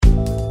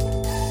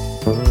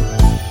Hello,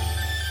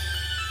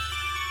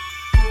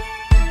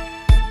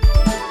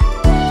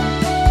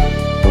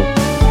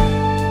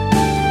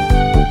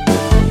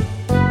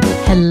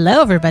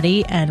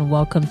 everybody, and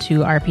welcome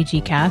to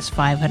RPG Cast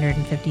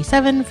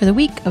 557 for the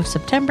week of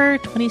September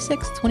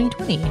 26,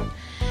 2020.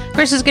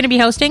 Chris is going to be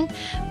hosting,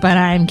 but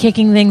I'm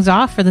kicking things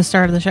off for the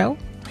start of the show.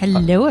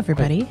 Hello,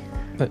 everybody.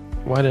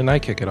 Why didn't I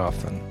kick it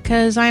off then?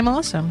 Because I'm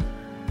awesome.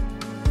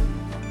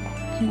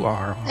 You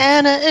are.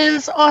 Anna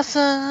is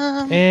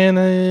awesome.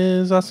 Anna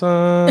is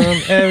awesome.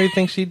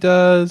 Everything she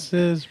does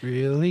is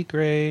really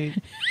great.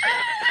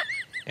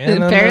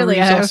 Anna Apparently,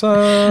 I have awesome.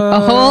 a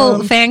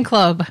whole fan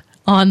club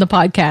on the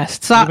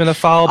podcast. So even a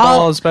foul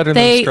ball is better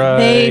than a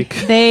strike.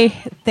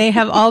 They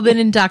have all been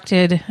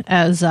inducted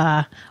as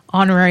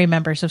honorary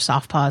members of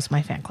Soft Paws,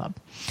 my fan club.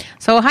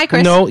 So, hi,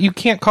 Chris. No, you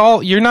can't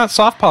you're not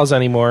Soft Paws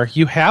anymore.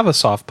 You have a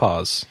Soft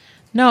Paws.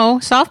 No,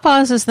 Soft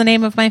Paws is the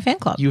name of my fan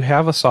club. You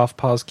have a Soft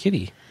Paws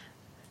kitty.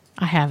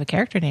 I have a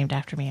character named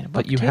after me in a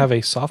book, but you have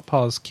a Soft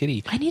Paws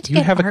kitty. I need to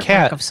get artwork a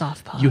cat of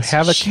Soft Paws. You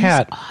have a She's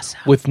cat awesome.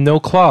 with no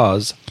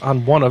claws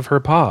on one of her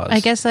paws. I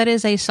guess that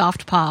is a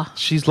soft paw.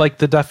 She's like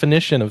the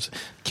definition of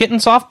kitten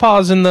Soft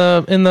Paws in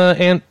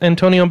the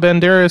Antonio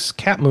Banderas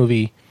cat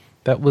movie.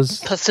 That was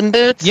Puss in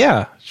Boots.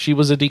 Yeah, she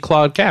was a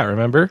declawed cat.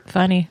 Remember?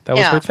 Funny. That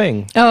was her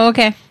thing. Oh,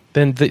 okay.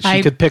 Then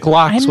she could pick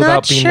locks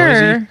without being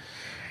noisy.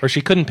 Or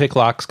she couldn't pick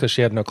locks because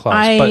she had no claws.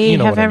 I but you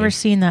know have what I ever mean.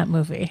 seen that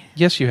movie.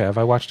 Yes, you have.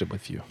 I watched it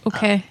with you.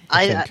 Okay.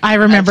 I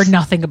remember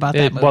nothing about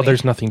that movie. Well,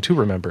 there's nothing to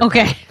remember.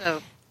 Okay.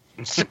 Oh,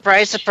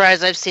 surprise,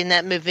 surprise. I've seen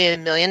that movie a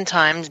million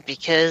times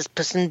because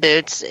Puss in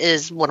Boots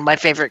is one of my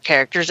favorite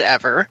characters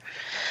ever.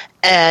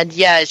 And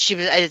yeah,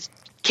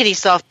 Kitty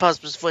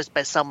Softpaws was voiced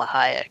by Selma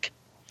Hayek.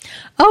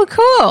 Oh,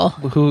 cool.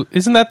 Who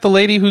isn't that the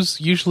lady who's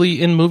usually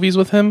in movies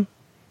with him?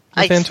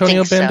 With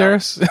Antonio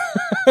Banderas?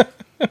 So.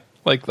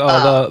 Like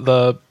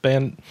the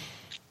band,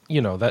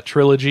 that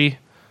trilogy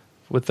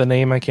with the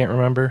name I can't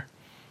remember.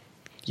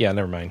 Yeah,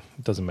 never mind.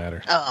 It doesn't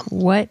matter.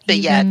 What? But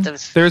yeah,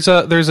 there's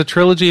a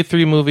trilogy of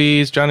 3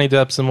 movies. Johnny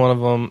Depp's in one of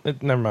them.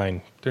 Never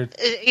mind.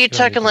 You're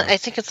talking like I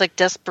think it's like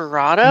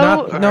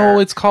Desperado. No,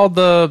 it's called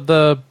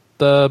the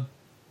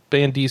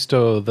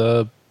Bandisto,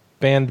 the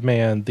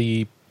Bandman,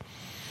 the.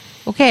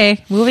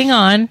 Okay, moving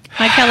on.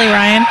 Hi, Kelly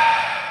Ryan.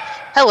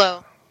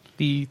 Hello.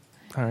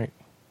 All right.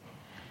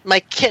 My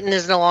kitten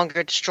is no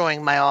longer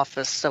destroying my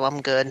office, so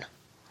I'm good.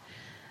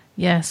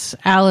 Yes,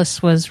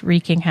 Alice was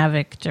wreaking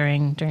havoc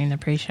during the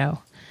pre-show.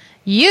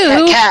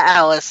 Cat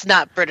Alice,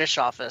 not British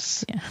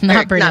Office. Yeah,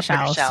 not British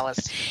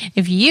Alice.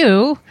 If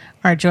you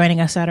are joining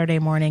us Saturday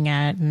morning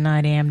at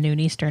 9 a.m. noon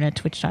Eastern at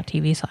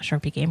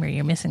twitch.tv/RPGamer,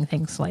 you're missing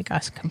things like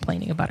us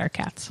complaining about our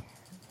cats.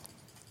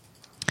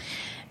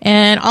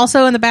 And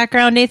also in the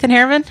background, Nathan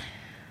Harrivan.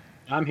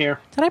 I'm here.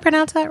 Did I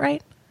pronounce that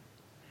right?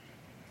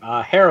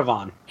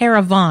 Haravan.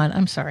 Haravan.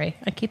 I'm sorry.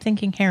 I keep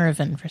thinking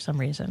Haravan for some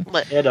reason.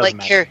 Like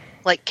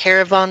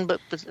Caravan, but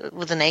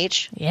with an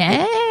H?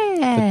 Yeah.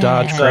 The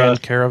Dodge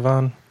Grand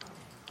Caravan.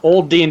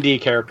 Old D&D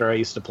character I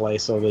used to play,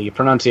 so the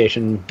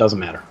pronunciation doesn't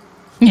matter.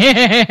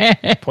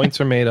 Points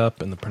are made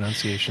up, and the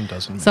pronunciation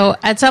doesn't matter. So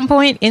at some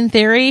point, in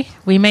theory,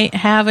 we may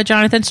have a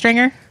Jonathan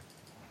Stringer.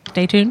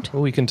 Stay tuned.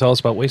 Well, you can tell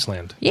us about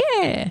Wasteland.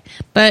 Yeah.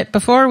 But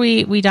before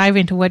we dive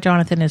into what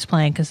Jonathan is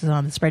playing, because it's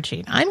on the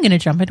spreadsheet, I'm going to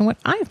jump into what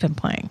I've been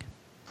playing.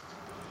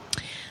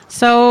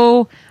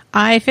 So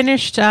I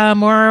finished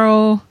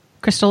Morrow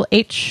Crystal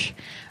H.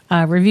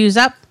 Reviews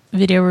up.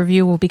 Video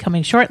review will be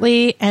coming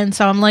shortly. And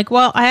so I'm like,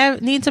 well, I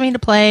need something to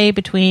play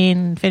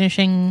between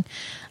finishing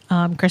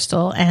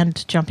Crystal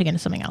and jumping into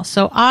something else.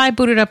 So I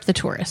booted up The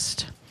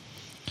Tourist,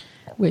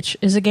 which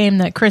is a game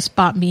that Chris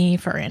bought me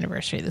for our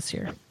anniversary this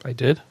year. I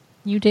did?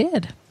 You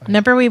did.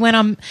 Remember we went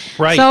on...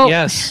 Right, so,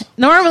 yes.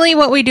 Normally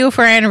what we do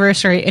for our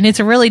anniversary, and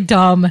it's a really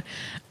dumb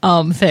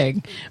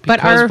thing.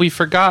 Because we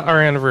forgot our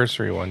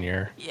anniversary one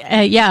year.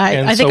 I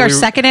think our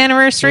second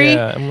anniversary.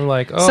 Yeah, and we're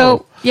like, oh.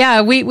 So,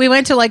 yeah, we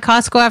went to like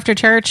Costco after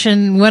church,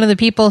 and one of the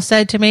people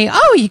said to me,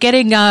 oh, you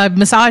getting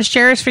massage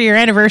chairs for your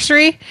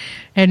anniversary?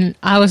 And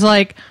I was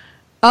like,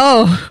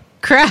 oh,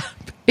 crap,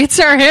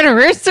 it's our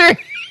anniversary.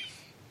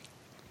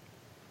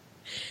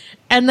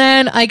 And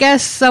then I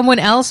guess someone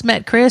else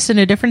met Chris in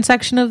a different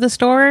section of the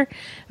store and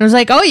was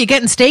like, oh, you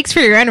getting steaks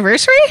for your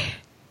anniversary?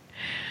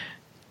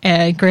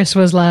 And Chris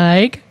was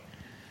like,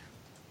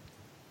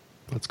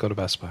 let's go to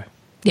Best Buy.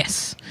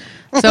 Yes.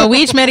 So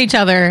we each met each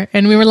other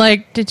and we were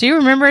like, did you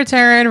remember it's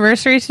our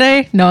anniversary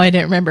today? No, I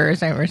didn't remember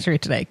it's our anniversary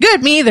today.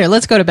 Good, me either.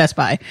 Let's go to Best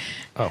Buy.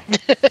 Oh,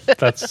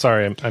 that's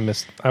sorry. I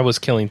missed. I was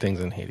killing things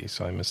in Hades,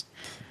 so I missed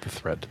the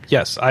thread.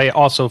 Yes, I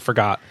also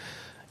forgot.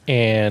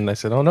 And I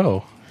said, oh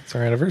no, it's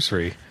our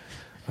anniversary.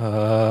 What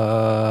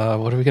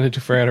are we going to do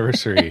for our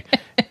anniversary?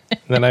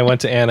 Then I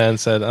went to Anna and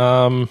said,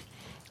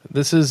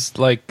 this is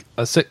like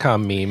a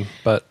sitcom meme,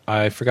 but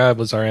I forgot it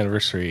was our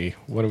anniversary.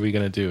 What are we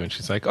going to do? And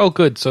she's like, oh,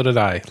 good. So did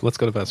I. Let's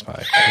go to Best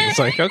Buy. And it's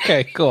like,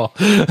 okay, cool.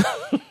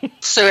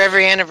 So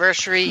every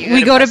anniversary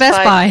we go to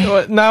Best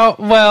Buy. Now,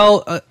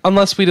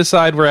 unless we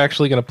decide we're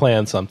actually going to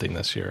plan something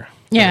this year.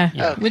 Yeah,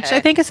 Okay. Which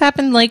I think has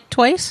happened like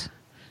twice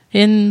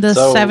in the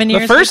So, 7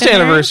 years. The first we've been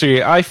married?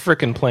 anniversary, I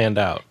frickin' planned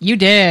out. You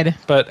did.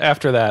 But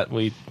after that,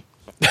 we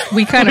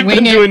We kind of we've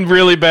been wing it. doing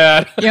really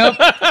bad. Yep.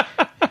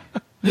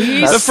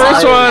 The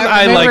first one,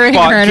 I remembering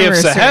bought our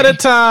gifts anniversary. ahead of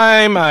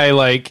time.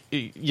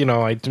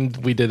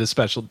 We did a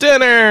special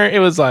dinner. It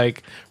was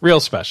real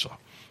special.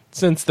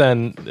 Since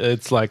then,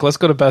 it's let's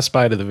go to Best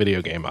Buy to the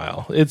video game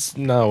aisle. It's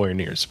nowhere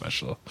near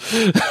special.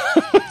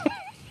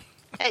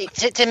 Hey,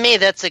 to me,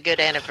 that's a good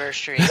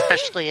anniversary,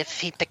 especially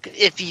if you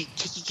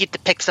get to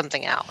pick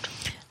something out.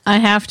 I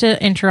have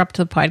to interrupt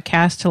the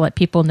podcast to let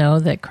people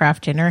know that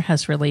Kraft Dinner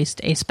has released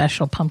a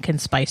special pumpkin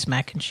spice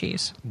mac and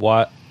cheese.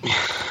 What?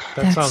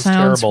 That sounds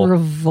sounds terrible.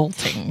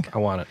 revolting. I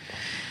want it.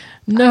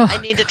 No. I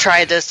need to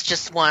try this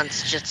just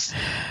once, just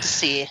to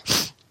see.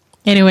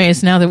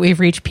 Anyways, now that we've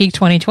reached peak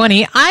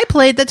 2020, I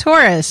played The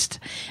Tourist.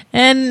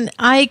 And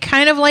I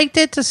kind of liked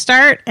it to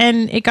start,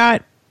 and it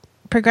got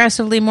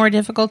progressively more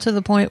difficult to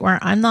the point where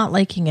I'm not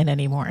liking it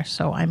anymore.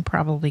 So I'm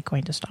probably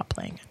going to stop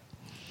playing it.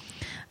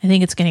 I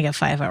think it's going to get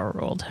 5-hour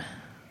ruled.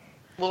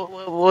 What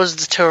was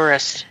The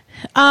Tourist?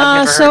 I've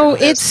never So heard of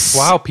this. it's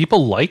Wow,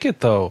 people like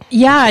it though.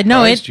 yeah,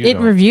 no, surprised you it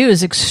don't.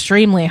 reviews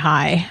extremely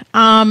high.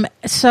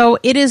 So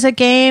it is a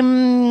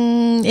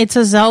game. It's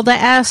a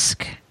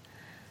Zelda-esque,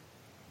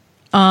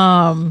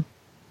 but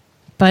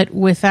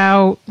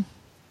without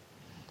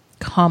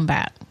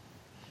combat.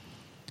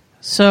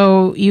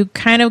 So you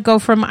kind of go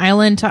from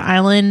island to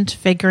island,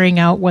 figuring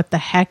out what the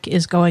heck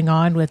is going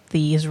on with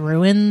these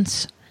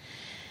ruins.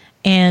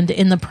 And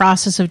in the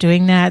process of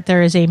doing that,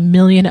 there is a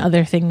million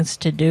other things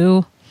to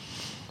do.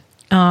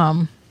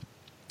 For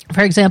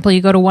example,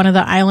 you go to one of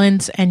the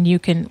islands and you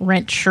can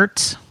rent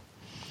shirts.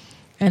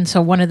 And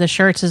so one of the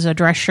shirts is a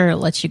dress shirt. It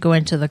lets you go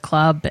into the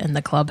club, and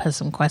the club has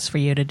some quests for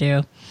you to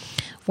do.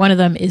 One of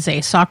them is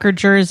a soccer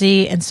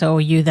jersey, and so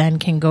you then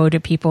can go to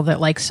people that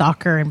like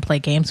soccer and play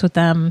games with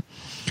them.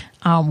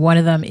 One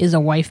of them is a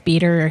wife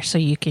beater, so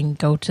you can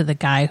go to the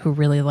guy who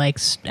really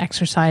likes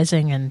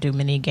exercising and do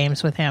mini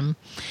games with him.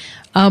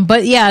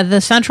 But yeah,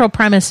 the central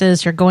premise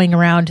is you're going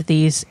around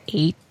these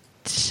 8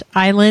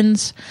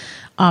 islands,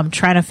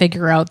 trying to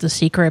figure out the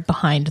secret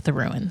behind the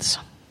ruins.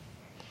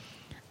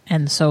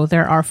 And so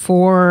there are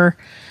 4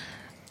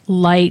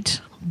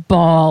 light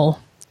ball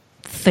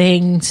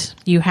things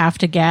you have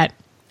to get,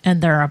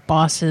 and there are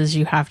bosses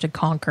you have to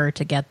conquer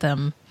to get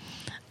them.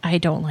 I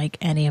don't like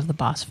any of the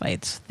boss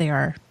fights. They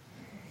are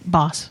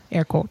boss,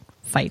 air quote,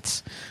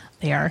 fights.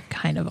 They are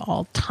kind of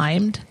all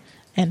timed,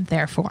 and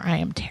therefore I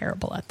am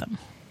terrible at them.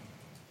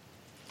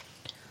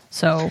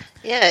 So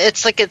Yeah, it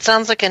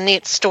sounds like a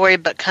neat story,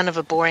 but kind of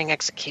a boring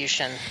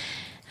execution.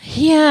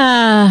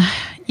 yeah.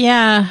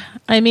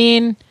 I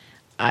mean,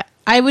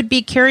 I would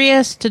be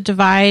curious to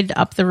divide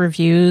up the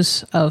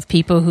reviews of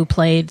people who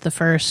played the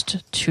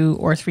first 2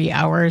 or 3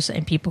 hours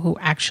and people who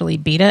actually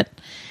beat it,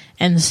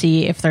 and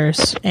see if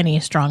there's any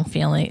strong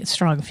feeling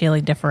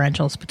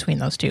differentials between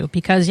those two.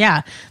 Because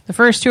yeah, the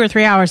first 2 or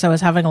 3 hours I was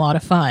having a lot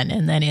of fun,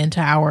 and then into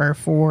hour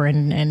 4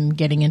 and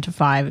getting into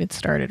 5, it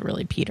started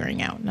really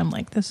petering out, and I'm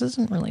like, this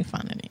isn't really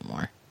fun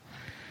anymore.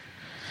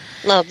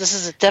 No, this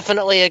is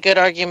definitely a good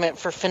argument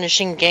for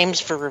finishing games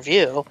for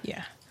review.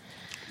 Yeah.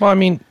 Well, I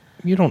mean,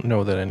 you don't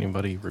know that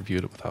anybody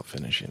reviewed it without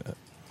finishing it.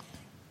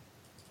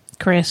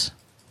 Chris,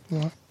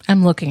 What?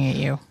 I'm looking at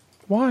you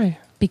Why?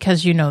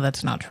 because you know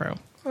that's not true.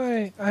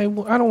 I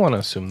don't want to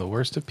assume the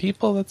worst of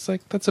people. That's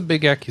a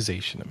big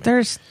accusation to me.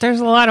 There's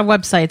a lot of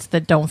websites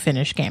that don't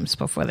finish games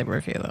before they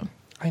review them.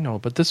 I know,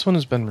 but this one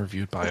has been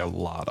reviewed by a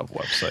lot of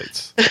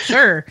websites.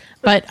 Sure,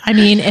 but I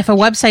mean, if a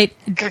website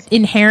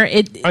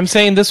I'm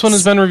saying this one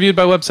has been reviewed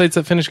by websites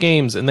that finish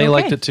games, and they Okay.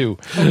 liked it too.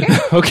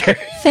 Okay,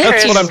 Fair.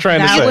 that's what I'm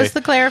trying to that say. was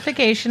the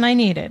clarification I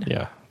needed.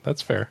 Yeah,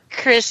 that's fair.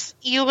 Chris,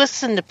 you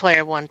listen to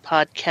Player One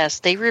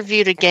podcast. They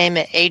reviewed a game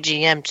at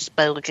AGM just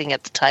by looking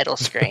at the title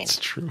screen. That's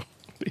true.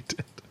 They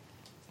did.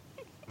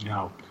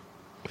 No.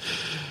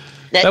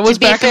 That was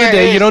back in the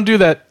day. You don't do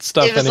that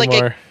stuff it was like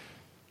anymore.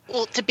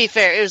 Well, to be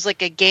fair, it was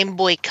like a Game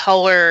Boy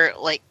Color,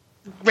 like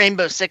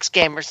Rainbow Six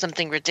game or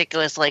something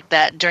ridiculous like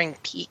that during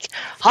peak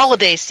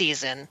holiday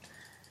season.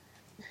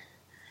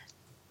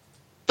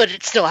 But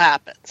it still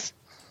happens.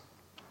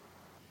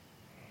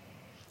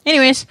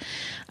 Anyways,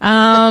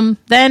 then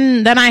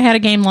I had a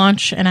game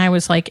launch, and I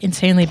was like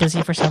insanely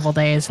busy for several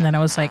days, and then I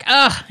was like,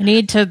 ugh, I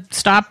need to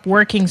stop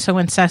working so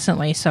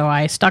incessantly. So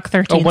I stuck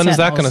 13. Oh, when is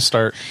that going to Sentinels.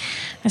 start?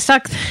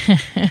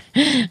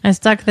 I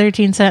stuck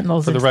 13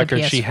 Sentinels. For the into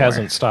record, she PS4.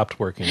 hasn't stopped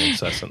working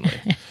incessantly.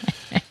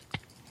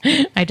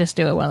 I just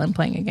do it while I'm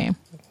playing a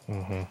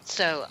game.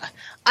 So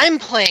I'm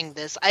playing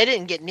this. I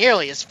didn't get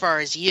nearly as far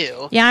as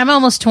you. Yeah, I'm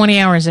almost 20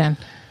 hours in.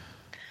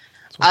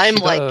 That's what I'm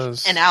she like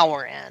does. an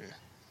hour in.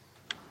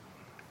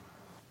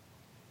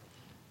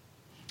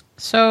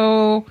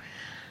 So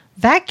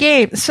that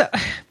game. So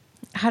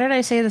how did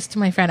I say this to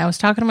my friend? I was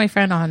talking to my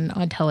friend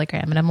on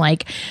Telegram, and I'm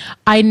like,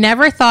 I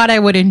never thought I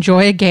would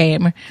enjoy a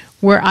game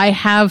where I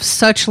have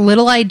such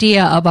little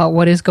idea about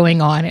what is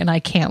going on, and I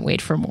can't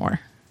wait for more.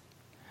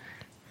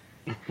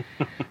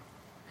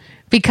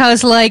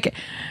 Because like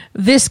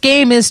This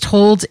game is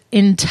told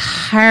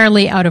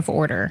entirely out of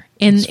order.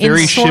 It's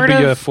very sort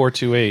Shibuya of,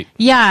 428.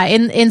 Yeah,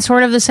 in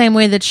sort of the same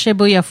way that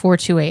Shibuya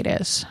 428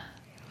 is.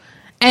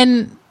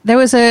 And there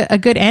was a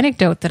good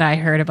anecdote that I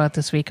heard about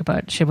this week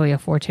about Shibuya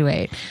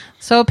 428.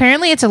 So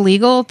apparently it's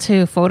illegal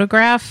to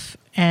photograph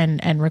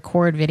and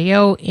record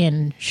video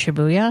in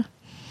Shibuya,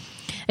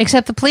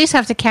 except the police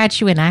have to catch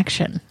you in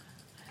action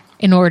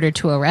in order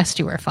to arrest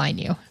you or fine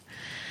you.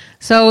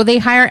 So they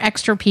hire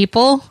extra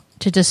people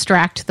to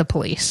distract the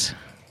police.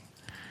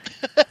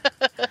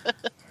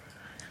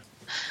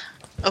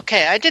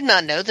 Okay, I did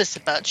not know this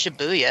about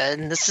Shibuya,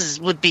 and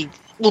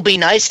will be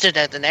nice to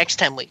know the next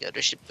time we go to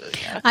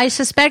Shibuya. I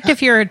suspect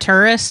if you're a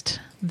tourist,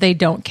 they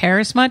don't care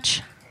as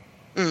much.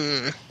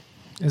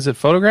 Is it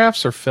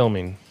photographs or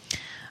filming?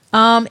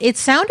 It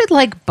sounded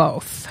like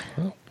both.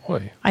 Oh,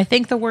 boy. I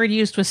think the word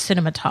used was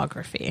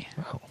cinematography.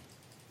 Wow.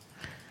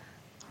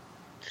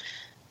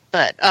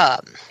 But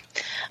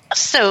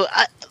so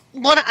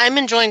what I'm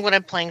enjoying what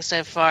I'm playing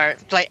so far.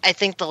 Like, I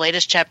think the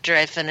latest chapter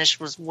I finished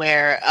was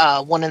where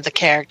one of the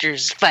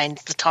characters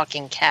finds the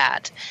talking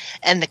cat,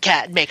 and the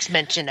cat makes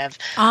mention of,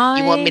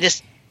 "You want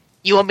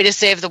me to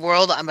save the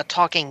world? I'm a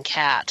talking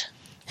cat."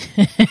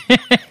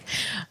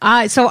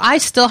 So I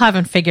still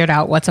haven't figured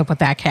out what's up with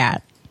that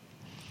cat.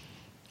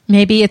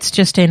 Maybe it's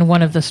just in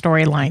one of the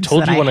storylines.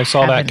 Told you when I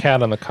saw that haven't-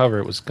 cat on the cover,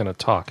 it was going to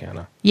talk,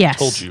 Anna. Yes.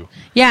 Told you.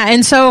 Yeah,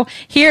 and so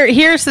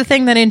here's the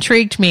thing that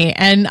intrigued me,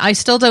 and I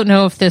still don't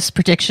know if this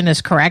prediction is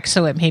correct,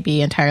 so it may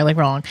be entirely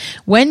wrong.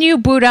 When you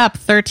boot up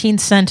 13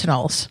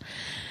 Sentinels,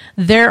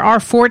 there are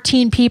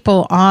 14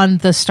 people on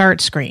the start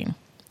screen.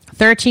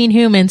 13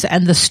 humans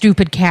and the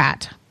stupid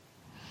cat.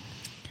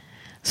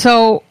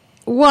 So,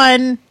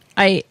 my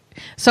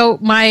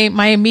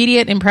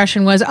immediate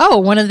impression was, oh,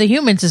 one of the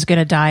humans is going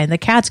to die and the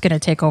cat's going to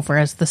take over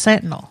as the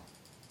Sentinel.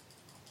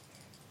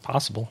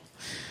 Possible.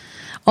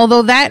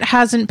 Although that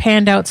hasn't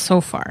panned out so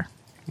far.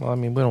 Well, I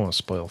mean, we don't want to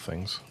spoil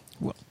things.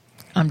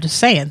 I'm just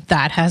saying,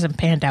 that hasn't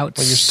panned out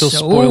Well, you're still so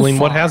spoiling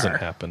what far. hasn't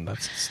happened.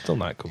 That's still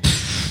not cool.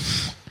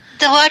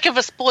 The lack of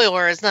a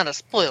spoiler is not a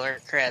spoiler,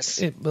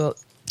 Chris.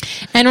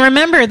 And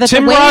remember that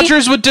Tim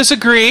Rogers would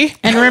disagree.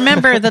 And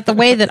remember that the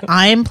way that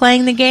I'm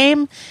playing the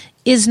game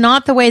is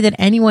not the way that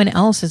anyone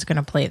else is going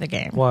to play the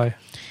game. Why?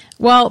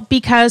 Well,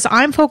 because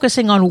I'm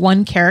focusing on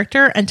one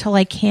character until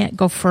I can't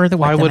go further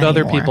with them Why would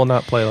other anymore. people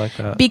not play like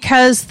that?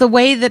 Because the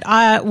way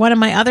that one of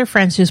my other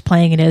friends who's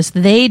playing it is,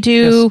 they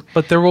do... Yes,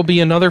 but there will be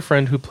another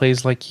friend who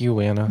plays like you,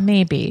 Anna.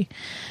 Maybe.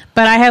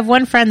 But I have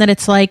one friend that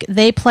it's like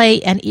they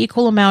play an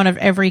equal amount of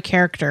every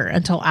character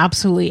until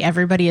absolutely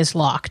everybody is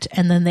locked.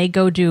 And then they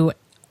go do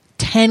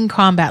 10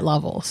 combat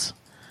levels.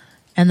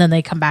 And then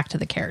they come back to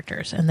the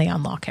characters and they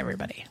unlock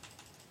everybody.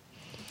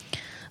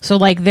 So,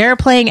 like, they're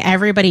playing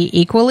everybody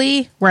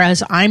equally,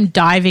 whereas I'm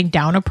diving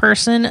down a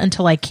person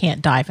until I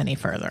can't dive any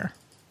further.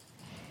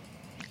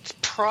 It's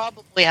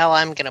probably how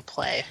I'm going to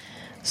play.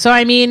 So,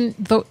 I mean,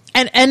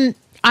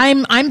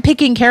 I'm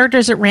picking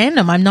characters at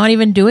random. I'm not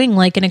even doing,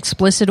 like, an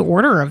explicit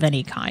order of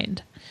any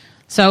kind.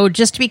 So,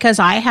 just because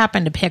I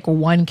happen to pick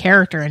one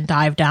character and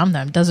dive down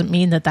them doesn't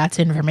mean that that's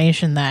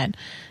information that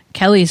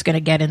Kelly's going to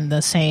get in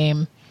the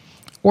same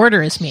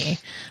order as me.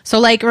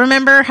 So, like,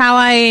 remember how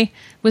I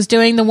was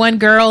doing the one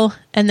girl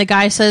and the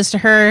guy says to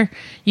her,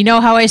 "You know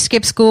how I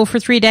skipped school for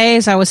 3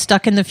 days? I was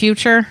stuck in the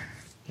future."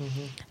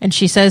 Mm-hmm. And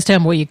she says to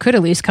him, "Well, you could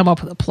at least come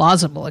up with a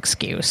plausible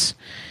excuse."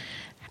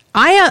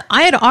 I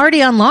had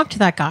already unlocked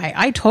that guy.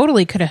 I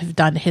totally could have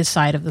done his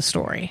side of the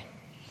story.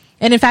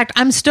 And in fact,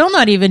 I'm still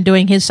not even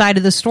doing his side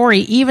of the story,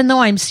 even though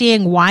I'm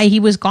seeing why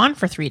he was gone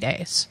for 3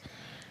 days.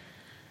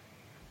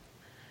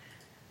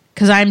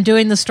 Because I'm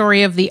doing the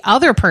story of the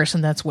other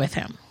person that's with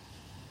him.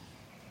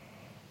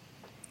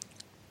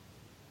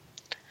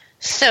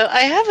 So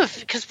I have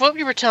because what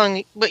you were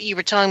telling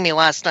me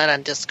last night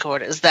on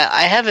Discord is that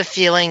I have a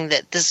feeling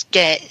that this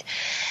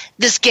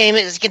game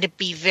is going to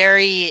be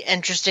very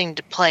interesting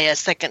to play a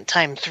second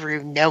time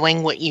through,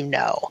 knowing what you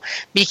know.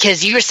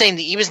 Because you were saying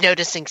that you was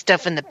noticing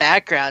stuff in the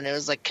background. It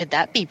was like, could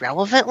that be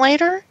relevant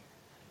later?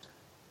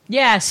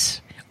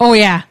 Yes. Oh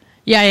yeah.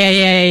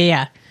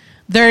 Yeah.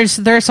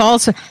 There's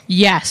also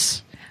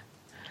yes.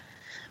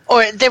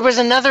 Or there was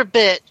another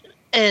bit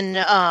in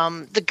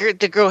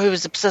the girl who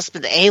was obsessed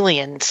with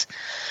aliens,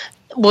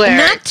 where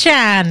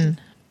Nat-chan.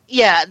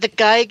 Yeah,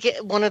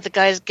 one of the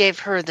guys gave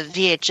her the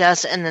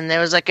VHS, and then there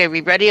was like, "Are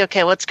we ready?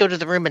 Okay, let's go to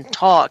the room and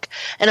talk."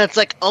 And it's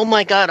like, oh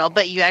my god, I'll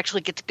bet you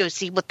actually get to go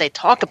see what they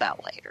talk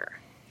about later.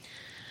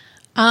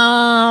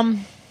 That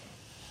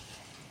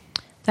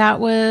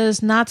was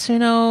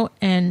Natsuno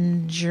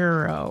and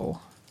Juro.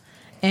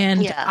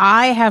 And Yeah.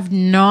 I have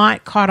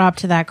not caught up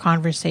to that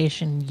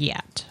conversation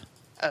yet.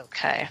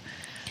 Okay.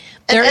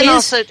 There and is,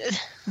 also,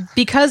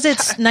 because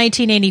it's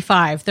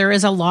 1985, there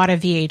is a lot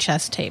of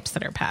VHS tapes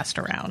that are passed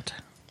around.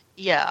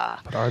 yeah.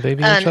 But are they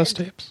VHS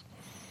tapes?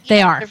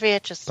 They are. They're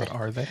VHS. But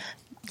are they?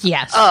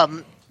 Yes.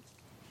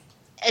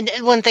 And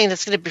one thing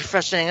that's going to be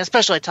frustrating,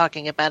 especially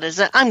talking about it, is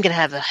that I'm going to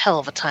have a hell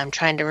of a time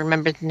trying to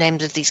remember the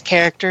names of these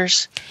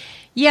characters.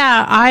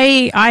 Yeah,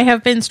 I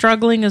have been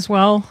struggling as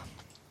well.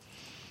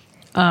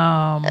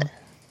 I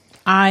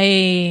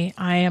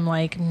am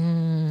like,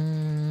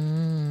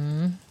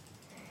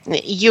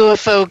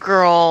 UFO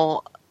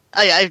girl.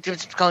 I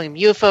was calling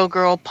him UFO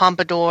girl,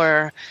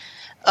 Pompadour,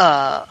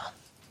 Pon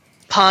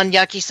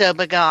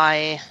Yakisoba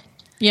guy.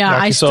 yeah,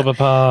 Yakisoba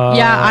Pod.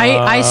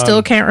 I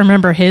still can't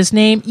remember his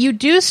name. You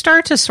do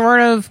start to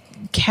sort of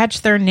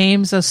catch their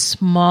names a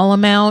small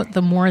amount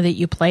the more that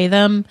you play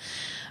them.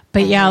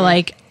 But yeah,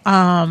 like,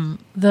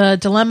 the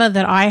dilemma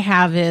that I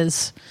have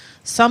is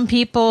some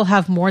people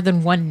have more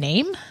than one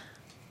name.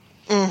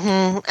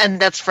 And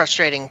that's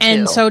frustrating, too.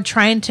 And so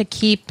trying to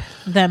keep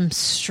them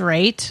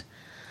straight,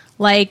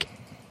 like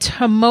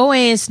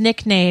Tomoe's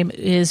nickname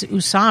is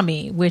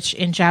Usami, which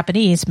in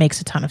Japanese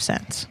makes a ton of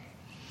sense.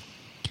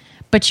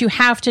 But you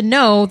have to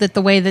know that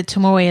the way that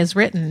Tomoe is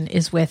written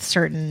is with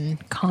certain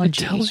kanji.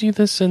 It tells you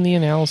this in the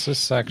analysis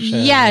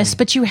section. Yes,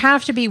 but you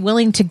have to be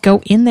willing to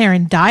go in there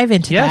and dive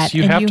into that. Yes,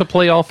 you have to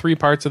play all 3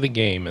 parts of the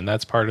game, and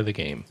that's part of the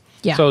game.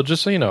 Yeah. So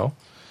just so you know,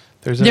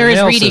 there is reading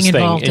analysis thing,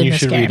 involved and in you this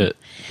should game. read it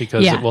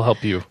because it will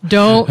help you.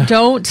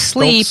 Don't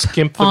sleep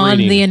skimp the on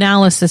reading. the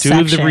analysis Do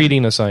section. the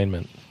reading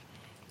assignment.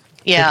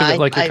 Yeah, Think of it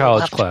like a I will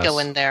college have class. to go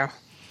in there.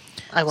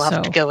 I will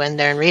have to go in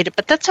there and read it,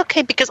 but that's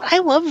okay because I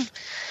love.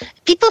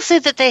 People say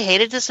that they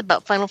hated this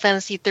about Final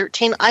Fantasy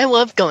 13. I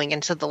love going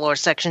into the lore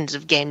sections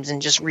of games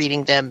and just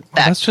reading them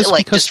back. That's just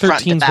like, because just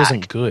front to 13's back.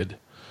 wasn't good.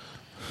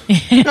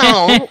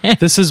 No,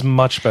 This is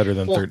much better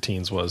than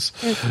 13's was.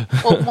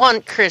 well,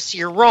 one, Chris,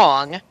 you're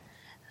wrong.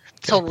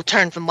 Total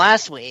turn from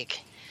last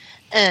week,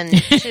 and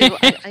two,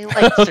 I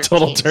like 13.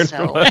 Total turn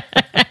so. from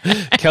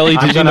Kelly,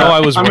 did you know I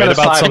was I'm right gonna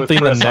about side with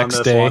something the Chris on next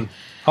this day? one.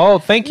 Oh,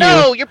 thank you.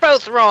 No, you're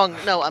both wrong.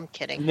 No, I'm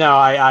kidding. No,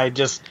 I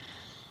just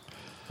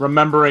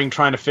remembering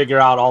trying to figure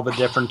out all the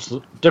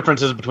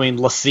differences between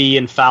Lassie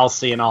and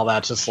Falsey and all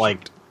that. Just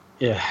like,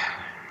 yeah.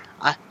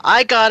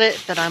 I got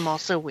it, but I'm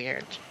also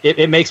weird.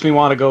 It makes me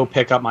want to go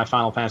pick up my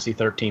Final Fantasy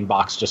 13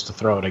 box just to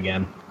throw it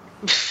again.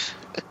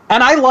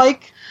 And I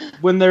like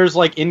when there's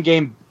like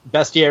in-game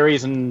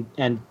bestiaries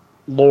and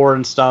lore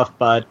and stuff,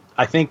 but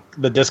I think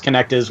the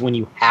disconnect is when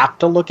you have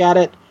to look at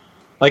it.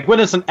 Like when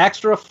it's an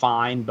extra,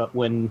 fine, but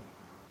when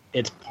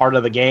it's part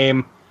of the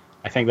game,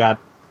 I think that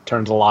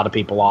turns a lot of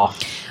people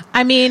off.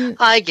 I mean,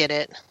 I get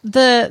it.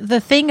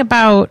 the thing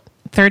about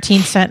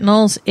 13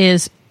 Sentinels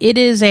is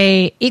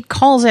it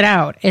calls it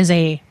out as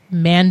a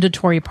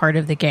mandatory part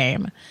of the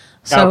game.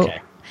 So,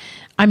 Okay.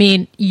 I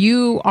mean,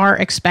 you are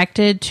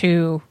expected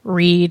to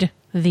read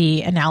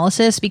the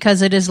analysis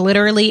because it is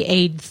literally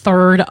a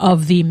third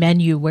of the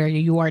menu where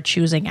you are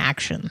choosing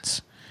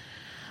actions.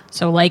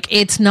 So, like,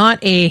 it's not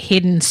a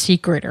hidden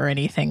secret or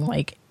anything.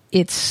 Like,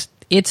 it's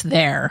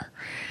there.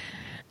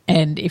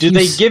 And if Do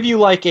they give you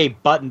like a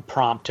button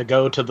prompt to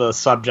go to the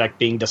subject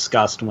being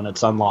discussed when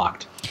it's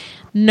unlocked?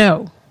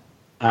 No.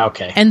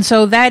 Okay. And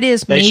so that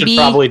is They should maybe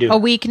probably do a that.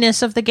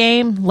 weakness of the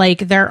game.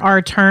 Like, there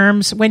are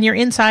terms when you're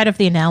inside of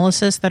the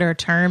analysis that are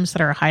terms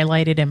that are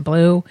highlighted in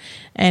blue,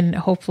 and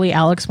hopefully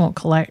Alex won't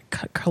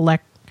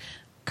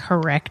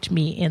correct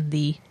me in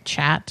the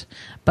chat,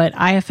 but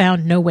I have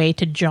found no way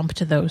to jump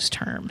to those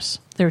terms.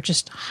 They're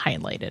just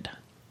highlighted.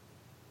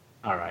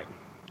 All right.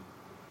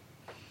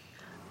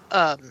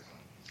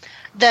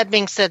 That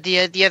being said,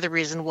 the other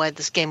reason why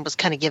this game was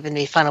kind of giving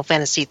me Final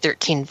Fantasy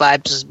 13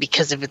 vibes was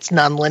because of its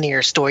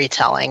nonlinear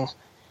storytelling.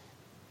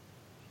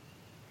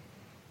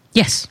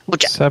 Yes.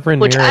 Which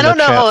Severin I Mirror in don't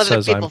the know chat how other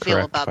says people I'm feel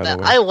correct, about by the that.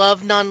 way. I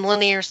love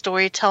nonlinear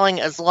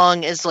storytelling as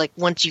long as, like,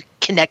 once you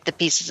connect the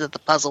pieces of the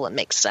puzzle, it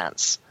makes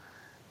sense.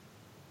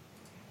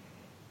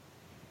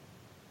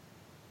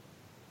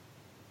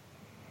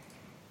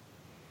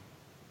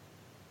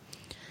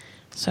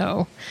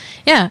 So,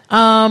 yeah.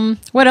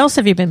 What else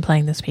have you been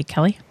playing this week,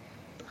 Kelly?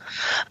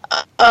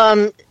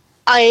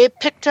 I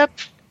picked up...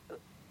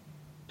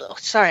 Oh,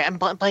 sorry, I'm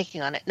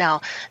blanking on it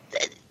now.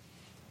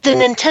 The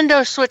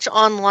Nintendo Switch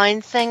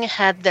Online thing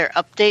had their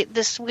update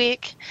this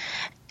week,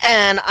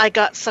 and I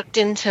got sucked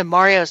into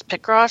Mario's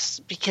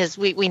Picross because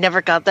we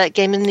never got that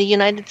game in the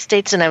United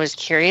States, and I was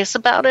curious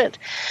about it.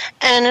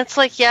 And it's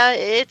like, yeah,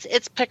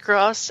 it's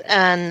Picross,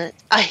 and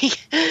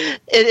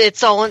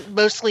it's all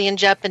mostly in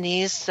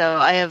Japanese, so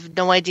I have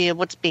no idea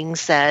what's being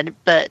said,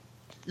 but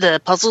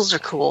the puzzles are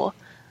cool.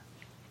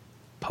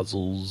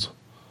 Puzzles.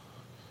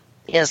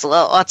 Yes,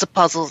 lots of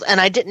puzzles, and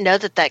I didn't know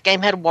that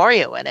game had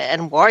Wario in it,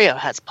 and Wario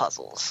has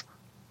puzzles.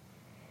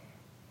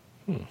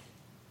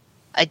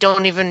 I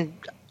don't even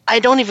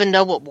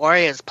know what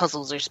Wario's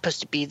puzzles are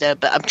supposed to be, though,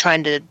 but I'm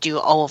trying to do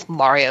all of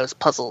Mario's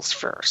puzzles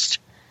first.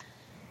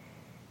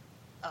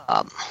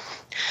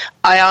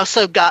 I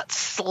also got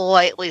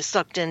slightly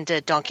sucked into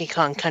Donkey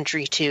Kong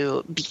Country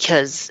 2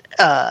 because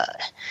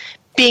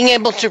being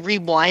able to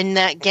rewind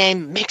that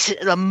game makes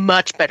it a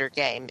much better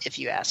game, if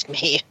you ask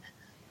me.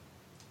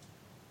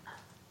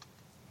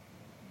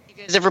 You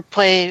guys ever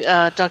play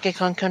Donkey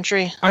Kong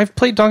Country? I've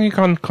played Donkey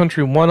Kong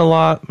Country 1 a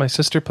lot. My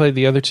sister played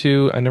the other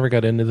two. I never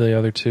got into the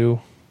other two.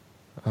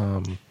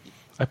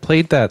 I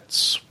played that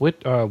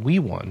Wii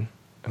one,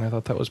 and I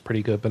thought that was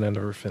pretty good, but I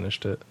never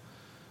finished it.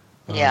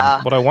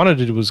 Yeah. What I wanted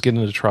to do was get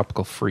into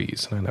Tropical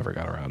Freeze, and I never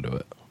got around to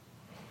it.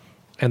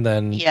 And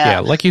then,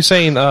 like you're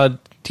saying,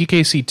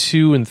 TKC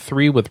 2 and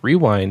 3 with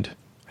Rewind,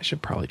 I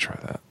should probably try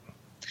that.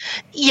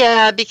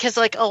 Yeah, because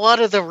like a lot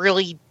of the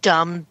really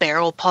dumb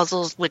barrel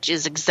puzzles, which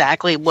is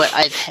exactly what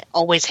I've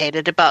always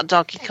hated about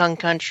Donkey Kong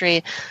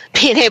Country,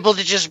 being able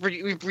to just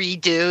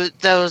redo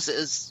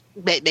those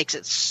makes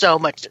it so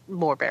much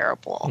more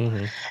bearable.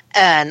 Mm-hmm.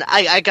 And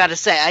I gotta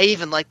say, I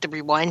even like the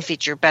rewind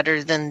feature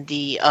better than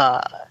the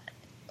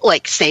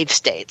like save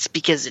states,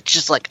 because it's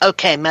just like,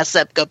 okay, mess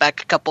up, go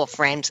back a couple of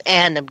frames,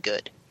 and I'm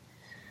good.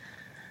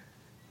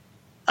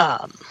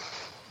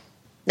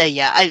 No,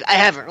 yeah, I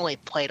haven't really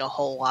played a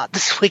whole lot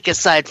this week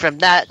aside from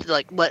that.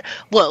 Like what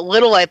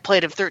little I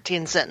played of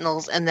 13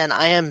 Sentinels, and then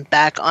I am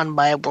back on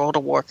my World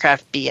of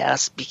Warcraft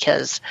BS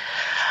because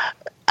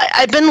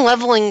I've been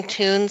leveling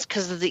tunes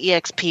because of the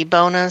EXP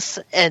bonus,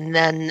 and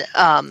then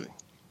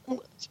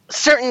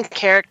certain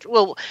character.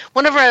 Well,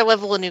 whenever I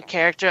level a new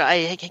character,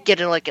 I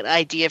get an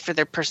idea for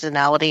their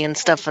personality and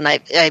stuff, and I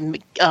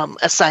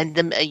assign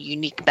them a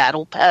unique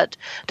battle pet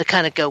to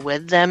kind of go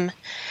with them.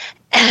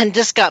 And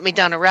this got me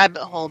down a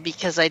rabbit hole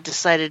because I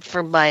decided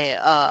for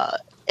my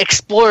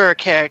explorer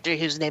character,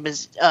 whose name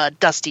is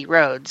Dusty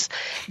Rhodes,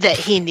 that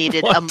he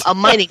needed a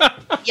mining.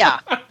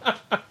 Yeah.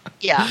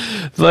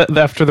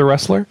 After the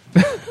wrestler?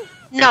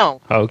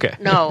 No. Oh, okay.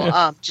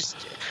 No.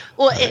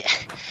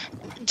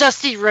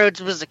 Dusty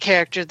Rhodes was a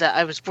character that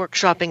I was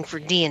workshopping for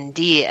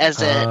D&D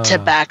as a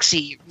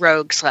Tabaxi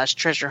rogue /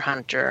 treasure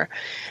hunter,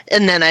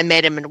 and then I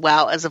made him in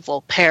WoW as a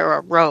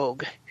Volpera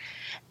rogue.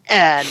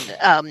 And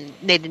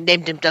they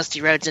named him Dusty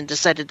Rhodes and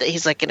decided that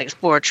he's like an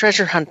explorer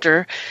treasure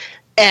hunter,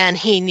 and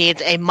he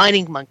needs a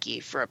mining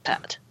monkey for a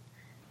pet,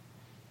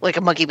 like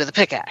a monkey with a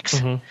pickaxe.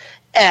 Mm-hmm.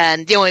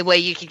 And the only way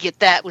you could get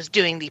that was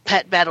doing the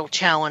pet battle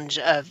challenge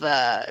of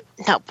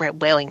not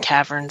Wailing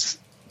Caverns,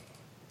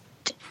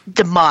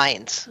 the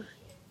mines.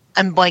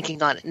 I'm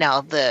blanking on it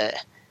now. The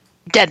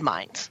Dead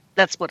Mines.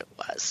 That's what it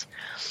was.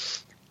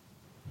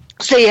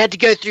 So you had to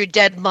go through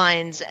dead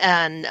mines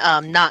and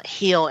not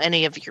heal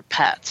any of your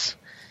pets.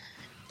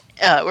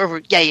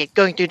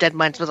 Going through dead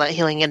mines without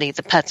healing any of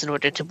the pets in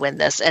order to win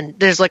this. And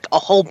there's like a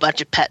whole bunch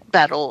of pet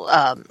battle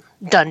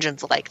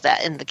dungeons like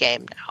that in the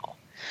game now.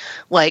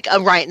 Like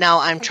right now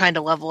I'm trying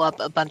to level up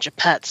a bunch of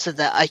pets so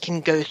that I can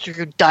go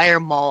through Dire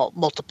Maul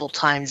multiple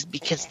times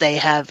because they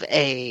have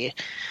a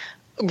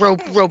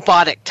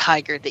robotic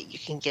tiger that you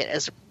can get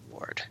as a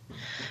reward.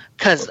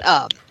 Because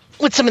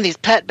with some of these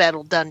pet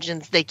battle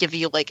dungeons, they give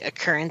you like a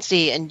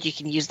currency, and you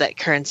can use that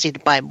currency to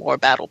buy more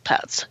battle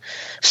pets.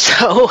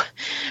 So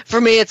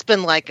for me, it's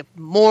been like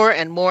more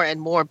and more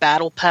and more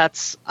battle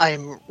pets.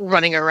 I'm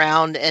running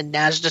around in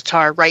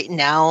Nazdatar right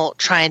now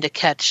trying to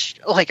catch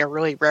like a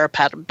really rare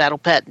battle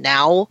pet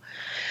now.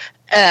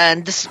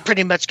 And this is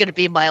pretty much going to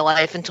be my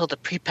life until the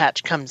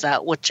pre-patch comes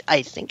out, which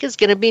I think is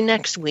going to be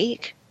next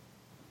week.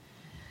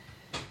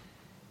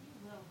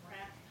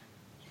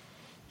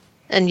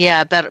 And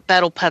yeah,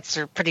 battle pets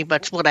are pretty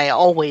much what I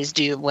always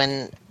do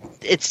when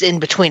it's in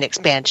between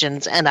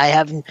expansions, and I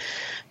have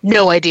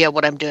no idea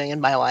what I'm doing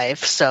in my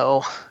life.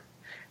 So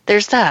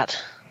there's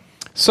that.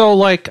 So,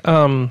 like,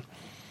 we're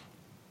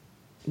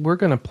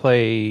going to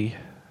play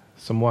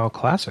some WoW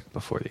Classic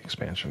before the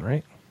expansion,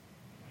 right?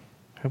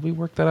 Have we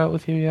worked that out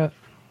with you yet?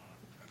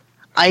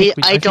 I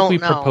don't know. We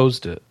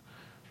proposed it.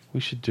 We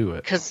should do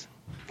it. Because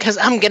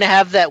I'm going to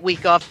have that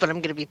week off, but I'm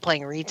going to be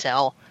playing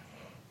retail.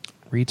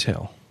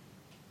 Retail?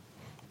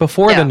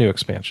 Before the new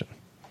expansion.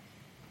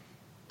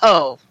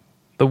 Oh.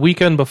 The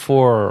weekend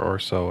before or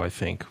so, I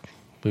think.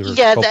 We were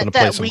hoping to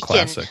play some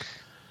weekend, Classic.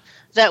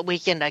 That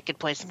weekend I could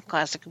play some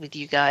Classic with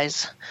you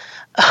guys.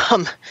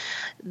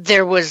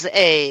 There was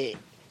a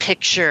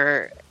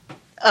picture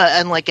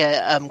on like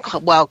a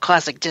WoW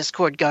Classic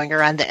Discord going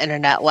around the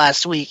internet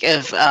last week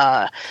of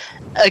a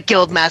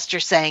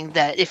guildmaster saying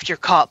that if you're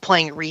caught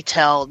playing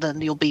retail, then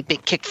you'll be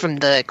kicked from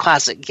the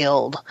Classic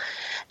Guild.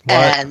 What?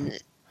 And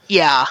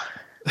yeah.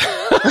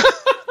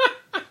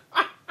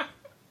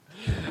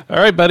 All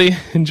right, buddy.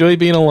 Enjoy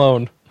being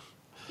alone.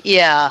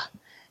 Yeah.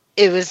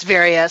 It was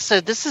very... so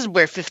this is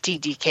where 50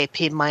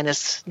 DKP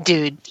minus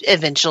dude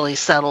eventually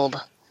settled.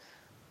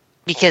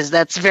 Because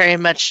that's very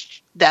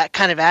much that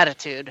kind of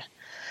attitude.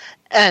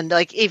 And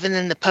like even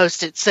in the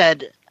post it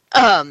said,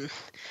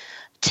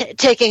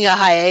 taking a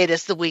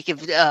hiatus the week of...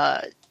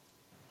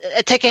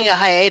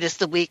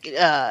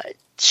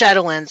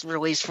 Shadowlands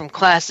release from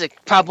Classic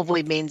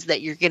probably means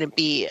that you're going to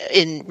be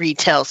in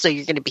retail, so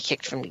you're going to be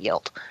kicked from the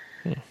guild.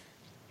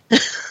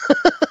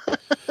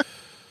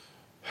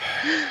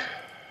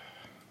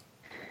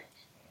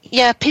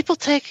 Yeah, people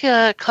take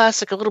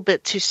Classic a little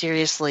bit too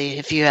seriously,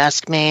 if you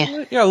ask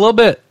me. Yeah, a little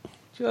bit.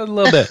 Just a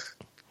little bit.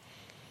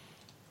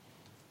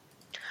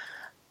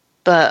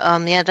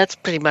 But yeah, that's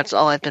pretty much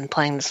all I've been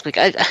playing this week.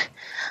 I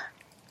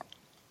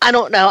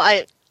don't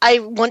know. I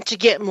want to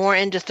get more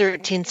into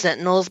 13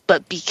 Sentinels,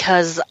 but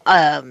because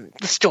the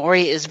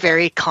story is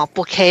very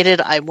complicated,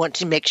 I want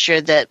to make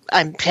sure that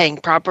I'm paying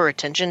proper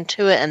attention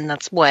to it, and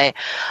that's why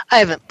I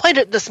haven't played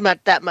it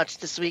that much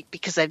this week,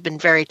 because I've been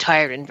very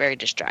tired and very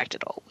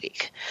distracted all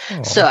week.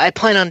 Aww. So I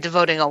plan on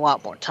devoting a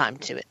lot more time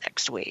to it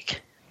next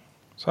week.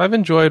 So I've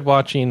enjoyed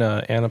watching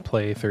Anna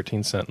play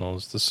 13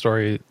 Sentinels. The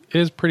story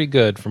is pretty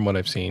good from what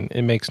I've seen.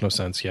 It makes no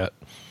sense yet,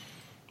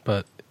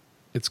 but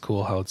it's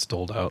cool how it's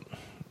doled out.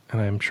 And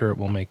I'm sure it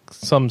will make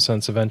some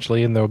sense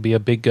eventually, and there will be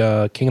a big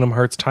Kingdom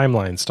Hearts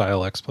timeline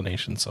style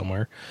explanation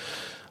somewhere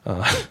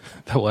that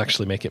will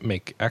actually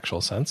make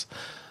actual sense.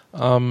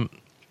 I've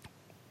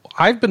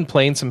been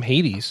playing some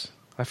Hades.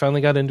 I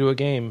finally got into a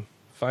game.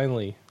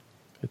 Finally.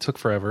 It took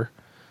forever.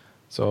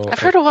 So I've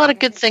heard a lot of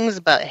good things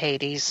about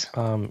Hades.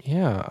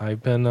 Yeah,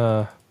 I've been...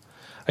 I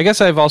guess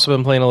I've also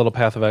been playing a little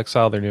Path of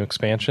Exile, their new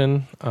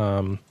expansion.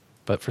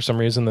 But for some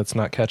reason, that's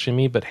not catching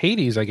me. But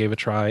Hades, I gave a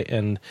try,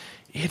 and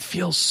it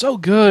feels so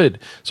good.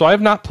 So I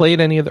have not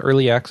played any of the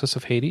early access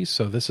of Hades.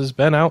 So this has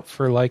been out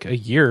for like a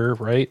year,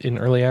 right, in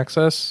early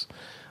access.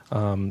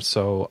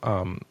 So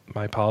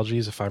my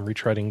apologies if I'm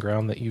retreading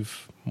ground that you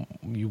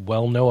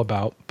well know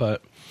about.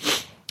 But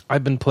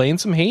I've been playing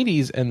some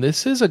Hades, and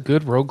this is a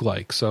good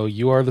roguelike. So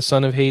you are the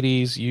son of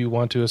Hades. You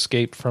want to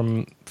escape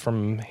from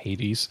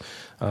Hades,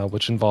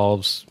 which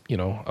involves,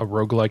 a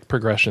roguelike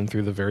progression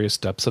through the various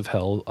depths of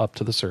hell up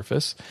to the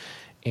surface.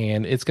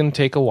 And it's going to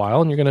take a while,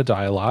 and you're going to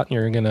die a lot, and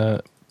you're going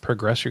to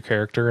progress your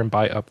character and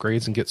buy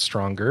upgrades and get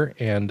stronger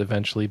and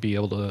eventually be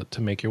able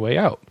to make your way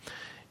out.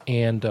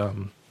 And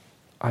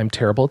I'm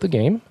terrible at the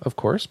game, of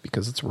course,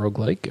 because it's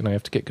roguelike, and I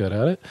have to get good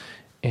at it.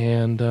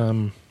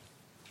 And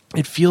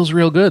it feels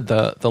real good.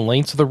 The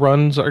lengths of the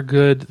runs are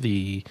good.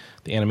 The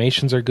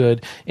animations are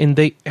good, and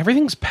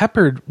everything's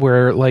peppered.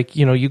 Where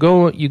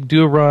you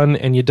do a run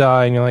and you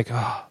die, and you're like,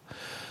 oh,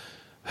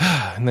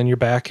 and then you're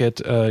back at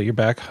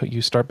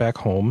you start back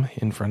home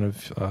in front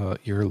of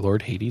your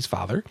Lord Hades'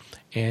 father,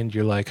 and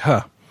you're like,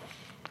 huh.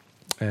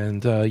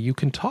 And you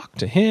can talk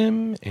to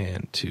him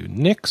and to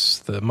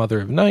Nyx, the mother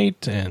of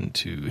night, and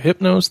to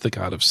Hypnos, the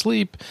god of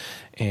sleep,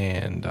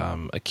 and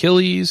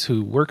Achilles,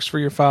 who works for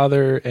your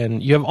father.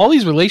 And you have all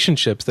these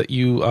relationships that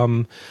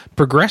you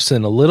progress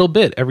in a little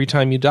bit every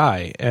time you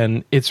die.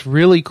 And it's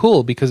really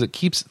cool because it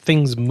keeps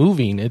things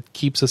moving. It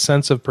keeps a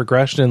sense of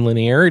progression and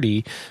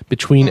linearity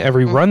between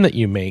every run that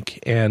you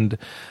make. And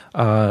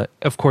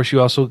of course, you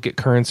also get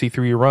currency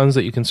through your runs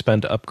that you can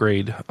spend to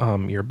upgrade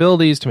your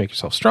abilities to make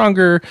yourself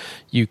stronger.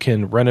 You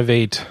can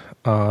renovate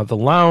the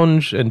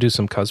lounge and do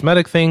some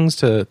cosmetic things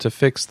to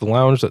fix the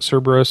lounge that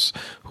Cerberus,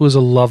 who is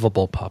a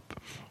lovable pup.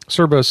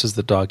 Cerberus is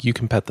the dog. You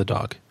can pet the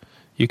dog.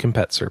 You can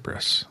pet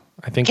Cerberus.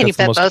 I think. Can that's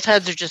you pet both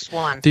heads or just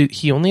one?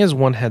 He only has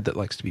one head that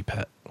likes to be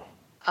pet.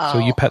 So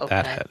you pet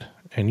that head.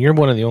 And you're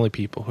one of the only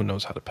people who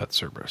knows how to pet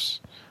Cerberus.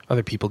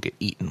 Other people get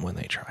eaten when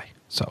they try.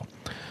 So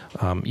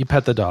you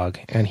pet the dog,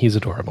 and he's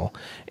adorable.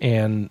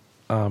 And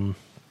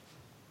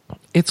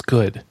it's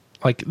good.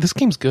 Like, this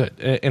game's good,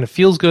 and it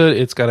feels good.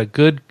 It's got a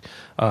good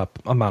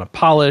amount of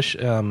polish.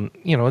 It's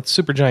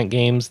Supergiant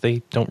Games.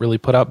 They don't really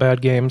put out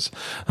bad games,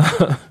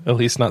 at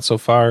least not so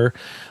far.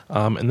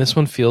 And this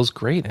one feels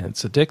great, and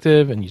it's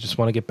addictive, and you just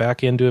want to get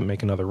back into it,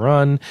 make another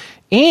run.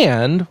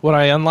 And what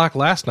I unlocked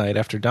last night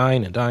after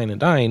dying,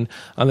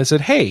 they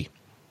said, hey,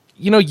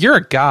 you're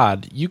a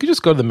god. You could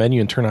just go to the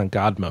menu and turn on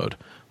God mode,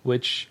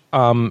 which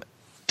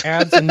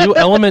adds a new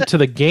element to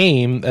the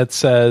game that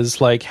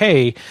says, like,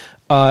 hey,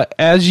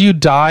 as you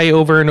die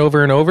over and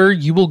over and over,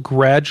 you will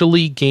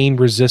gradually gain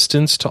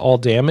resistance to all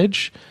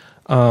damage,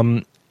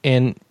 and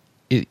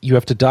you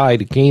have to die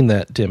to gain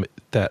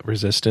that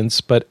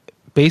resistance. But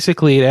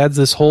basically, it adds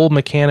this whole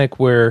mechanic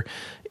where,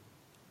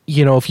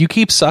 if you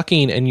keep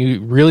sucking and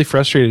you're really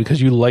frustrated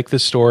because you like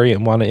this story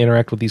and want to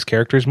interact with these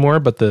characters more,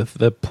 but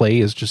the play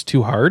is just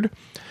too hard,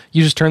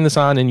 you just turn this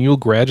on and you'll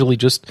gradually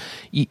just,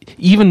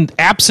 even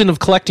absent of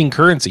collecting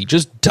currency,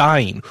 just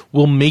dying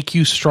will make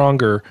you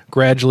stronger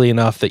gradually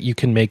enough that you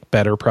can make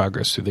better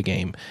progress through the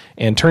game.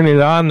 And turning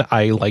it on,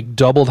 I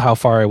doubled how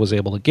far I was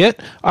able to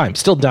get. I'm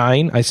still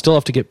dying. I still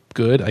have to get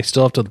good. I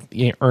still have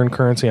to earn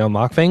currency and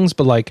unlock things.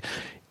 But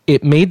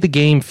it made the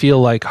game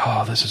feel like,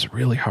 oh, this is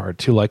really hard,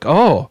 to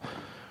oh,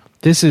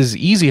 this is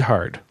easy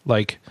hard.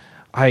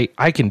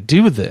 I can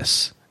do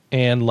this.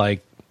 And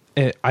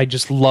I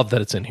just love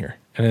that it's in here.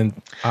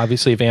 And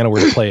obviously, if Anna were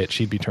to play it,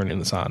 she'd be turning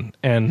this on,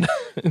 and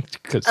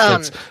because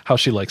that's how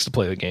she likes to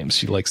play the games.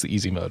 She likes the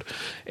easy mode,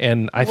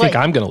 and I think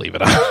I'm going to leave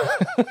it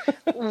on.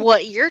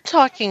 What you're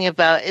talking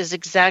about is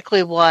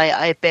exactly why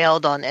I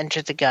bailed on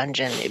Enter the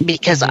Gungeon,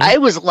 because I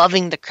was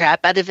loving the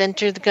crap out of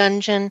Enter the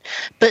Gungeon,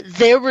 but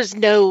there was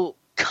no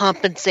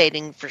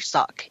compensating for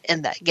suck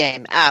in that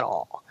game at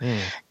all.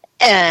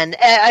 And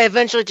I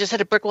eventually just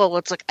hit a brick wall where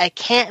it's like, I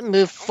can't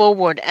move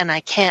forward and I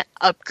can't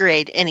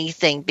upgrade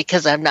anything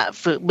because I'm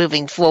not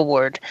moving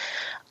forward.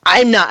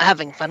 I'm not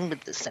having fun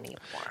with this anymore.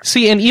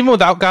 See, and even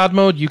without God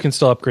mode, you can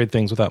still upgrade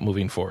things without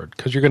moving forward,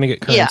 because you're going to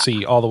get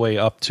currency all the way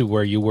up to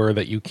where you were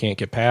that you can't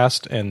get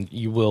past, and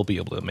you will be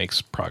able to make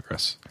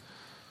progress.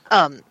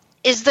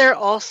 Is there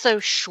also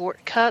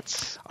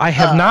shortcuts? I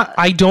have not.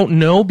 I don't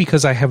know,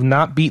 because I have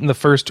not beaten the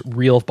first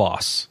real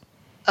boss.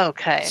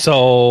 Okay.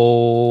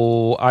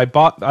 So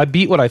I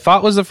beat what I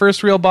thought was the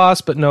first real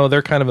boss, but no,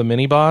 they're kind of a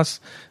mini boss.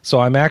 So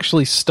I'm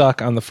actually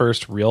stuck on the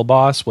first real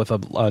boss with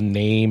a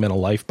name and a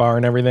life bar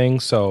and everything.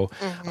 So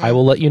I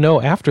will let you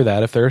know after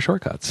that if there are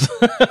shortcuts.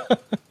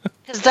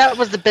 Because that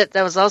was the bit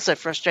that was also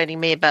frustrating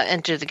me about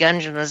Enter the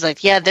Gungeon. Was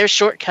like, yeah, there's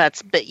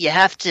shortcuts, but you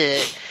have to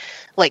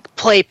like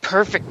play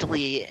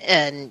perfectly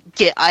and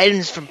get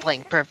items from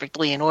playing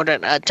perfectly in order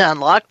to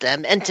unlock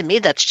them. And to me,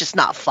 that's just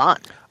not fun.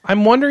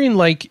 I'm wondering,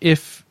 like,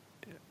 if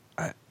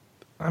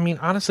I mean,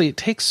 honestly, it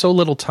takes so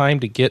little time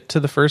to get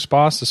to the first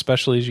boss,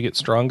 especially as you get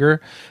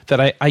stronger,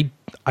 that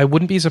I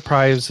wouldn't be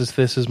surprised if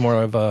this is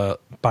more of a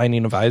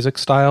Binding of Isaac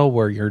style,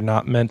 where you're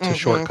not meant to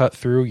shortcut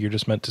through, you're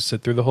just meant to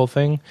sit through the whole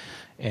thing.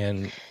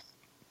 And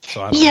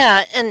so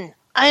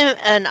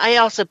I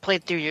also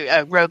played through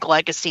Rogue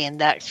Legacy, and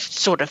that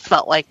sort of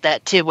felt like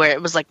that too, where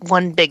it was like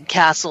one big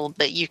castle,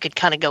 but you could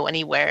kind of go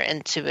anywhere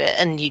into it,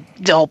 and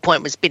the whole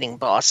point was beating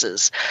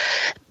bosses.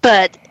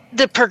 But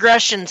the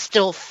progression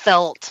still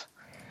felt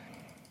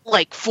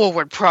like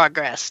forward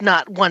progress,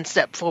 not one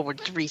step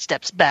forward, 3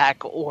 steps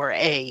back, or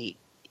a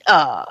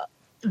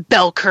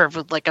bell curve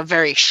with like a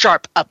very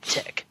sharp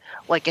uptick,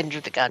 like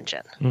Enter the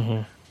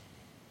Gungeon.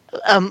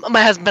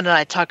 My husband and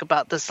I talk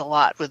about this a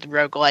lot with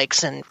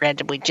roguelikes and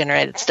randomly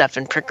generated stuff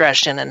and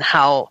progression, and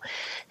how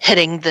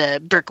hitting the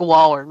brick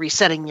wall or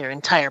resetting your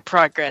entire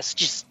progress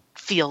just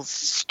feels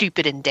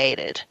stupid and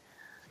dated.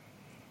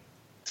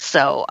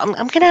 So I'm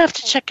going to have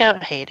to check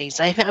out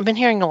Hades. I've been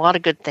hearing a lot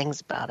of good things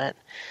about it.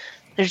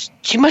 There's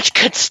too much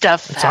good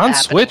stuff. It's on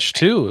Switch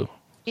too.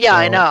 Yeah, so,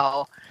 I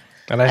know.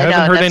 And I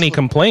haven't heard any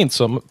complaints,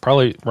 so it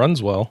probably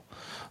runs well.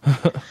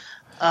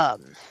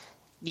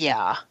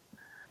 Yeah.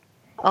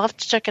 I'll have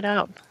to check it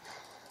out.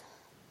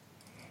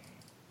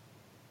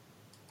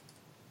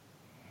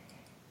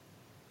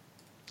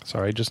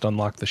 Sorry, I just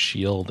unlocked the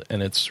shield,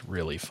 and it's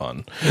really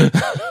fun.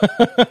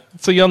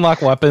 So you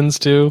unlock weapons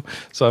too.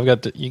 So I've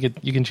got you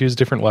can choose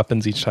different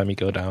weapons each time you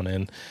go down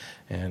in,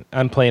 and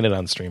I'm playing it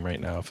on stream right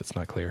now if it's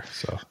not clear.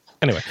 So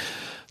anyway,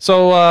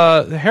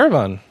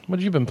 Haravan, what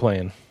have you been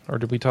playing, or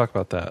did we talk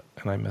about that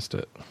and I missed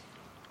it?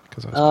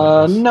 Because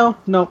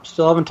no,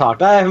 still haven't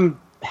talked. I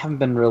haven't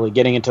been really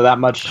getting into that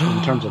much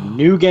in terms of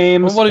new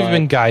games. Well, what have you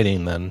been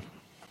guiding then?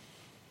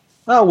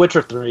 Oh,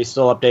 Witcher 3,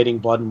 still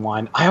updating Blood and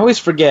Wine. I always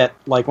forget,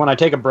 like, when I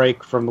take a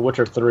break from The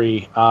Witcher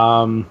 3,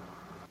 how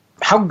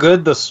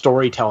good the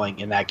storytelling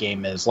in that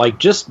game is. Like,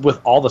 just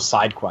with all the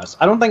side quests.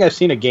 I don't think I've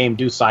seen a game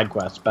do side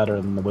quests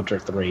better than The Witcher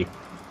 3.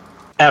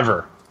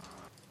 Ever.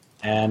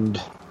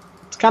 And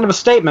it's kind of a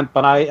statement,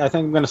 but I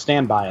think I'm going to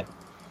stand by it.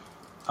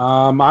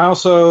 I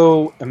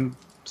also am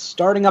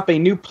starting up a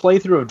new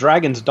playthrough of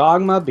Dragon's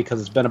Dogma, because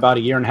it's been about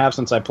a year and a half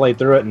since I played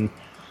through it, and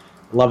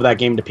love that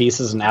game to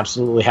pieces and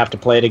absolutely have to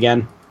play it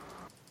again.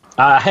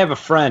 I have a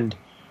friend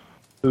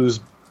who's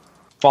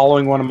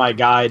following one of my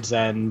guides,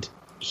 and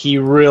he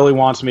really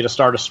wants me to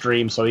start a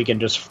stream so he can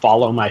just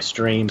follow my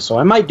stream. So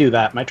I might do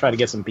that. Might try to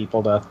get some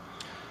people to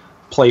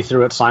play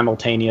through it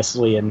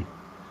simultaneously and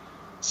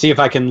see if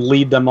I can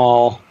lead them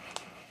all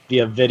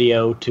via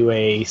video to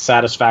a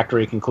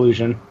satisfactory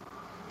conclusion.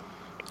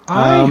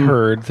 I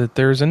heard that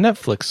there's a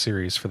Netflix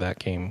series for that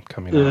game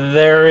coming out.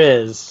 There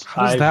is.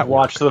 I've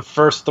watched the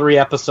first 3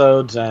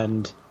 episodes,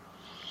 and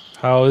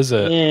how is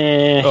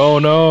it? Oh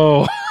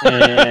no!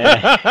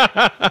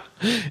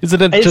 Is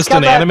it just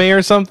an anime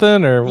or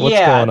something, or what's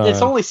going on?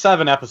 It's only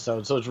 7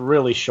 episodes, so it's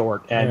really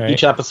short, and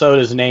each episode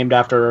is named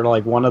after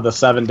like one of the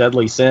 7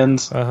 deadly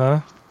sins.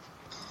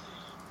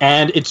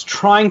 And it's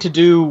trying to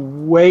do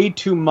way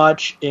too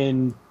much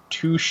in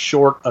too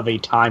short of a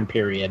time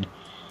period,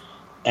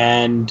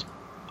 and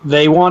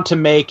they want to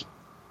make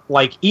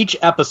like each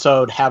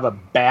episode have a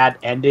bad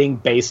ending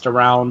based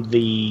around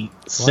the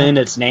sin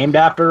it's named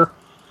after.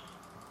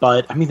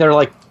 But I mean, they're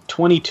like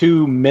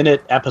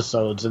 22-minute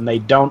episodes, and they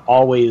don't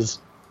always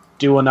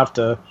do enough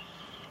to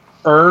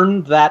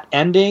earn that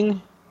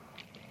ending.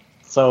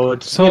 So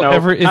it's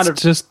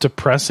it's just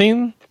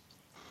depressing.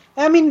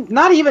 I mean,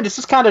 not even. It's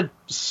just kind of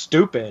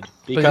stupid.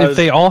 Because but if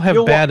they all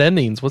have bad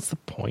endings, what's the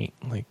point?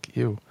 Like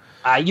you.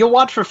 You'll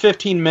watch for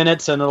 15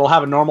 minutes, and it'll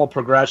have a normal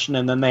progression,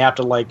 and then they have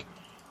to, like,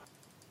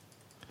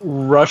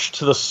 rush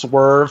to the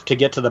swerve to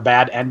get to the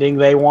bad ending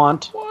they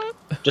want. What?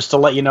 Just to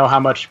let you know how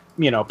much,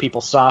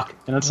 people suck.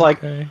 And it's like,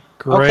 great.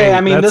 Okay,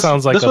 I mean, this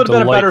would have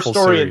been a better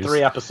story series. in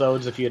 3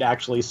 episodes if you'd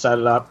actually set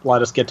it up,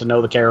 let us get to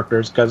know the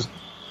characters, because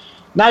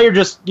now you're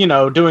just,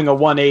 doing a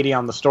 180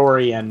 on the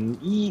story, and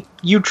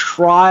you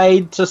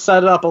tried to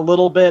set it up a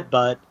little bit,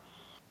 but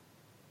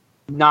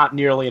not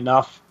nearly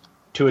enough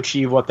to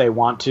achieve what they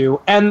want to.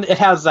 And it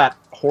has that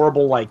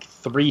horrible, like,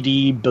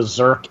 3D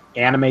berserk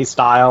anime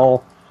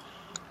style,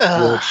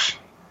 which,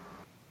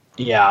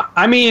 yeah.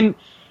 I mean,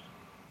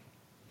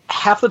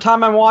 half the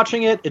time I'm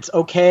watching it, it's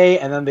okay,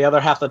 and then the other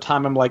half of the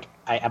time I'm like,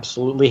 I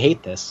absolutely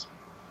hate this.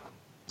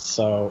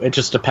 So it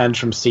just depends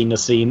from scene to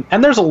scene.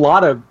 And there's a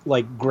lot of,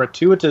 like,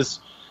 gratuitous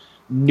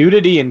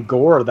nudity and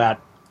gore that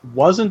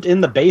wasn't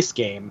in the base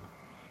game.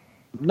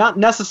 Not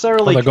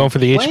necessarily they're going for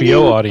the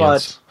HBO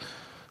audience. But,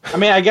 I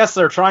mean, I guess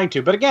they're trying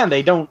to, but again,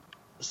 they don't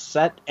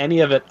set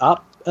any of it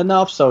up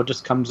enough so it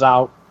just comes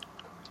out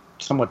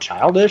somewhat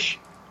childish.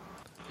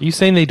 Are you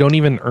saying they don't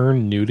even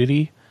earn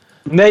nudity?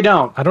 They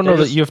don't. I don't know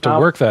that you have to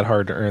work that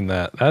hard to earn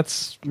that.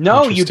 That's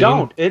no, you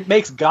don't. It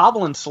makes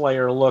Goblin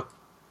Slayer look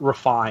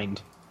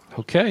refined.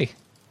 Okay.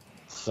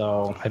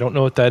 So I don't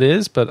know what that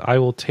is, but I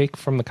will take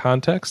from the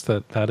context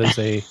that is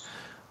a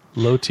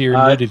low-tier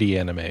nudity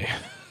anime.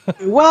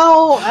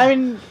 Well, I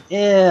mean,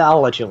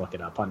 I'll let you look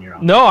it up on your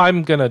own. No,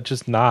 I'm going to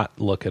just not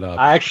look it up.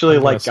 I actually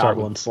like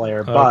Goblin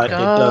Slayer, but it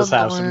does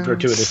have some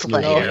gratuitous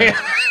nudity.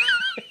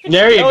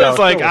 There you go. It's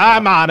like,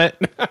 I'm on it.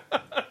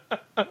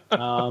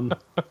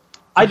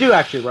 I do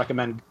actually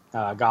recommend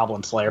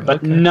Goblin Slayer,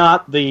 but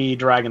not the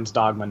Dragon's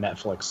Dogma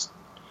Netflix,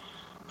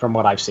 from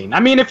what I've seen. I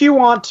mean, if you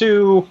want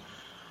to...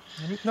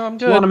 No, I'm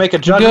good. You want to make a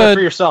judgment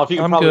for yourself, you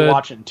can probably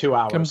watch it in 2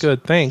 hours. I'm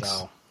good, thanks.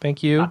 So,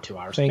 thank you. Not 2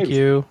 hours. Thank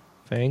you.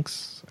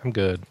 Thanks. I'm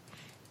good.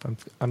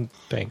 I'm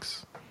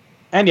thanks.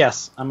 And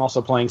yes, I'm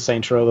also playing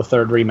Saints Row the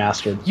Third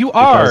Remastered. You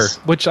are,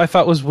 which I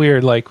thought was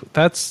weird. Like,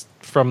 that's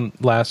from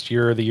last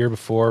year or the year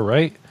before,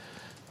 right?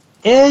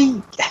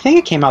 I think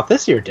it came out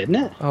this year, didn't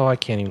it? Oh, I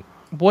can't even...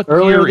 What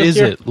earlier year is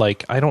year? it?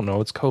 Like, I don't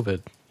know. It's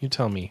COVID. You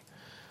tell me.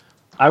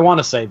 I want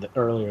to say that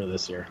earlier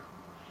this year.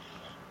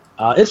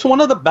 It's one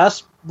of the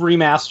best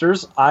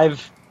remasters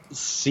I've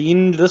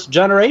seen this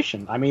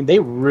generation. I mean, they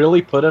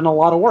really put in a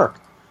lot of work.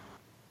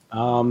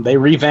 They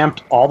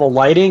revamped all the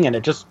lighting, and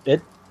it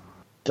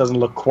doesn't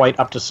look quite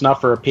up to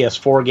snuff for a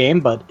PS4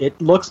 game, but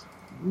it looks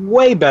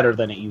way better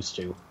than it used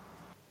to.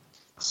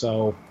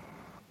 So,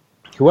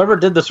 whoever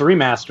did this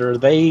remaster,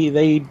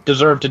 they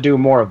deserve to do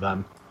more of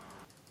them.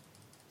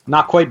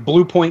 Not quite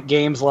Blue Point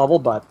Games level,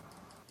 but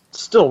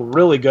still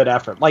really good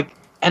effort.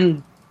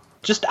 And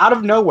just out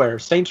of nowhere,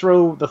 Saints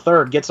Row the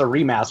Third gets a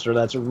remaster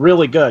that's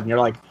really good, and you're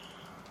like,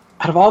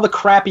 out of all the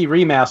crappy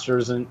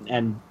remasters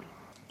and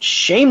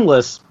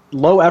shameless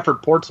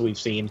low-effort ports we've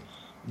seen,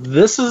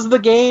 this is the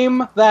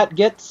game that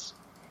gets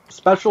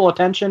special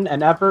attention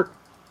and effort.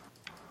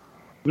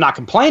 I'm not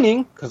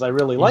complaining, because I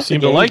really like the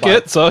game. You seem to like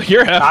it, so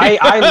you're happy.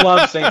 I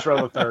love Saints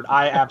Row the Third.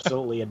 I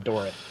absolutely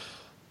adore it.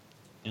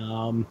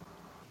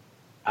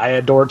 I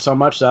adore it so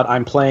much that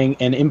I'm playing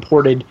an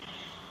imported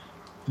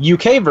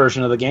UK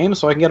version of the game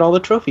so I can get all the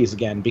trophies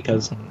again,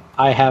 because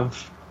I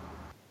have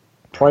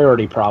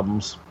priority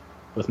problems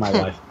with my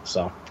life.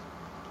 So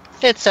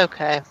It's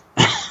okay.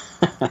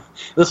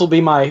 this will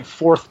be my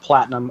 4th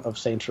platinum of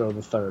Saints Row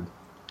the Third.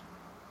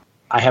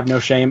 I have no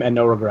shame and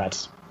no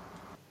regrets.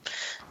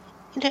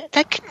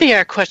 That could be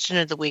our question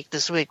of the week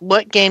this week.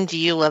 What game do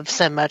you love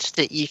so much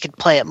that you could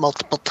play it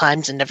multiple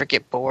times and never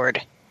get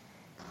bored?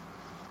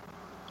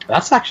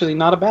 That's actually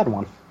not a bad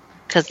one.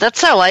 Because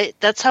that's how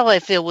I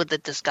feel with the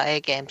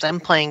Disgaea games. I'm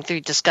playing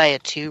through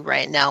Disgaea 2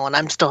 right now, and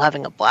I'm still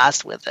having a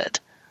blast with it.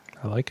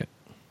 I like it.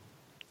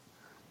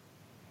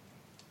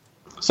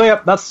 So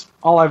yeah, that's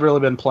all I've really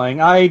been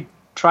playing. I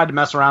tried to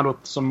mess around with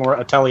some more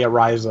Atelier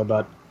Ryza,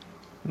 but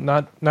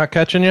not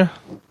catching you.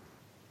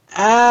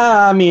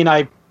 I mean,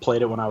 I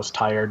played it when I was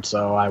tired,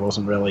 so I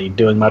wasn't really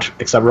doing much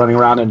except running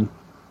around and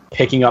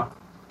picking up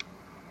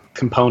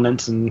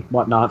components and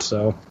whatnot.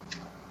 So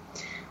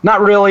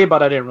not really,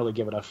 but I didn't really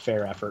give it a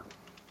fair effort.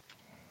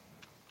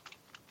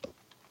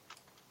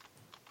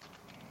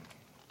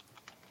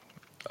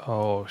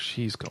 Oh,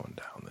 she's going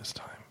down this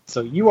time.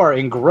 So you are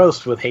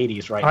engrossed with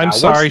Hades right now. I'm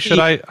sorry.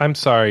 I'm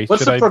sorry.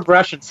 What's the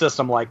progression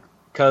system like?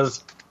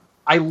 Because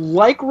I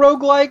like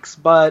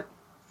roguelikes, but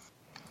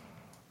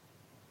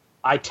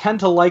I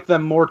tend to like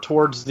them more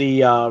towards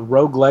the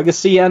Rogue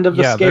Legacy end of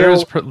the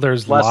scale.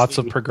 There's lots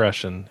of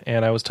progression.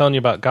 And I was telling you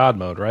about God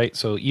mode, right?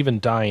 So even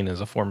dying is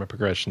a form of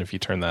progression if you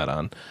turn that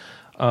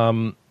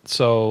on.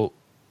 So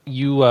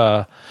you...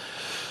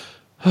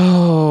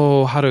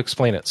 how to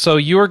explain it? So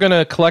you are going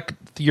to collect...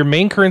 Your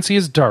main currency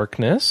is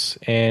darkness,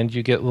 and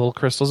you get little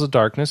crystals of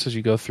darkness as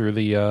you go through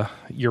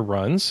your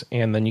runs,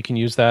 and then you can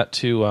use that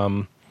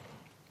to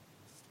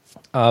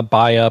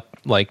buy up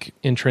like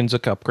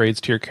intrinsic upgrades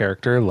to your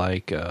character,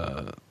 like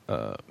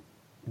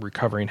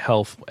recovering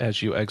health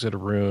as you exit a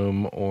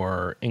room,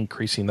 or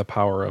increasing the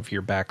power of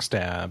your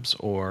backstabs,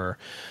 or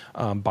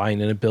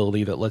buying an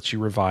ability that lets you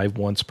revive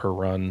once per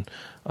run,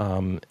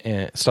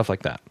 and stuff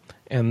like that.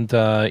 And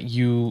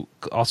you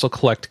also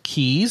collect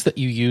keys that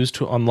you use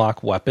to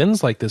unlock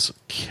weapons, like this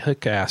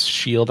kick-ass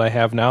shield I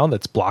have now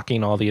that's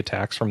blocking all the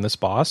attacks from this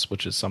boss,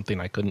 which is something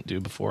I couldn't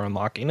do before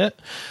unlocking it.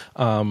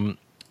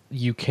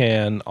 You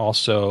can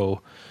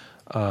also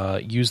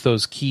use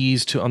those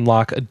keys to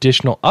unlock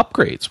additional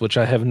upgrades, which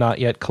I have not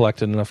yet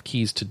collected enough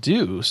keys to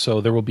do.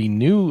 So there will be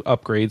new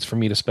upgrades for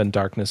me to spend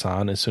darkness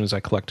on as soon as I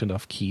collect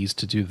enough keys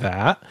to do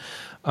that.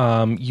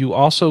 You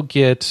also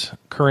get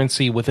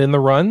currency within the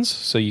runs,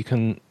 so you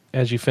can...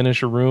 As you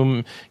finish a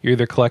room, you're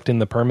either collecting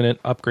the permanent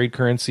upgrade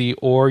currency,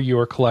 or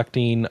you're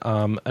collecting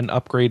an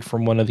upgrade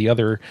from one of the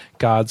other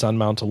gods on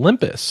Mount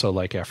Olympus. So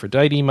like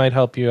Aphrodite might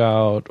help you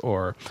out,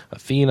 or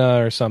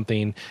Athena or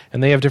something.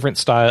 And they have different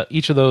style.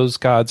 Each of those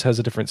gods has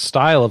a different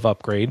style of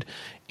upgrade,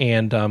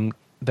 and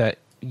that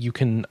you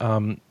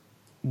can,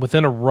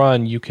 within a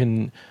run, you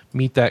can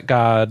meet that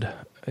god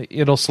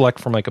it'll select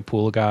from like a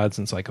pool of gods,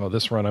 and it's like, oh,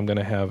 this run I'm going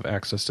to have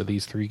access to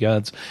these 3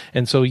 gods.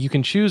 And so you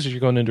can choose as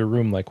you're going into a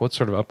room, like what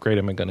sort of upgrade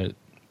am I going to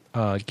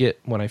get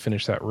when I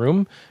finish that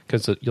room,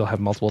 because you'll have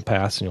multiple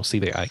paths and you'll see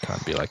the icon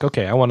be like,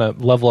 okay, I want to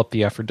level up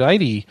the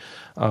Aphrodite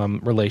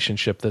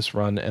relationship this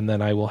run, and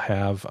then I will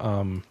have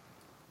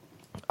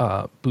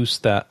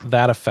boost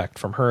that effect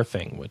from her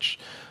thing, which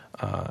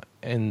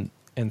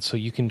and so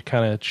you can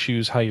kind of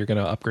choose how you're going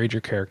to upgrade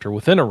your character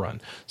within a run.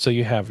 So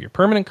you have your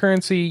permanent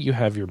currency, you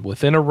have your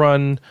within a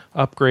run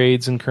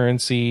upgrades and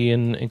currency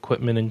and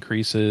equipment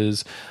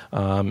increases,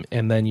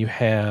 and then you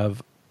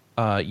have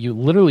you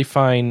literally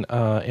find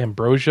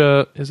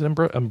ambrosia. Is it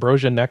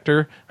ambrosia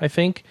nectar, I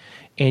think?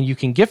 And you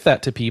can gift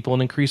that to people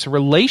and increase a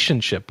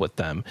relationship with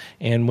them.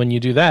 And when you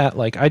do that,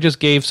 like I just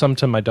gave some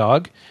to my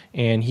dog,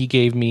 and he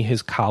gave me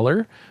his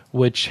collar,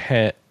 which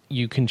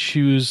you can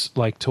choose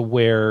like to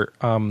wear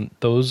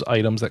those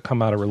items that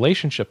come out of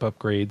relationship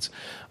upgrades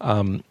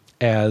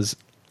as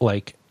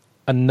like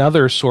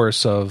another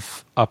source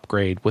of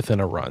upgrade within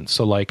a run.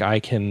 So like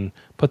I can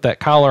put that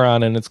collar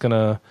on, and it's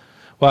gonna.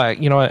 Well, I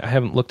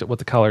haven't looked at what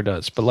the collar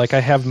does, but like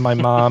I have my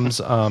mom's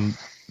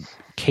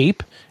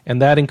cape,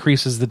 and that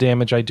increases the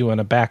damage I do on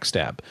a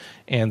backstab.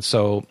 And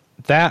so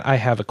that I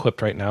have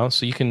equipped right now.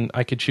 So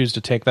I could choose to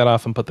take that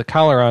off and put the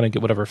collar on and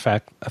get whatever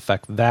effect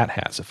that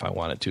has if I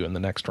wanted to in the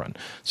next run.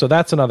 So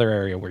that's another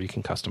area where you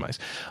can customize.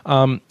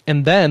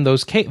 And then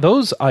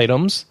those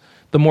items,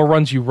 the more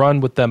runs you run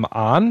with them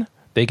on,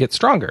 they get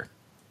stronger.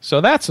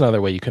 So that's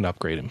another way you can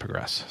upgrade and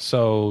progress.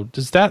 So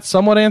does that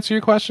somewhat answer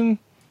your question?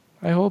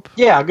 I hope.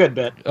 Yeah, a good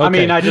bit. Okay. I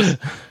mean, I just...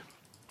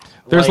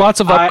 There's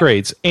lots of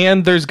upgrades,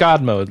 and there's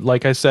God mode,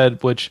 like I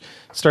said, which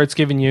starts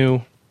giving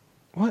you...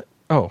 What?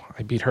 Oh,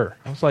 I beat her.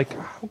 I was like,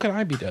 how can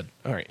I be dead?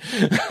 All right.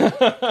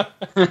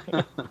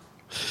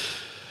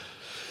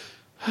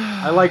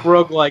 I like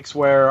roguelikes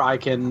where I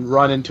can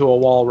run into a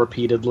wall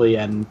repeatedly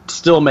and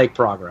still make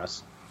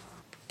progress.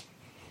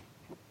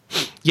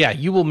 Yeah,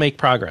 you will make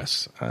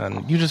progress.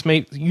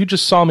 You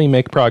just saw me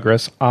make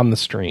progress on the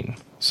stream.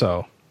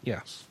 So, yeah.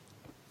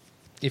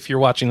 If you're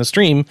watching the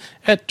stream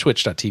at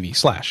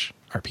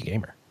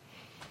twitch.tv/RPGamer.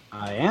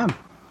 I am.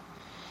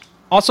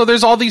 Also,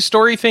 there's all these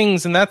story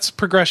things, and that's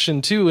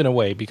progression too, in a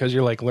way, because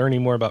you're like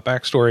learning more about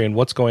backstory and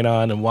what's going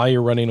on and why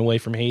you're running away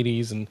from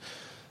Hades and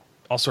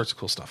all sorts of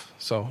cool stuff.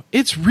 So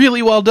it's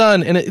really well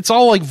done, and it's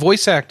all like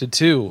voice acted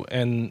too,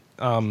 and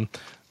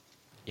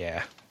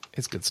yeah,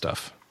 it's good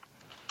stuff.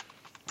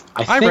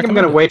 I think I'm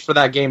going to wait for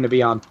that game to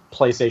be on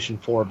PlayStation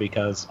 4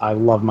 because I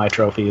love my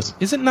trophies.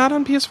 Is it not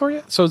on PS4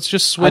 yet? So it's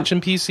just Switch and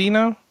PC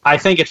now? I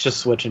think it's just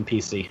Switch and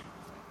PC.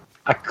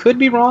 I could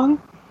be wrong.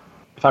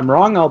 If I'm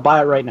wrong, I'll buy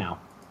it right now.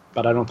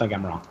 But I don't think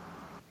I'm wrong.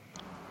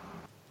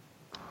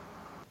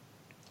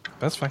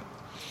 That's fine.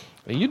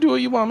 You do what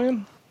you want,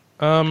 man.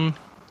 What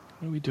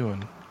are we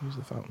doing? Use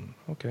the fountain.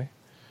 Okay.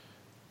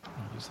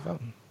 Use the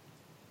fountain.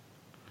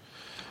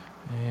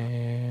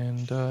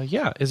 And,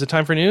 yeah. Is it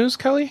time for news,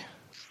 Kelly?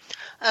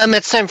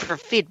 It's time for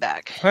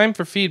feedback. Time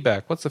for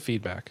feedback. What's the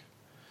feedback?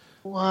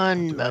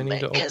 One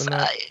moment, because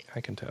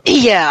I can tell.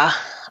 Yeah,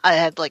 I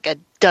had like a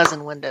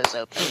dozen windows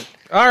open.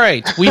 All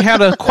right, we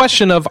had a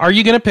question of: are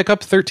you going to pick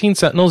up 13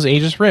 Sentinels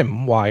Aegis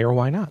Rim? Why or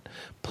why not?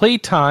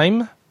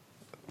 Playtime,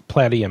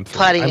 Platinum.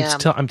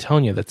 I'm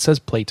telling you, that says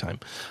playtime.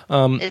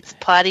 It's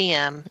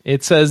Platinum.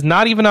 It says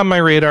not even on my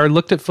radar.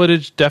 Looked at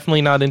footage.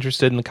 Definitely not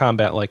interested in the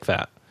combat like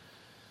that.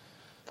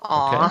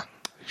 Aw. Okay.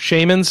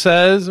 Shaman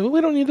says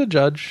we don't need to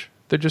judge.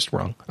 They're just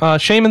wrong.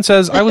 Shaman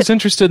says, I was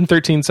interested in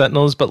 13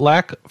 Sentinels, but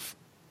lack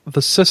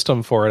the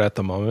system for it at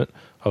the moment.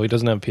 Oh, he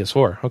doesn't have a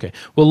PS4. Okay.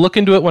 We'll look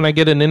into it when I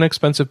get an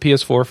inexpensive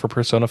PS4 for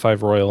Persona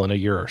 5 Royal in a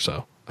year or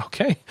so.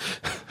 Okay.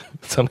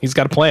 So he's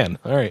got a plan.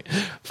 All right.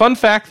 Fun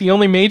fact, the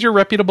only major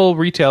reputable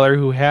retailer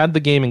who had the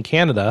game in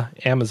Canada,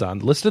 Amazon,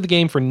 listed the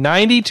game for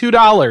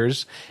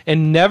 $92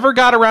 and never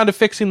got around to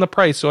fixing the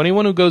price. So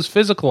anyone who goes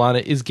physical on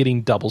it is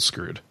getting double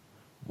screwed.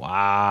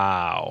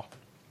 Wow.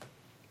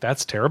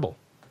 That's terrible.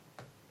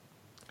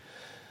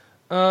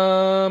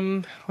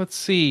 Let's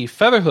see.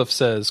 Featherhoof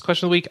says,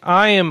 question of the week,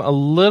 I am a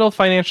little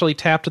financially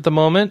tapped at the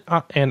moment,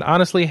 and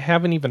honestly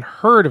haven't even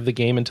heard of the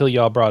game until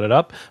y'all brought it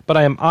up, but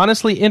I am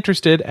honestly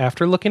interested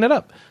after looking it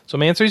up. So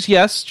my answer is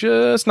yes,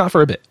 just not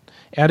for a bit.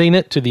 Adding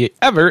it to the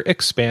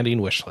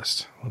ever-expanding wish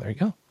list. Well, there you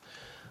go.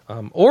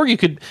 Or you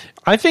could,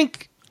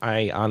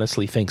 I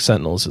honestly think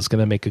Sentinels is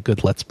going to make a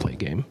good Let's Play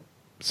game.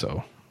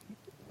 So,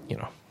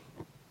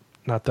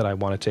 not that I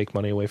want to take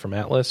money away from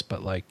Atlas,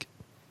 but like,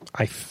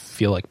 I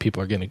feel like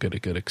people are getting a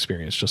good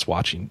experience just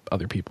watching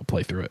other people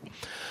play through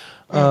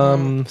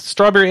it.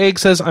 Strawberry Egg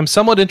says, I'm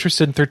somewhat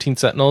interested in 13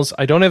 Sentinels.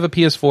 I don't have a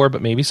PS4,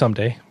 but maybe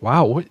someday.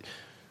 Wow.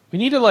 We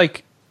need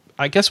to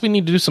I guess we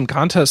need to do some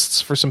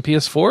contests for some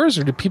PS4s,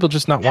 or do people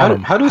just not want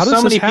them? How do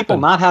so many people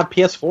not have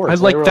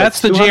PS4s? That's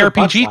the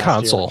JRPG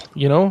console,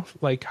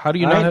 Like, how do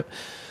you not have...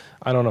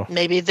 I don't know.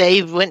 Maybe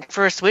they went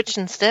for a Switch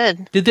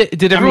instead.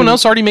 Did everyone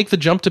else already make the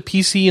jump to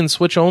PC and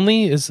Switch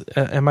only?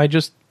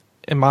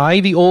 Am I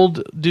the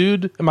old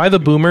dude? Am I the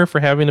boomer for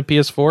having a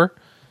PS4?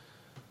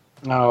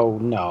 Oh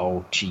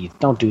no, geez,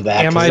 don't do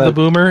that. Am I the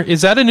boomer?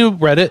 Is that a new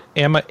Reddit?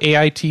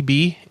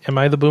 AITB? Am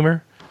I the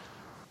boomer?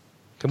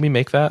 Can we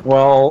make that?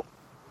 Well,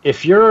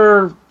 if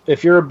you're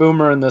a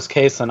boomer in this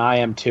case, then I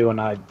am too,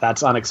 and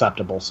that's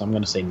unacceptable. So I'm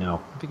going to say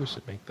no. I think we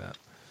should make that.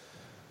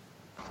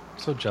 I'm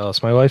so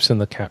jealous. My wife's in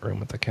the cat room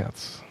with the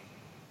cats.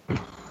 They're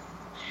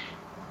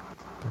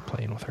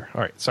playing with her.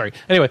 All right, sorry.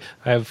 Anyway,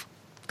 I have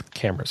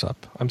cameras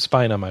up. I'm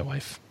spying on my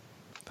wife.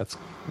 That's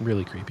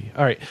really creepy.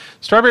 All right.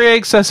 Strawberry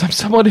Egg says, I'm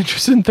somewhat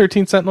interested in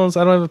 13 Sentinels.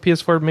 I don't have a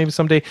PS4, maybe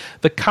someday.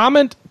 To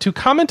comment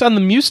on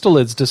the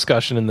Mustelids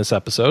discussion in this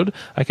episode,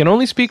 I can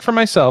only speak for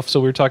myself,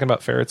 so we were talking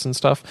about ferrets and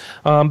stuff.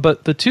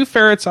 But the 2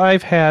 ferrets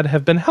I've had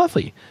have been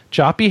healthy.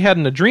 Joppy had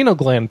an adrenal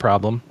gland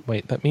problem.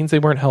 Wait, that means they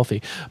weren't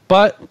healthy.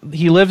 But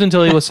he lived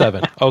until he was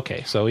 7.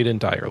 Okay, so he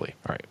didn't die early.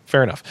 All right,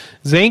 fair enough.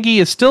 Zangy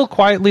is still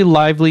quite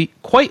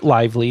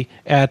lively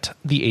at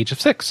the age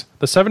of 6.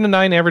 The 7 to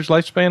 9 average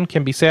lifespan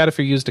can be sad if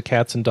you're used to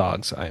cats and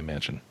dogs, I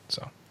imagine.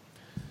 So,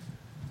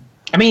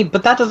 I mean,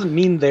 but that doesn't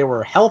mean they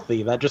were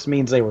healthy. That just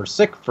means they were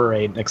sick for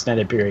an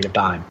extended period of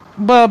time.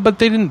 Well, but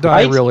they didn't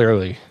die real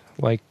early.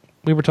 Like,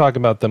 we were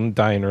talking about them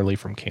dying early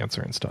from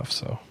cancer and stuff,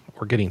 so,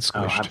 or getting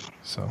squished.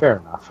 So fair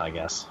enough, I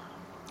guess.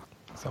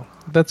 So,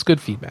 that's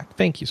good feedback.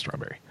 Thank you,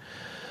 Strawberry.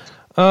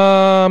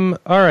 All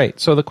right.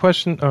 So the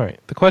question of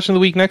the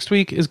week next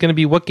week is going to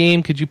be, what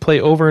game could you play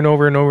over and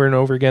over and over and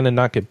over again and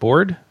not get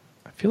bored?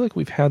 I feel like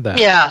we've had that.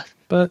 Yeah.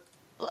 But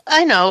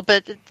I know,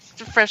 but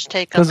it's a fresh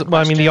take on the question.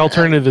 Well, I mean, the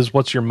alternative is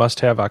what's your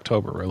must-have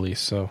October release,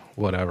 so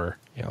whatever.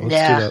 Yeah, let's do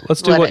that.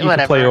 Let's do what you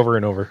can play over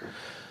and over.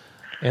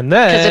 And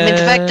then... Because, I mean,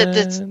 the fact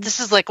that this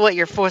is like, what,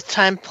 your 4th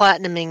time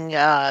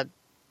platinuming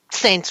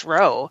Saints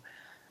Row?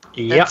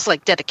 That's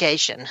like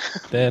dedication.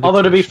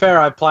 Although, to be fair,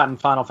 I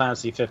platinumed Final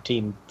Fantasy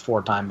 15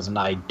 4 times, and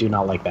I do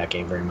not like that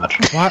game very much.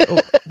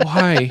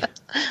 Why?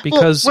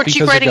 Because weren't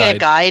you writing a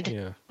guide?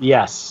 Yeah.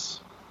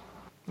 Yes.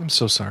 I'm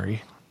so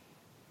sorry.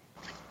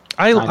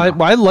 I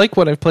like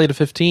what I've played of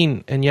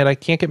 15, and yet I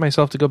can't get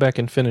myself to go back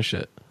and finish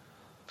it.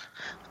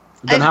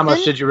 Then how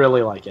much did you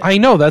really like it? I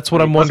know, that's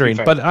what I'm wondering,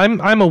 but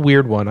I'm a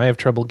weird one. I have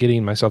trouble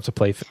getting myself to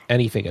play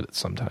anything at it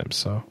sometimes.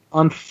 So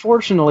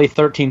unfortunately,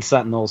 13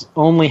 Sentinels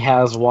only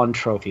has 1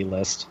 trophy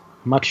list.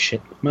 Much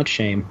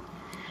shame.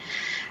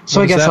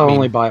 So I guess I'll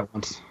only buy it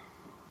once.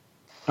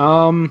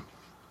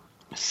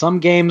 Some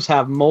games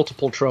have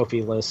multiple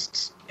trophy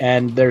lists,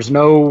 and there's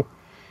no...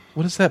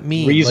 What does that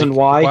mean? Reason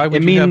why? Why would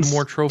it you means have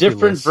more trophy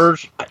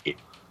lists?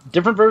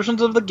 Different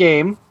versions of the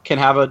game can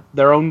have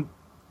their own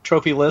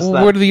trophy list.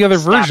 Well, what are the other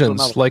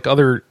versions? Like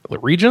other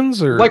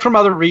regions, or like from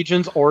other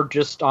regions, or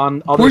just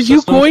on other? Why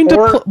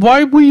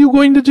were you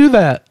going to do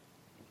that?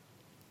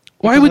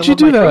 Why would you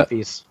do that?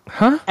 Trophies.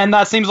 Huh? And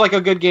that seems like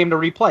a good game to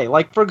replay.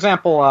 Like, for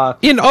example,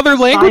 in other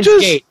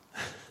languages. Gate.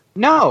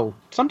 No,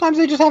 sometimes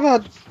they just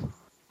have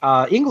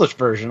a English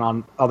version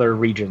on other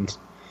regions.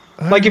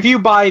 Like, if you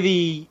buy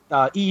the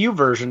EU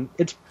version,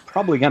 it's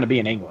probably going to be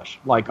in English,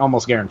 like,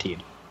 almost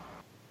guaranteed.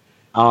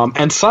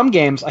 And some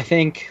games, I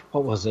think,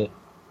 what was it?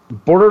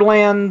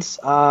 Borderlands,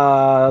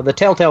 the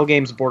Telltale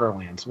games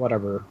Borderlands,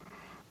 whatever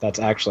that's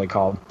actually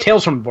called.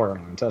 Tales from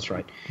Borderlands, that's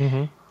right.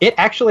 Mm-hmm. It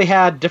actually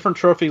had different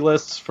trophy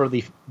lists for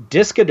the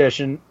disc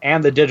edition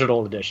and the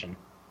digital edition.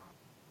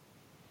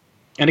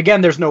 And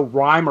again, there's no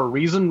rhyme or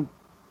reason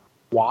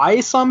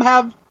why some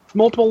have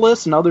multiple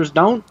lists and others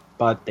don't,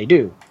 but they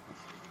do.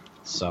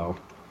 So,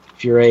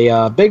 if you're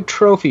a big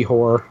trophy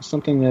whore,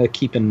 something to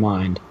keep in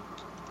mind.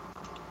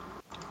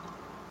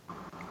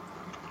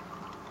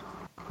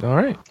 All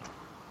right.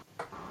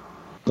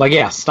 Like,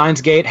 yeah,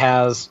 Steins Gate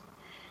has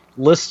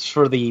lists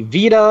for the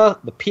Vita,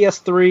 the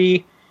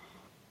PS3,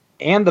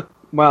 and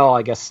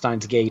I guess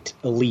Steins Gate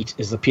Elite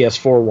is the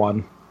PS4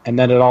 one. And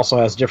then it also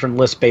has different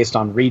lists based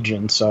on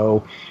region.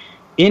 So,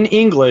 in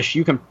English,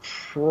 you can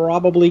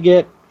probably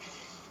get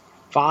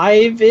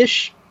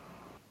 5-ish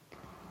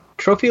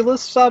trophy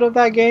lists out of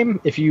that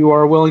game if you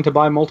are willing to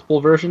buy multiple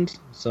versions.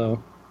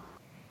 So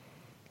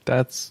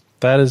that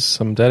is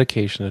some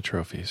dedication to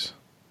trophies.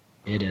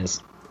 It is.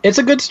 It's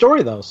a good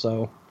story though,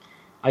 so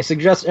I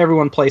suggest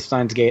everyone play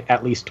Steins Gate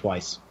at least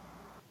twice.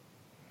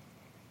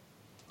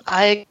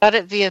 I got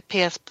it via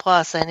PS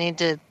Plus. I need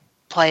to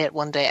play it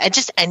one day.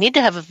 I need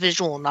to have a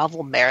visual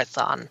novel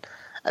marathon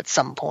at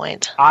some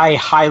point. I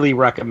highly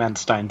recommend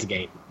Steins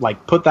Gate.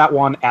 Like, put that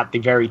one at the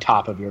very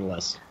top of your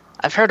list.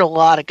 I've heard a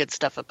lot of good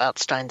stuff about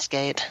Steins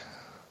Gate.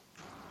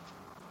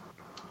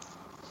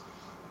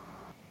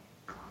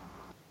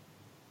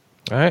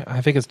 All right,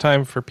 I think it's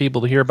time for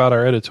people to hear about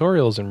our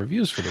editorials and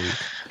reviews for the week.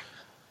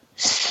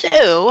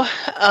 So,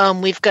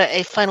 we've got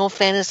a Final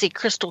Fantasy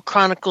Crystal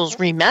Chronicles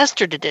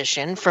Remastered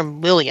Edition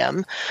from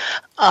William.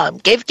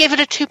 Gave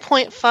it a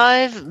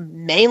 2.5,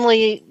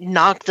 mainly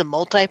knocked the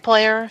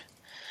multiplayer,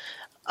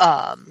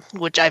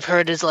 which I've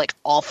heard is like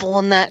awful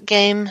in that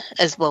game,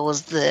 as well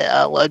as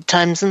the load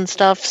times and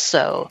stuff.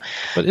 So,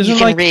 but isn't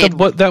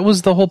that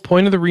was the whole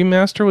point of the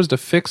remaster, was to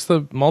fix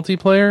the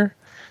multiplayer?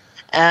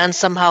 And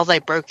somehow they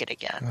broke it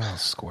again. Oh,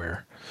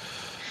 Square.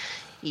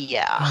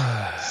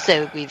 Yeah.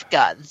 So we've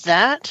got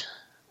that.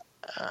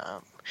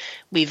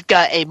 We've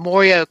got a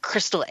Mario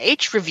Crystal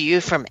H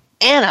review from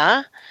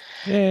Anna,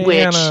 Yay,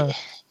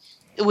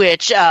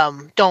 which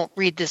Anna. Don't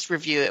read this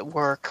review at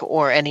work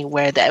or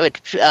anywhere that would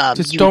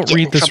Just you don't would get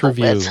read in this trouble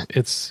review. with.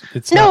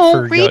 It's No, not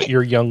for read it.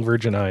 your young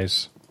virgin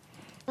eyes.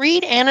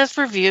 Read Anna's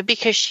review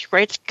because she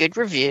writes good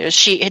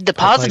reviews. The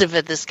positive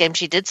of this game,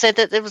 she did say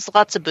that there was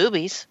lots of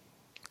boobies.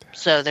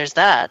 So there's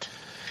that.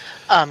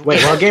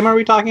 Wait, what game are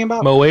we talking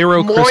about?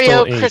 Moero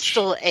Mario Crystal H.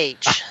 Crystal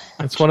H.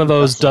 It's one of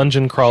those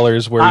dungeon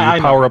crawlers where I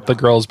you know, power I up the know.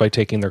 girls by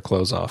taking their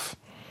clothes off.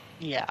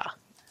 Yeah.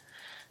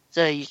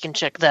 So you can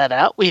check that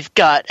out. We've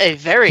got a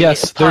very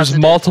Yes, there's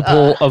positive,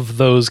 multiple of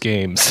those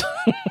games.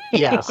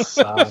 Yes.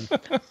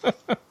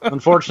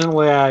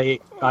 Unfortunately,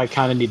 I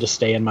kind of need to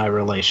stay in my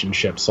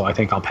relationship, so I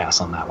think I'll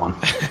pass on that one.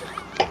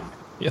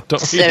 Yeah, don't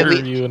So read a we-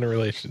 review in a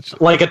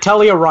relationship. Like,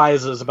 Atelier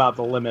Rise is about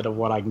the limit of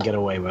what I can get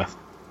away with.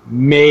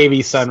 Maybe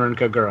Senran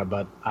Kagura,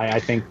 but I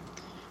think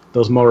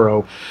those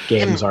Moro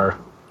games are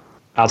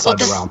outside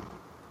the realm.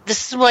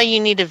 This is why you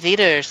need a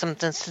Vita or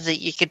something so that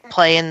you could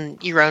play in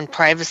your own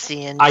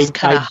privacy and I just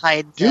kind of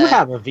hide. do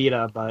have a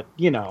Vita, but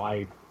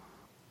I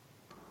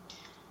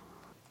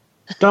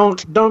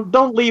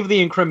don't leave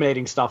the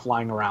incriminating stuff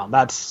lying around.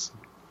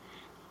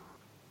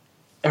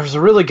 There was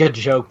a really good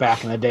joke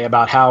back in the day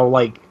about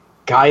how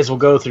guys will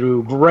go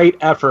through great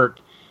effort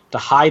to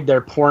hide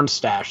their porn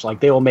stash. Like,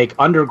 they will make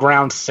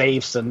underground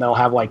safes and they'll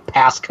have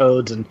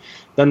passcodes, and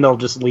then they'll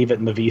just leave it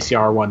in the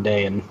VCR one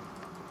day, and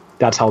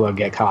that's how they'll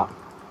get caught.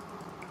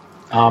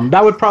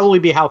 That would probably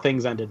be how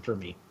things ended for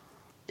me.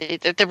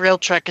 The real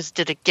trick is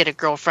to get a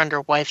girlfriend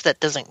or wife that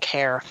doesn't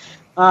care.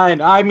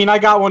 I mean, I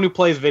got one who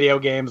plays video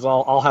games.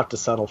 I'll have to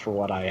settle for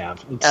what I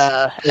have.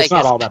 It's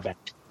not all that bad.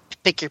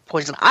 Pick your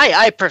poison.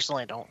 I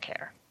personally don't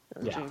care.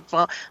 Yeah.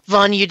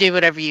 Vaughn, you do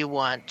whatever you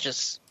want.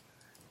 Just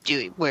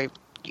do it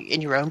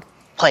in your own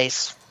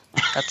place.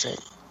 That's it.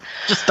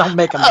 Just don't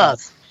make a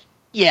mess.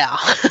 Yeah.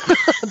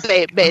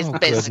 Basically.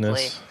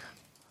 Goodness.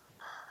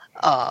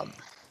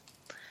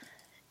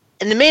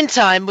 In the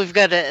meantime, we've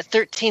got a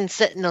 13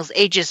 Sentinels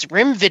Aegis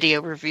Rim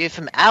video review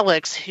from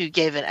Alex, who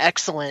gave an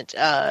excellent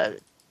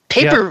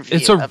paper review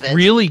it's a of it.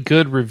 really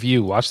good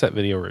review. Watch that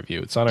video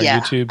review. It's on our Yeah,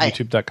 YouTube,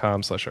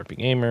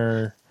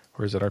 youtube.com/rpgamer,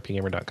 or is it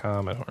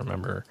rpgamer.com? I don't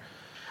remember.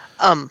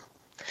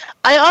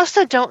 I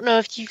also don't know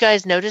if you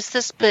guys noticed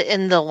this, but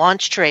in the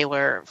launch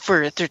trailer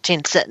for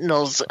 13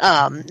 Sentinels,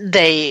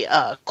 they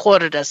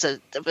quoted us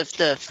with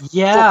the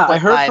Yeah, I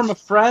heard 4.5. from a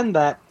friend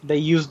that they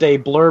used a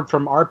blurb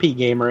from RP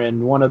Gamer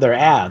in one of their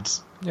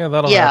ads. Yeah,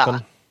 that'll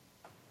happen.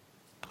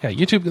 Yeah,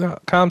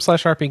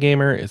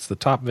 youtube.com/rpgamer. It's the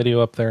top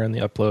video up there in the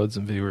uploads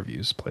and video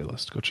reviews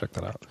playlist. Go check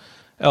that out.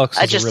 Alex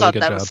I does just a really thought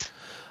good that job. was.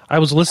 I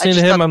was listening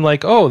to him. I'm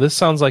like, oh, this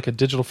sounds like a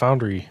Digital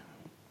Foundry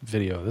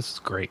video. This is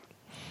great.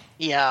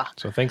 Yeah.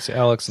 So thanks to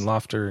Alex and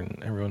Lofter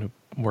and everyone who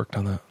worked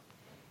on that.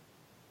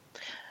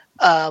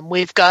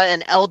 We've got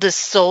an Eldest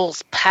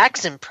Souls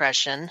PAX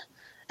impression.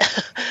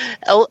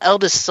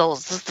 Eldest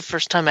Souls. This is the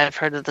first time I've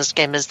heard of this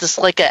game. Is this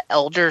like a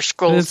Elder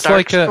Scrolls? It's Dark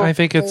like Scrolls? I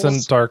think it's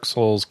a Dark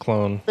Souls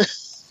clone.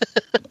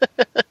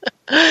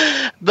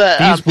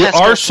 But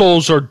Our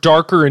souls are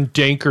darker and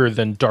danker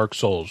than Dark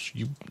Souls.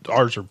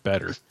 Ours are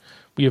better.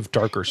 We have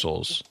darker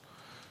souls.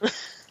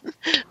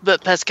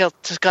 But Pascal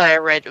Tascaya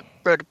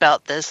wrote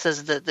about this,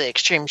 says that the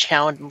extreme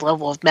challenge and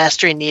level of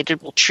mastery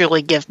needed will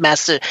truly give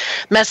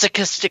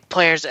masochistic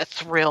players a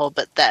thrill,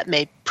 but that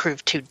may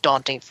prove too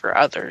daunting for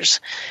others.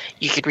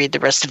 You could read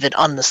the rest of it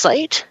on the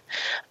site.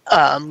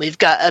 We've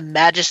got a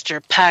Magister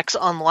PAX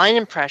Online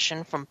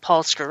impression from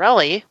Paul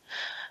Scarelli.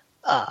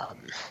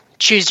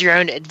 Choose your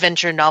own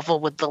adventure novel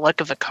with the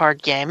look of a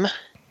card game.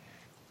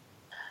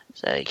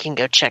 So you can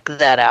go check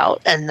that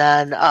out. And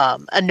then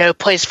a No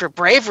Place for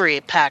Bravery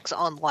PAX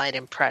Online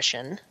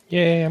impression.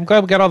 Yay, I'm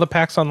glad we got all the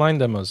PAX Online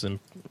demos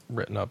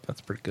written up.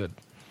 That's pretty good.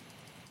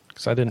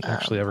 Because I didn't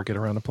actually ever get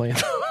around to playing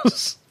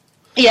those.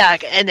 Yeah,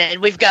 and then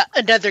we've got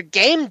another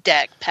Game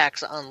Deck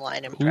PAX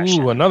Online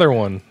impression. Ooh, another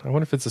one. I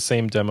wonder if it's the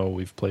same demo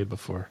we've played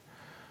before.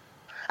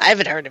 I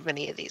haven't heard of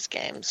any of these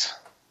games.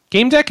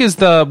 Game Deck is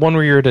the one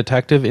where you're a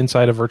detective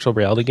inside of virtual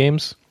reality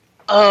games.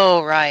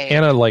 Oh, right.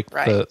 Anna liked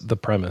Right. the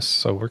premise,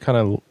 so we're kind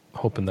of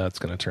hoping that's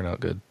going to turn out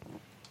good.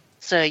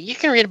 So you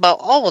can read about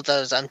all of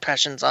those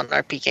impressions on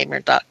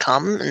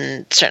rpgamer.com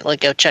and certainly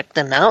go check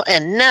them out.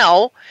 And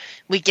now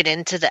we get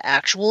into the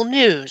actual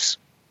news.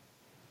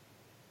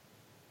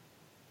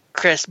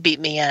 Chris beat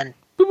me in.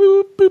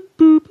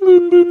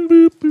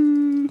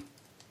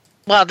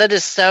 Wow,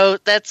 that's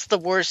the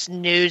worst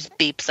news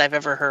beeps I've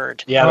ever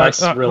heard. Yeah, All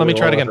that's right, really let me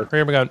try it low again. effort.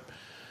 Here we go.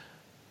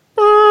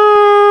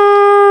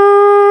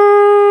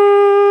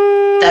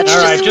 That's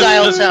All right, just a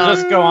dial tone.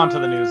 just go on to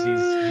the news. He's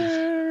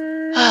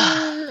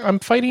I'm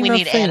fighting We the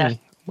need thing. Anna.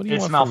 What do you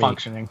It's want from me?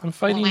 malfunctioning. I'm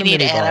fighting We the need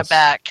mini Anna boss.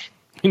 back.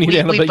 You need We-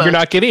 Anna we back. You're both-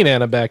 not getting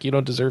Anna back. You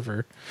don't deserve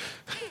her.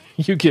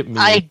 You get me.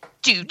 I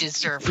do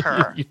deserve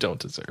her. You don't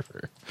deserve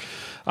her.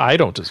 I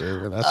don't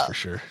deserve her. That's for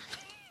sure.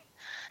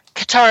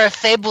 Katara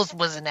Fables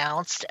was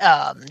announced.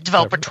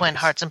 Developer Very Twin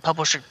nice. Hearts and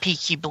publisher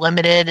P-Cube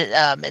Limited.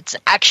 It's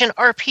an action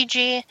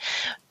RPG,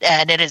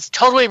 and it is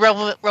totally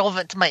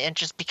relevant to my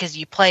interest because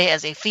you play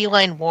as a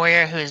feline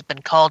warrior who has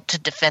been called to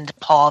defend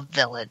Paw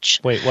Village.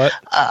 Wait, what?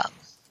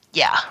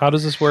 Yeah. How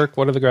does this work?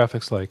 What are the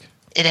graphics like?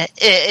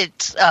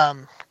 It's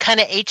kind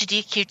of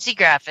HD cutesy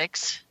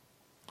graphics.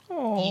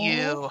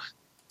 You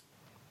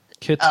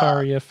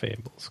Kitaria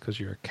Fables, because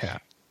you're a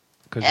cat.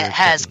 It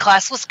has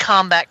classless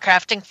combat,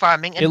 crafting,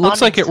 farming, and It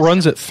looks like it bonding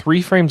runs at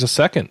 3 frames a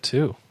second,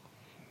 too.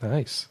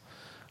 Nice.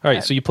 All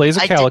right, so you play as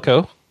a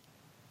calico.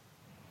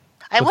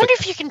 I wonder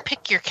if you can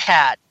pick your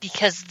cat,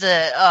 because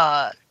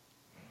the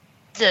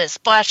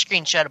splash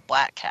screen showed a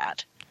black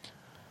cat.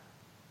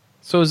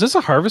 So is this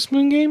a Harvest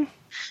Moon game?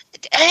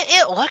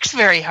 It looks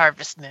very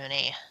Harvest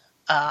Moony.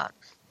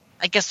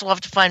 I guess we'll have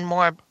to find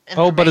more information.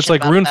 Oh, but it's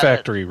like about Rune that.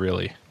 Factory,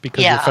 really.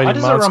 Because Yeah. you're fighting Why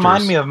does monsters. it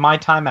remind me of my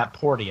time at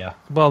Portia?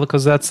 Well,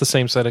 because that's the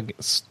same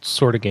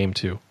sort of game,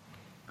 too.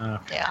 Yeah.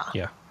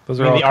 Yeah. Those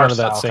are I mean, all the kind art of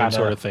that style same kinda-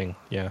 sort of thing.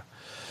 Yeah.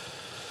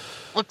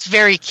 Looks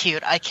very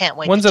cute. I can't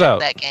wait When's to it check out?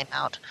 that game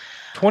out.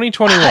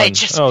 2021.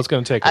 Oh, It's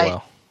going to take a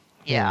while.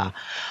 Yeah.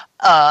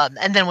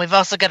 And then we've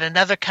also got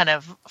another kind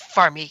of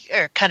farmy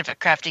or kind of a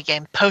crafty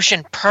game,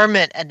 Potion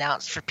Permit,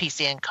 announced for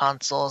PC and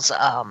consoles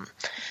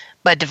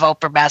by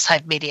developer Bass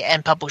Hive Media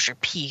and publisher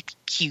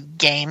PQ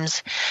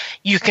Games.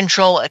 You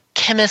control a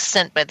chemist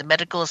sent by the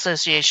Medical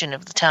Association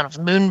of the town of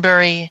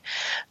Moonbury.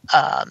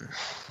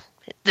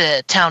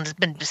 The town has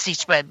been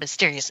besieged by a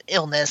mysterious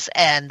illness,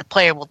 and the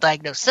player will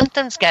diagnose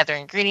symptoms, gather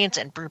ingredients,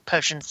 and brew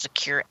potions to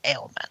cure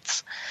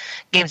ailments.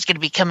 Game's going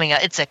to be coming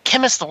out. It's a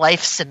chemist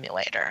life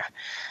simulator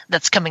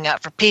that's coming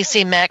out for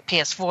PC, Mac,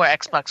 PS4,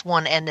 Xbox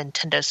One, and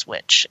Nintendo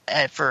Switch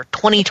for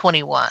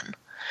 2021.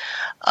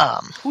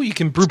 Ooh, you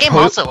can brew game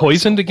also looks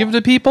poison to cool. give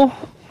to people?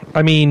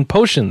 I mean,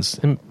 potions,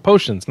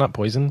 not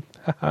poison.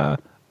 Yeah.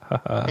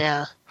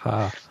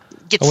 I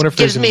wonder if Gives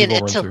there's an me an evil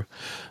it run to through.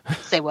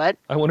 say what?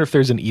 I wonder if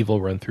there's an evil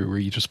run through where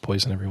you just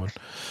poison everyone.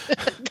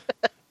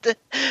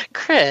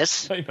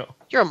 Chris, I know.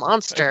 you're a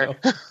monster.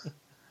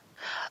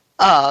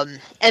 And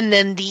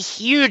then the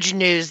huge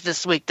news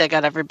this week that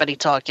got everybody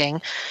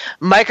talking: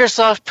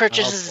 Microsoft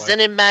purchases Oh, boy.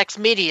 ZeniMax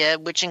Media,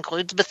 which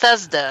includes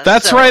Bethesda.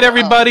 That's So, right,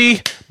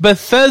 everybody.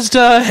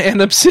 Bethesda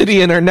and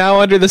Obsidian are now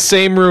under the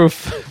same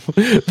roof.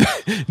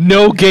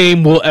 No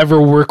game will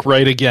ever work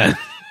right again.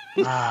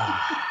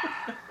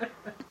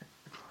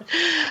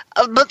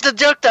 But the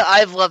joke that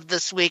I've loved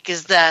this week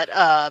is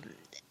that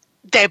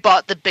they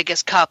bought the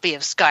biggest copy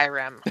of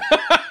Skyrim.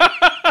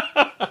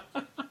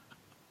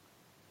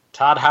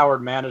 Todd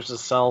Howard managed to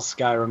sell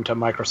Skyrim to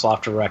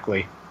Microsoft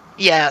directly.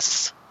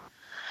 Yes.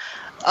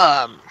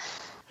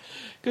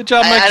 Good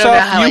job, I don't know Microsoft.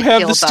 how You I have feel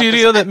the about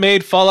studio this. that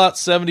made Fallout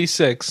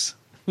 76.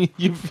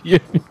 You've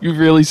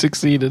really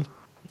succeeded.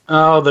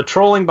 Oh, the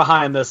trolling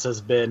behind this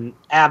has been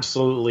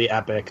absolutely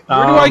epic.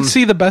 Where do I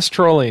see the best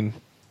trolling?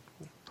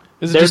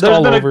 Is it There's just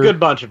all been over? a good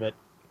bunch of it.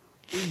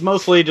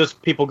 Mostly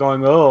just people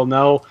going, "Oh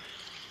no,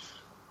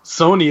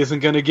 Sony isn't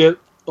going to get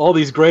all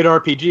these great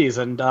RPGs."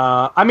 And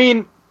I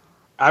mean,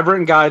 I've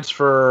written guides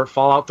for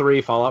Fallout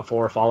 3, Fallout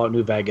 4, Fallout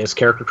New Vegas,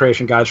 character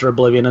creation guides for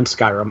Oblivion and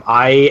Skyrim.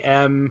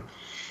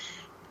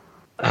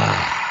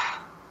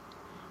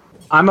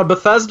 I'm a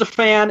Bethesda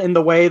fan in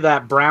the way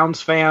that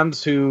Browns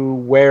fans who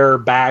wear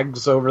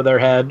bags over their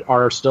head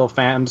are still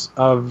fans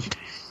of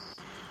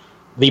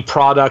the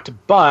product,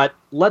 but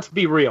let's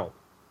be real.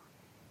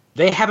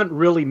 They haven't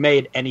really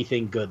made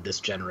anything good this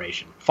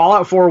generation.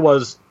 Fallout 4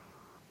 was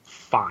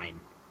fine.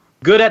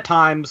 Good at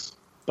times,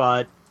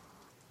 but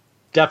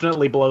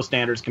definitely below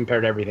standards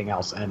compared to everything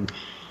else. And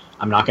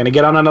I'm not going to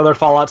get on another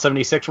Fallout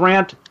 76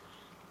 rant.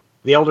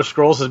 The Elder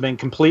Scrolls has been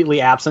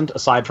completely absent,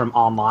 aside from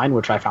online,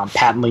 which I found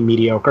patently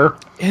mediocre.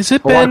 Has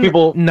it A lot of been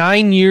people-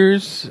 9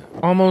 years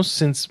almost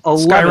since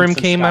 11 Skyrim since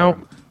came Skyrim. out?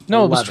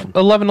 No, 11. it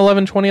was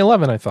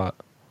 11/11/2011, I thought.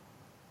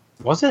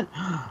 Was it?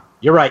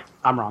 You're right.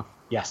 I'm wrong.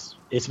 Yes,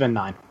 it's been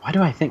 9. Why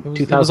do I think It was,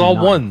 2009? it was all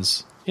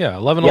ones. Yeah,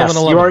 11, Yes,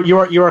 11, 11. you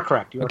are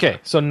correct. You are Okay,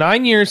 correct. so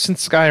 9 years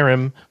since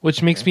Skyrim,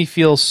 which makes me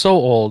feel so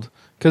old.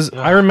 Because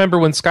I remember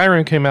when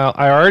Skyrim came out,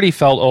 I already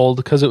felt old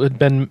because it had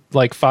been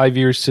like 5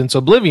 years since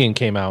Oblivion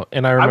came out,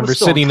 and I remember was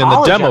still sitting in the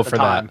college demo at the for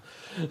time.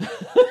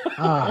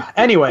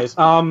 Anyways,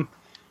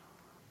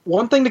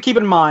 one thing to keep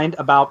in mind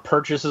about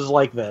purchases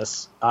like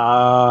this,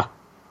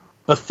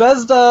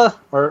 Bethesda,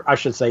 or I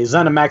should say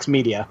ZeniMax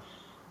Media,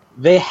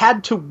 they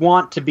had to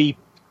want to be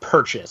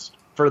purchased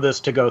for this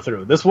to go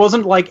through. This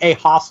wasn't like a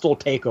hostile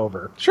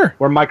takeover. Sure.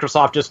 Where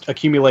Microsoft just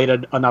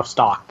accumulated enough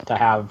stock to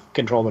have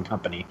control of the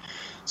company.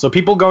 So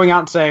people going out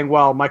and saying,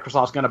 well,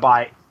 Microsoft's going to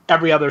buy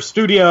every other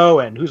studio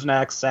and who's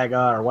next,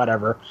 Sega or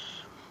whatever.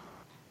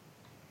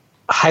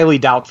 Highly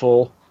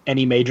doubtful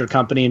any major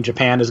company in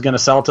Japan is going to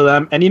sell to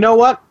them. And you know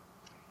what?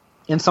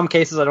 In some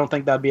cases, I don't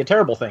think that'd be a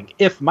terrible thing.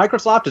 If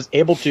Microsoft is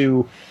able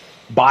to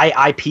buy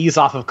IPs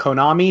off of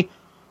Konami,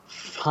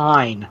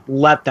 fine,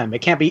 let them. It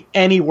can't be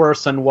any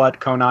worse than what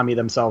Konami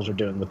themselves are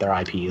doing with their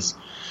IPs.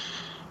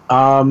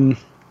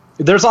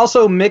 There's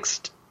also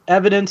mixed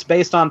evidence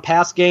based on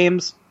past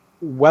games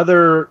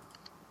whether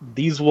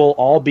these will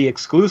all be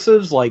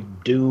exclusives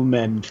like Doom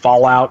and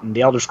Fallout and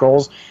The Elder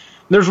Scrolls.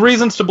 There's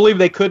reasons to believe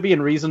they could be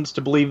and reasons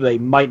to believe they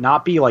might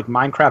not be, like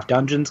Minecraft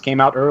Dungeons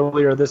came out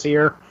earlier this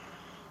year,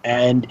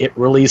 and it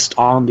released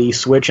on the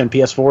Switch and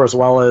PS4 as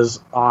well as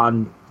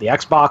on the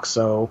Xbox,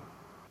 so...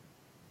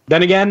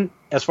 Then again,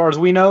 as far as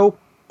we know,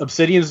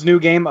 Obsidian's new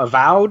game,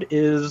 Avowed,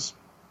 is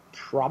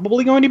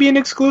probably going to be an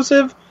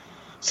exclusive,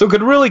 so it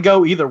could really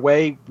go either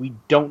way. We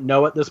don't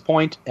know at this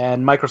point,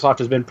 and Microsoft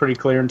has been pretty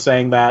clear in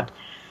saying that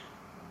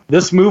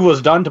this move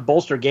was done to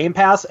bolster Game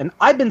Pass, and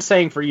I've been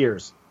saying for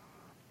years,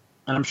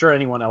 and I'm sure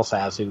anyone else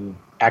has who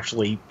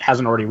actually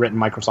hasn't already written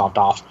Microsoft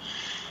off,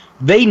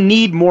 they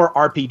need more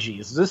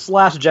RPGs. This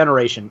last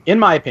generation, in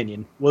my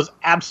opinion, was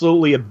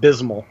absolutely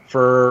abysmal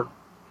for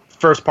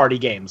first-party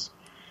games.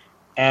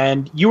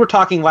 And you were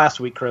talking last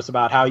week, Chris,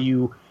 about how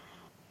you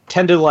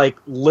tend to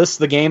list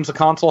the games a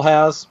console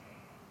has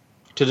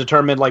to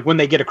determine when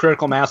they get a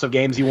critical mass of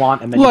games you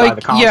want, and then you buy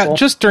the console. Yeah,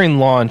 just during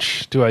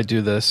launch do I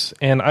do this,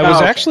 and I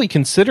was actually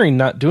considering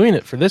not doing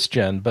it for this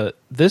gen, but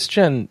this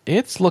gen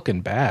it's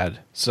looking bad.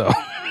 So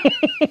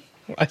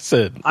I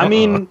said, I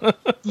mean,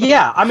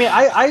 yeah,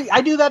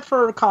 I do that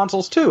for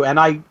consoles too, and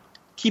I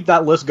keep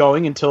that list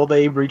going until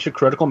they reach a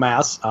critical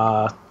mass.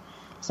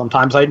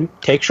 Sometimes I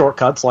take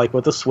shortcuts, like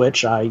with the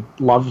Switch. I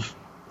love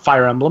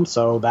Fire Emblem,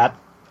 so that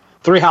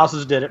Three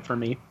Houses did it for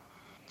me.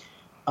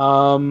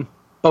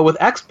 But with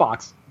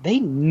Xbox, they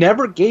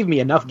never gave me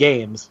enough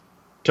games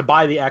to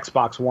buy the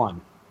Xbox One.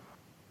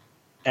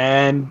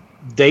 And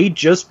they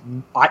just,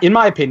 in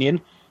my opinion,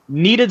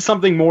 needed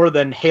something more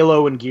than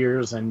Halo and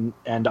Gears and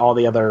all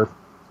the other,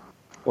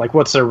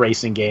 what's their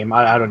racing game?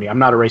 I don't know. I'm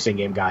not a racing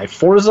game guy.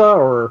 Forza,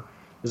 or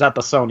is that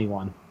the Sony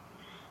one?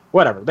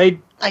 Whatever.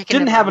 They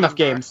didn't have enough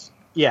games.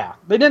 Yeah,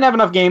 they didn't have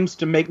enough games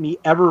to make me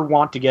ever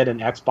want to get an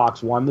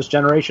Xbox One this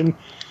generation.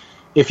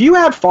 If you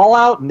had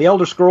Fallout and The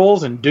Elder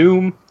Scrolls and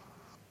Doom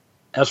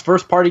as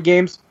first-party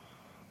games,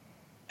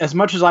 as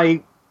much as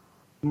I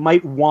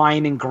might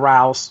whine and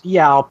grouse,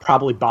 yeah, I'll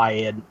probably buy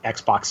an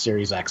Xbox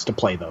Series X to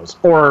play those,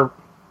 or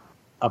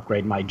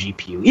upgrade my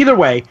GPU. Either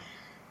way,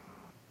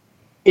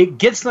 it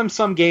gets them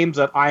some games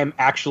that I am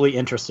actually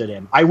interested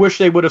in. I wish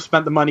they would have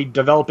spent the money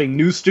developing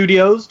new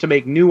studios to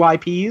make new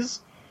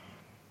IPs.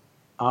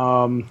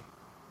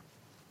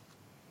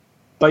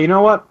 But you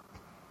know what?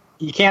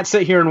 You can't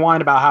sit here and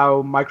whine about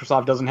how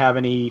Microsoft doesn't have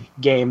any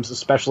games,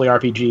 especially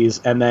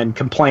RPGs, and then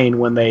complain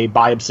when they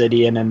buy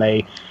Obsidian and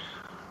they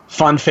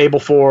fund Fable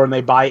 4 and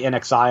they buy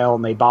inXile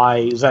and they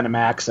buy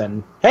ZeniMax,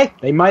 and hey,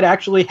 they might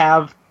actually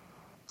have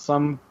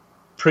some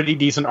pretty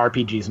decent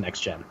RPGs next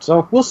gen.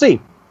 So we'll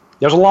see.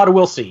 There's a lot of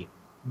we'll see.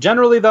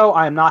 Generally, though,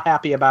 I am not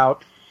happy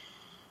about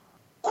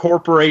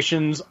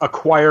corporations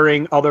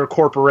acquiring other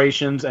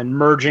corporations and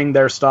merging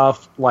their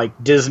stuff,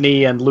 like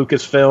Disney and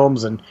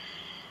Lucasfilms, and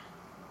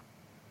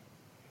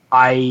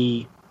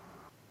I'm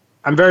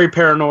very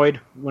paranoid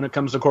when it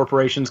comes to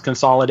corporations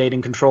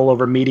consolidating control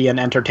over media and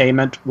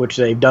entertainment, which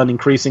they've done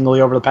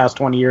increasingly over the past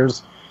 20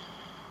 years,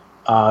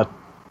 to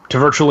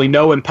virtually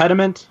no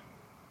impediment.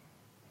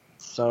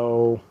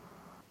 So,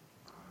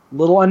 a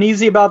little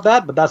uneasy about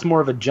that, but that's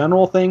more of a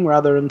general thing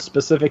rather than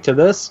specific to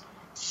this.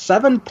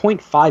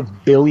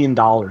 $7.5 billion,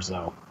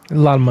 though. A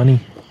lot of money.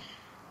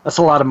 That's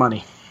a lot of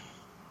money.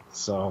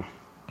 So...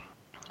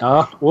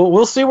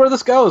 we'll see where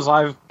this goes.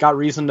 I've got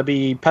reason to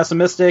be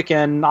pessimistic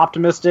and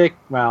optimistic.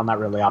 Well, not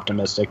really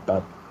optimistic,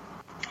 but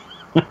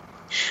a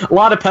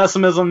lot of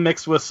pessimism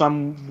mixed with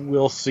some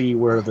we'll see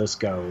where this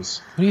goes.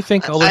 What do you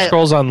think Elder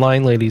Scrolls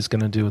Online lady's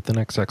going to do at the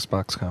next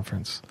Xbox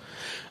conference?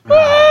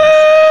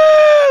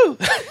 Woo!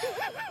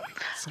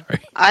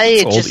 Sorry.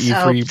 I just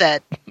hope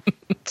that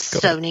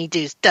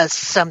Sony does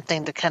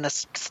something to kind of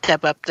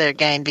step up their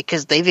game,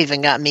 because they've even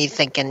got me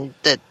thinking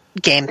that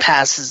Game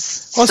Pass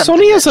is... Well,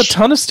 Sony has a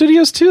ton of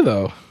studios too,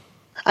 though.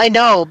 I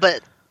know,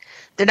 but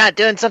they're not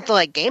doing something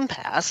like Game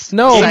Pass.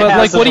 No, Game but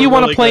Pass what do you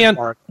want to really play on?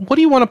 mark. What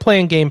do you want to play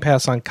in Game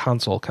Pass on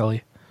console,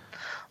 Kelly?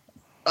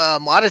 A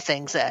lot of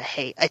things. I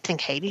think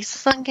Hades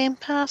is on Game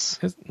Pass.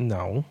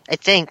 No, I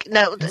think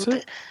no. Is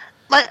it?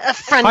 A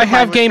friend. I of mine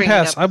have was Game bringing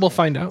Pass. up- I will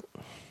find out.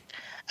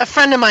 A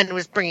friend of mine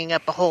was bringing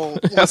up a whole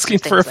list Asking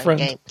of for a things on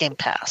friend. Game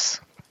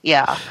Pass.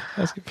 Yeah,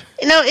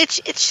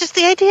 it's just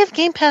the idea of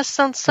Game Pass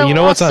sounds so. Well, you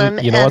know awesome.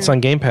 what's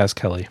on Game Pass,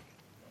 Kelly?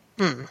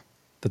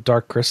 The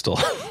Dark Crystal.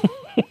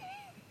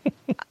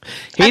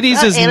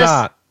 Hades is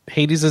not.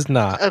 Hades is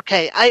not.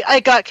 Okay,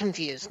 I got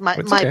confused. My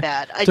Okay.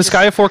 bad.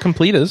 Disgaea 4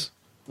 Complete is.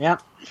 Yeah,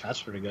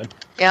 that's pretty good.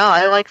 Yeah,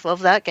 I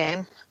love that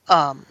game.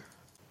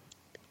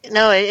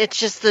 No, it's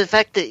just the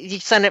fact that you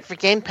sign up for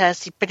Game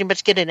Pass, you pretty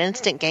much get an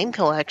instant game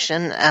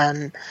collection.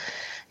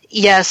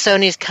 Yeah,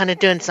 Sony's kind of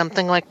doing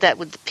something like that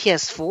with the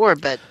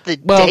PS4, but the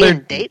day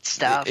and date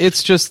stuff.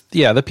 It's just,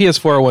 yeah, the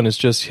PS4 one is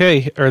just,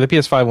 hey, or the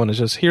PS5 one is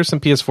just, here's some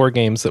PS4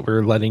 games that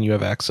we're letting you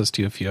have access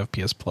to if you have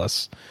PS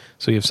Plus,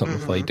 so you have something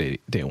to play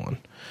day one.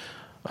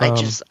 I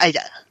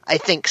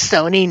think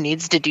Sony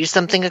needs to do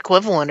something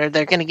equivalent, or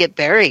they're going to get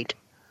buried.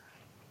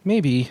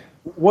 Maybe.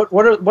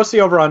 What's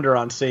the over-under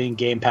on seeing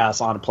Game Pass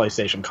on a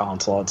PlayStation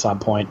console at some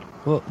point?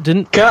 Well,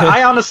 didn't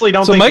I honestly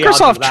don't so think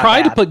Microsoft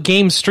tried to bad. put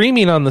game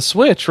streaming on the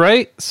Switch,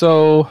 right?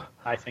 So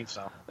I think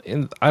so.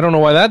 and I don't know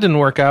why that didn't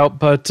work out,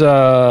 but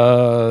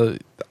I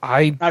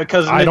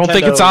don't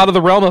think it's out of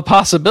the realm of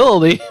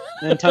possibility.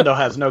 Nintendo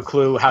has no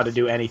clue how to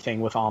do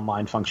anything with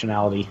online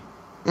functionality.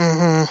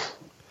 Mm-hmm.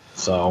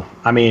 So,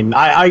 I mean,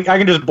 I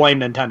can just blame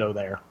Nintendo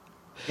there.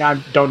 I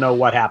don't know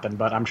what happened,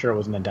 but I'm sure it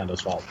was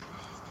Nintendo's fault.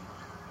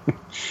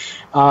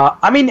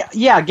 I mean,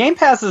 yeah, Game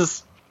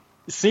Pass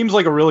seems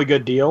like a really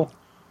good deal.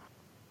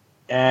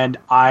 And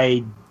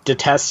I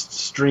detest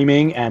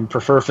streaming and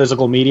prefer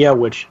physical media,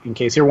 which, in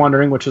case you're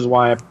wondering, which is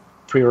why I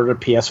pre-ordered a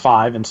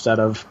PS5 instead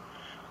of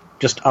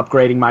just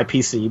upgrading my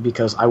PC,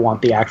 because I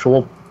want the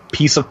actual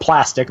piece of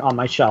plastic on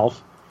my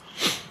shelf.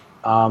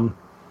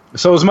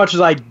 So as much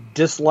as I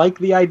dislike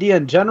the idea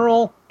in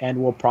general,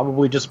 and will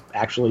probably just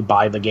actually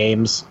buy the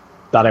games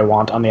that I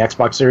want on the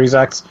Xbox Series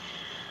X,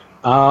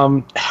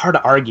 hard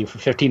to argue for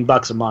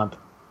 $15 a month.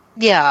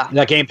 Yeah.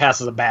 That Game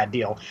Pass is a bad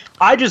deal.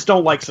 I just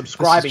don't like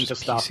subscribing to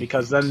stuff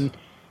because then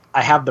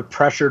I have the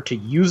pressure to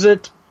use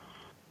it,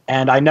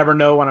 and I never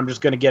know when I'm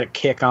just going to get a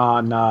kick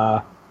on,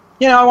 I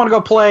want to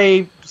go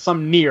play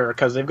some Nier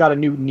because they've got a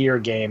new Nier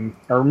game,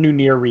 or new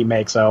Nier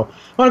remake, so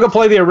I want to go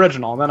play the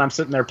original, and then I'm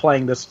sitting there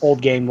playing this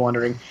old game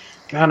wondering,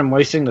 God, I'm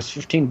wasting this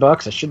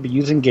 $15. I should be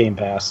using Game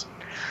Pass.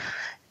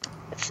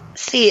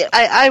 See,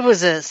 I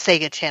was a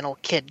Sega Channel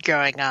kid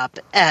growing up,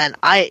 and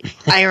I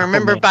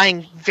remember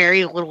buying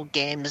very little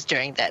games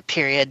during that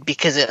period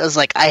because it was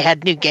like I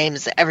had new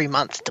games every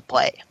month to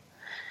play.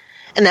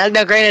 And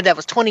now granted, that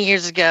was 20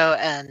 years ago,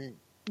 and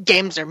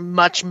games are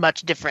much,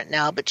 much different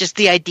now, but just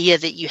the idea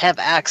that you have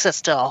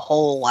access to a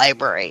whole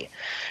library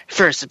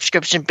for a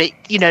subscription, but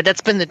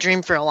that's been the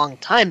dream for a long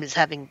time, is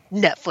having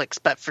Netflix,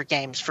 but for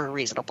games for a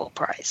reasonable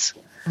price.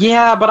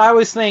 Yeah, but I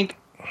always think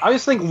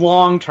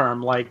long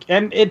term,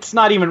 and it's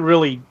not even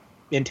really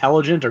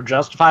intelligent or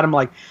justified. I'm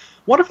like,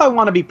 what if I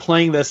want to be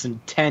playing this in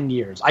 10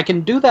 years? I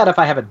can do that if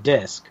I have a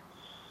disc,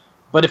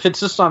 but if it's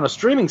just on a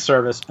streaming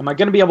service, am I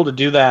going to be able to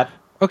do that?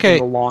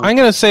 Okay, I'm going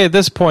to say at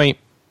this point,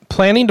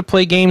 planning to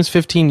play games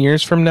 15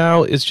 years from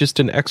now is just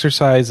an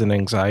exercise in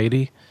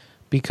anxiety,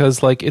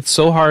 because it's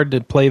so hard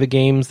to play the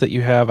games that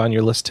you have on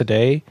your list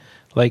today.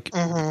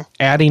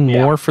 Adding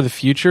more for the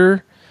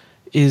future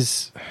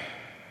is...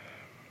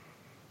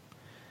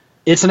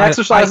 It's an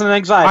exercise in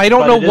anxiety. I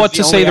don't know what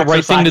to say the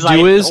right thing to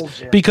do is,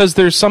 because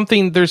there's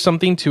something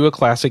to a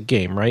classic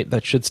game, right?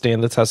 That should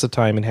stand the test of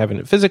time, and having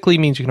it physically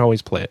means you can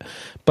always play it.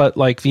 But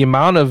the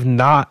amount of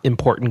not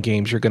important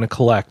games you're going to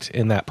collect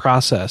in that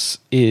process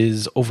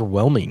is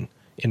overwhelming,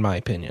 in my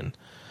opinion.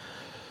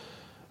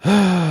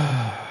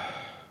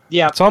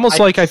 Yeah, it's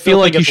almost I feel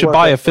like you should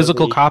buy a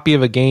physical copy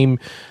of a game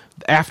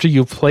after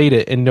you've played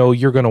it and know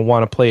you're going to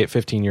want to play it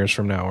 15 years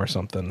from now or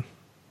something.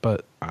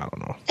 But I don't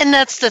know. And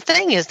that's the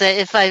thing, is that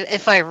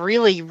if I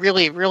really,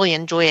 really, really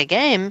enjoy a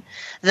game,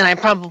 then I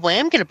probably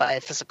am going to buy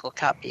a physical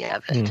copy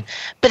of it.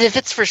 But if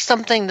it's for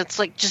something that's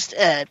just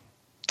a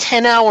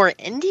 10-hour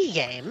indie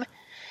game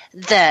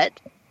that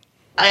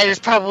I was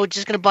probably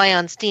just going to buy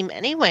on Steam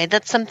anyway,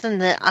 that's something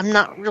that I'm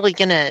not really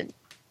going to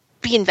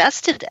be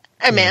invested in.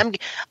 I mean,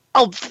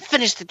 I'll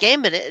finish the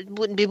game, but it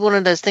wouldn't be one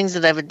of those things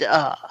that I would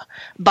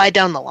buy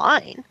down the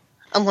line,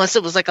 unless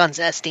it was on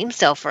a Steam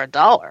sale for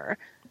 $1.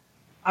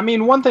 I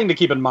mean, one thing to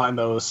keep in mind,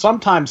 though, is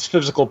sometimes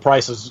physical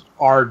prices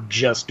are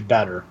just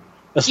better.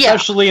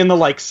 Especially in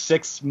the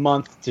 6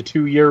 month to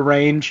 2 year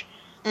range.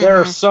 There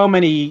are so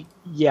many,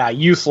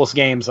 useless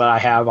games that I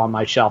have on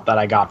my shelf that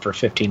I got for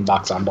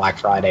 $15 on Black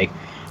Friday.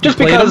 Just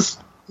because,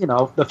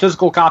 the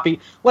physical copy,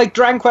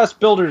 Dragon Quest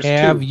Builders 2.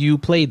 Have you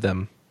played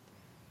them?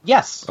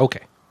 Yes.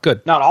 Okay,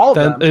 good. Not all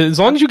of them. As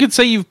long as you could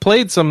say you've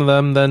played some of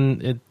them,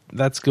 then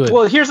that's good.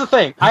 Well, here's the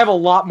thing. I have a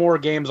lot more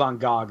games on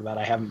GOG that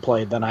I haven't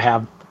played than I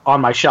have on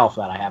my shelf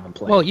that I haven't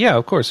played. Well, yeah,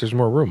 of course, there's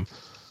more room.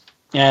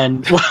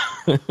 And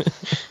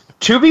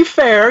to be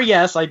fair,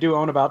 yes, I do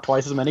own about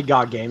twice as many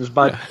GOG games,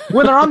 but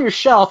when they're on your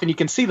shelf and you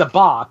can see the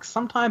box,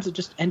 sometimes it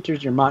just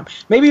enters your mind.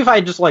 Maybe if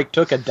I just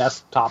took a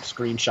desktop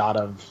screenshot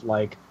of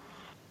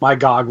my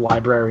GOG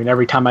library, and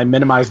every time I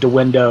minimized a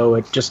window,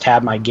 it just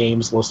had my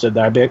games listed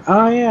there, I'd be like,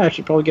 oh yeah, I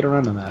should probably get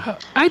around to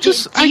that. I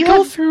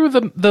go through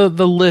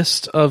the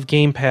list of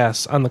Game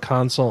Pass on the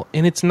console,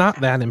 and it's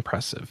not that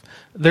impressive.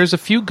 There's a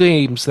few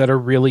games that are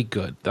really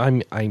good.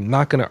 I'm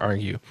not going to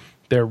argue.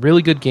 They're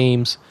really good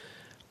games.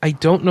 I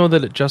don't know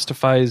that it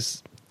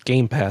justifies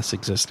Game Pass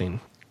existing.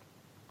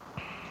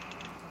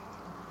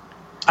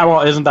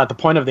 Well, isn't that the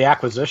point of the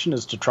acquisition,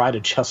 is to try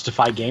to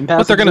justify Game Pass?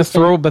 But they're going to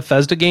throw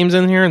Bethesda games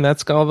in here, and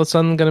that's all of a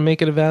sudden going to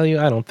make it a value?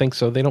 I don't think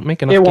so. They don't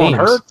make enough games. It won't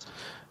hurt.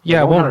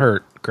 Yeah, it won't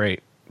hurt.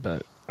 Great.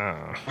 But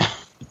I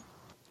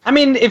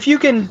mean, if you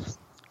can,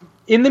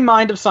 in the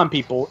mind of some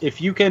people, if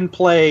you can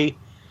play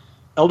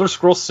Elder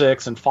Scrolls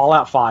 6 and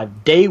Fallout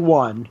 5 day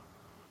one,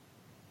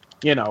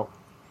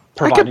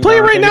 I could play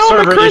right now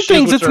on my current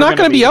things. It's not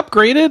going to be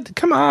upgraded.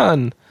 Come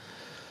on.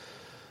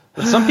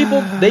 But some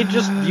people, they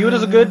just view it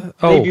as a good.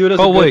 They view it as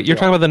a good wait, you're deal.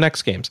 talking about the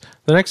next games.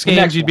 The next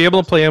games, you'd be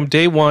able to play them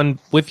day one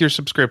with your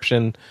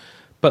subscription.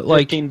 But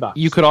like, $15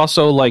 you could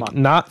also like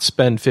not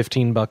spend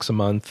 $15 a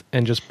month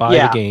and just buy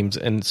the games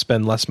and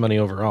spend less money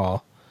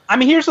overall. I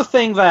mean, here's the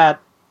thing that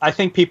I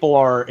think people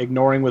are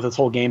ignoring with this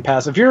whole Game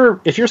Pass. If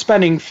you're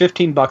spending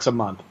 $15 a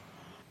month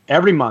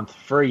every month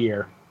for a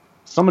year,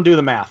 someone do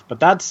the math.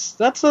 But it's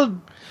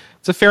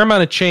a fair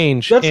amount of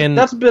change.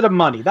 That's a bit of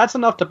money. That's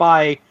enough to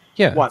buy.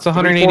 Yeah, what, it's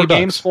 $180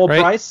 games full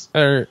right? price.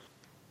 Yeah.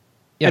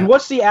 And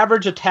what's the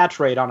average attach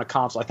rate on a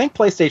console? I think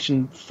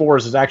PlayStation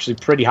 4's is actually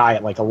pretty high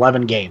at like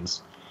 11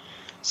 games.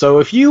 So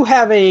if you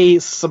have a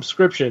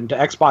subscription to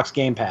Xbox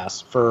Game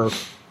Pass for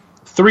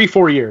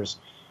 3-4 years,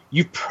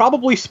 you've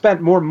probably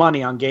spent more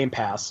money on Game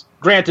Pass,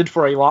 granted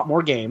for a lot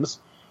more games,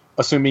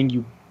 assuming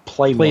you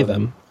play more them.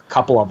 Than a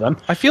couple of them.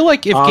 I feel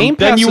like if Game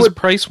Pass's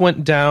price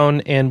went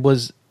down and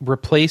was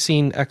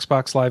replacing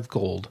Xbox Live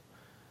Gold,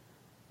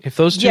 if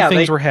those two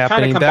things were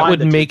happening, that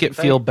would make it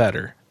feel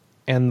better.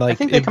 And like, I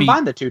think they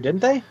combined the two,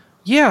 didn't they?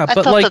 Yeah,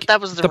 but like that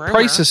was the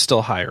price is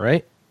still high,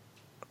 right?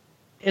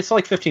 It's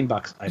like $15.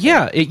 I think.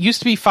 Yeah, it used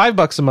to be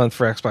 $5 a month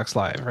for Xbox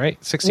Live, right?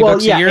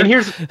 $60 a year. And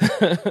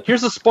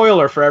here's a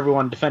spoiler for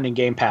everyone defending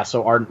Game Pass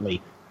so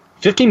ardently.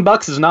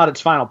 $15 is not its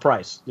final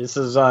price. This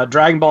is a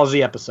Dragon Ball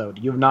Z episode.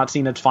 You have not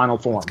seen its final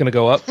form. It's going to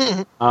go up.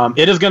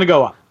 It is going to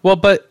go up. Well,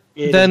 but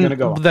then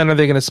are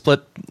they going to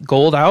split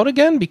gold out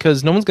again?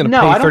 Because no one's going to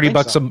pay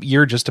 $30 a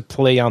year just to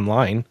play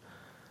online.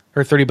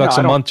 Or $30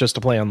 a month just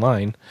to play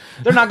online.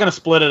 They're not going to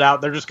split it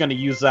out. They're just going to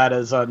use that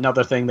as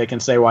another thing they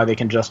can say why they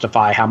can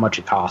justify how much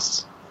it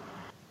costs.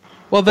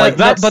 Well, but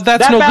that's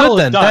no good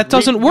then. That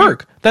doesn't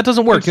work. That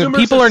doesn't work.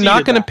 People are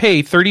not going to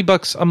pay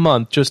 $30 a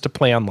month just to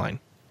play online.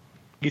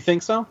 You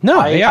think so? No,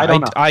 I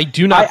don't know. I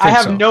do not think so. I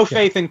have no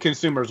faith in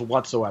consumers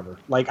whatsoever.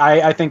 Like,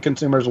 I think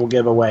consumers will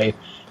give away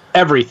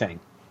everything.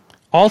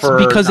 Also,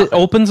 because it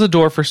opens the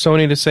door for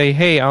Sony to say,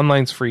 hey,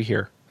 online's free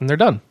here. And they're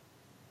done.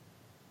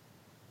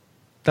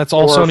 That's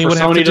all Sony would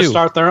have to do. To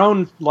start their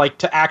own, like,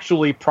 to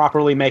actually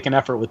properly make an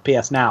effort with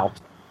PS Now.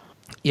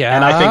 Yeah.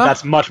 And I think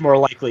that's much more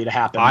likely to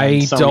happen.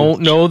 I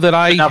don't know that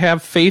I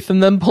have faith in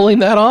them pulling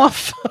that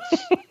off.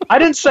 I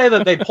didn't say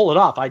that they'd pull it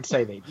off. I'd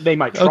say they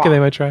might try. Okay, they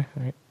might try.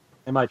 All right.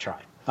 They might try.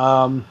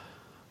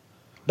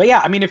 But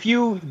yeah, I mean, if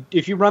you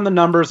run the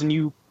numbers and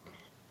you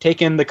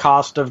take in the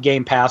cost of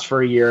Game Pass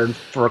for a year,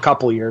 for a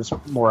couple of years,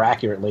 more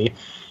accurately,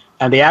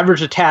 and the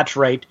average attach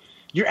rate,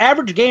 your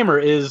average gamer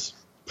is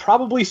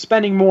probably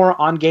spending more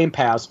on Game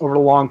Pass over the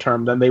long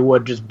term than they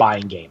would just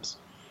buying games.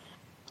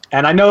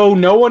 And I know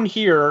no one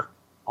here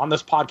on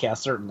this podcast,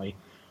 certainly,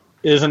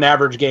 is an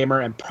average gamer,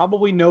 and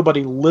probably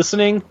nobody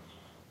listening.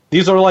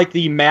 These are like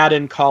the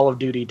Madden, Call of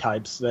Duty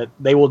types that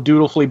they will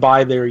dutifully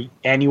buy their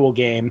annual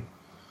game,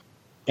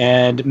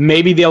 and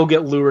maybe they'll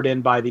get lured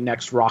in by the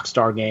next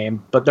Rockstar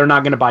game, but they're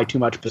not going to buy too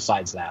much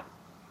besides that.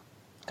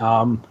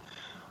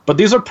 But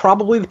these are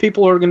probably the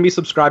people who are going to be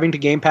subscribing to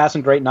Game Pass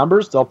in great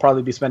numbers. They'll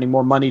probably be spending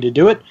more money to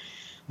do it.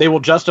 They will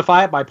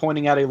justify it by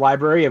pointing out a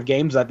library of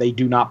games that they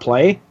do not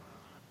play.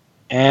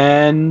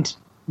 And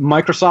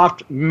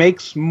Microsoft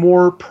makes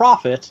more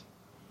profit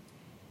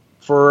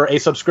for a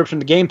subscription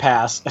to Game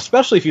Pass,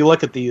 especially if you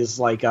look at these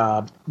like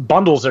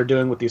bundles they're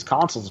doing with these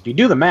consoles. If you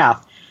do the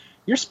math,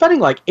 you're spending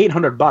like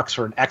 $800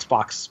 for an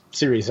Xbox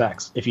Series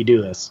X if you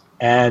do this.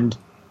 And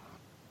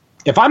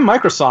if I'm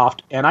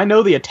Microsoft and I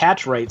know the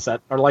attach rates that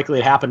are likely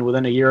to happen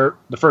within a year,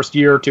 the first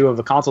year or two of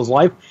the console's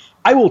life,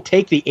 I will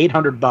take the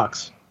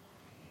 $800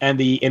 and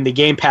in the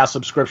Game Pass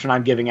subscription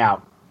I'm giving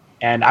out,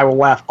 and I will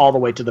laugh all the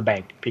way to the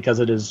bank because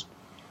it is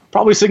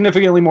probably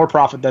significantly more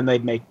profit than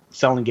they'd make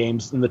selling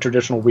games in the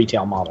traditional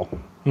retail model.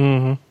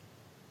 Mm-hmm.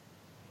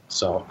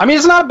 So, I mean,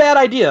 it's not a bad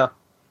idea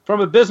from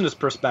a business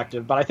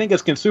perspective, but I think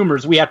as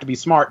consumers, we have to be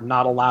smart and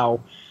not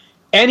allow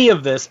any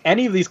of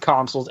these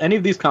consoles, any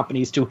of these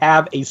companies to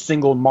have a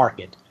single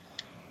market.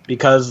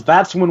 Because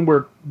that's when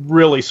we're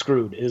really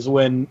screwed, is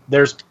when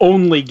there's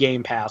only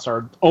Game Pass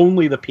or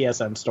only the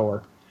PSN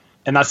store.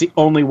 And that's the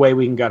only way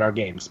we can get our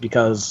games,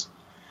 because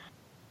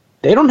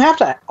they don't have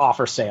to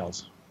offer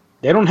sales.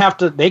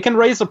 They can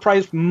raise the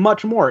price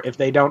much more if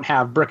they don't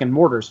have brick and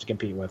mortars to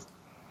compete with.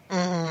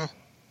 Mm-hmm.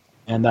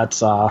 And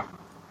that's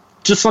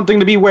just something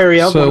to be wary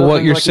of. So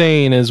what you're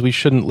saying is we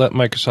shouldn't let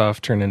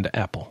Microsoft turn into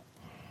Apple.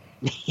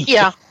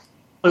 Yeah,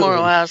 more or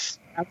less.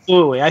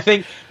 Absolutely. I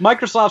think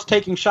Microsoft's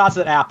taking shots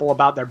at Apple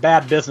about their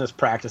bad business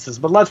practices,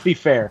 but let's be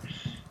fair.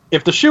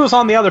 If the shoe is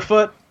on the other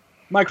foot,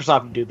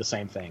 Microsoft would do the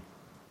same thing.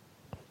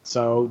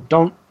 So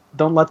don't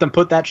let them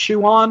put that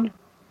shoe on.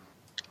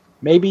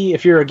 Maybe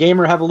if you're a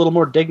gamer, have a little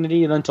more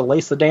dignity than to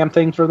lace the damn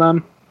thing for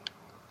them,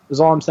 is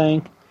all I'm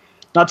saying.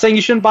 Not saying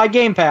you shouldn't buy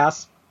Game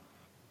Pass,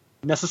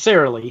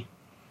 necessarily.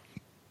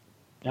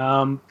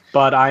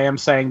 But I am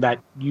saying that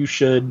you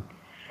should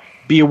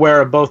be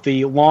aware of both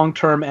the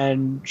long-term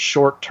and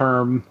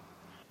short-term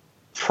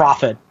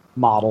profit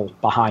model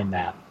behind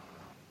that.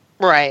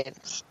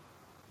 Right.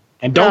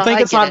 And don't think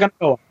it's not going to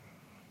go up.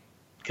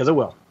 Because it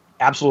will.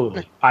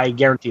 Absolutely. I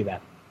guarantee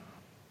that.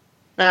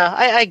 No,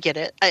 I get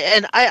it.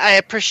 I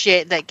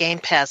appreciate that Game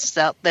Pass is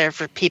out there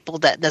for people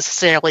that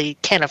necessarily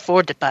can't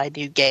afford to buy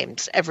new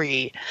games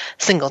every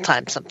single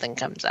time something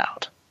comes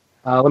out.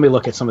 Let me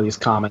look at some of these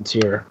comments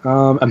here.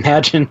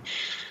 Imagine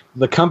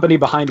the company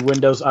behind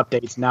Windows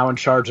updates now in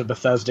charge of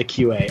Bethesda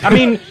QA. I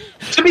mean,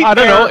 to be I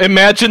don't fair, know.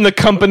 Imagine the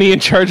company in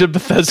charge of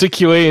Bethesda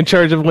QA in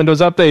charge of Windows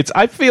updates.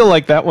 I feel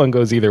like that one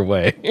goes either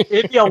way.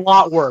 it'd be a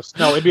lot worse.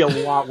 No, it'd be a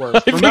lot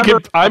worse.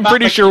 I'm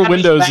pretty sure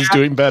Windows is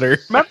doing better.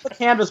 Remember the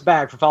canvas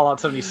bag for Fallout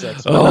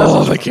 76?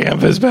 Oh, the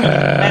canvas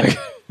bag.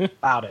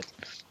 About it.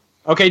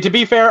 Okay, to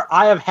be fair,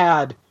 I have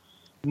had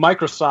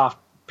Microsoft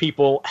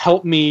people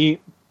help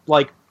me.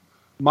 Like,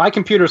 my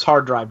computer's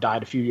hard drive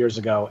died a few years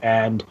ago,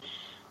 and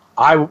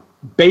I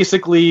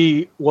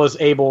basically was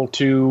able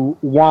to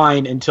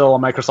whine until a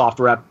Microsoft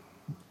rep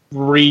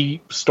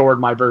restored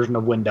my version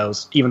of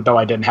Windows, even though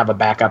I didn't have a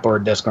backup or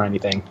a disk or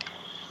anything.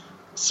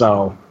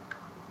 So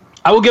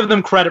I will give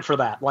them credit for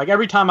that. Like,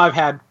 every time I've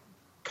had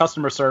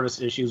customer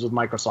service issues with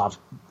Microsoft,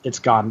 it's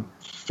gone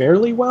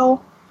fairly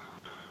well.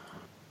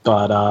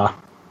 But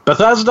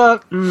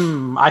Bethesda,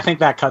 I think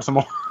that cuts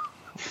more.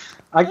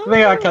 I think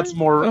that cuts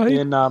more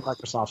in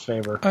Microsoft's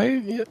favor.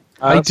 I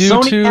do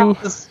Sony too.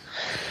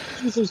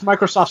 uses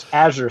Microsoft's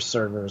Azure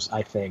servers,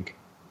 I think.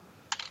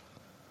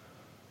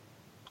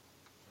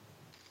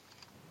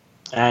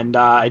 And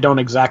I don't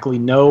exactly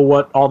know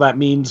what all that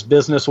means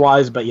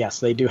business-wise, but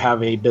yes, they do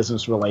have a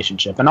business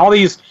relationship. And all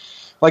these,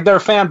 like, they're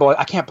fanboy.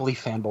 I can't believe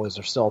fanboys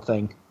are still a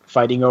thing,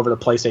 fighting over the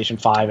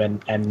PlayStation 5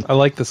 and I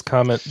like this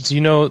comment. Do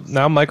you know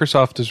now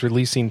Microsoft is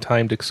releasing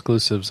timed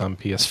exclusives on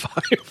PS5?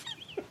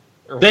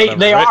 They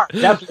right? are.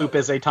 Deathloop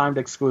is a timed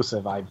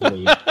exclusive, I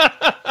believe.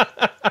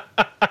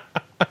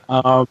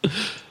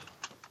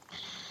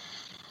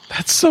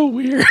 That's so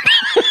weird.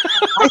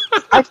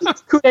 I think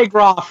it's coup de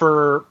grace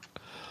for...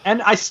 And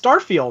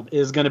Starfield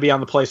is going to be on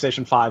the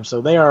PlayStation 5,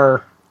 so they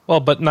are... Well,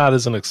 but not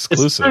as an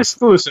exclusive. It's not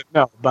exclusive,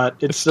 no, but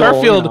it's still,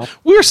 Starfield,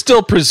 we're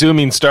still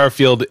presuming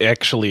Starfield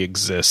actually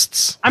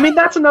exists. I mean,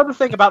 that's another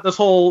thing about this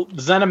whole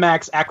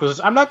ZeniMax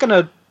acquisition. I'm not going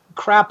to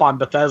crap on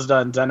Bethesda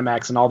and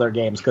ZeniMax and all their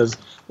games, because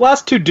the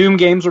last two Doom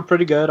games were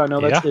pretty good. I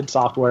know that's id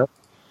Software.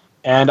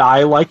 And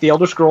I like the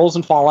Elder Scrolls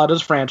and Fallout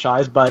as a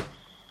franchise, but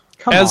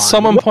as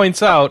someone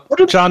points out,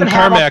 John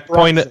Carmack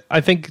pointed.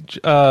 I think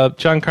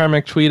John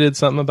Carmack tweeted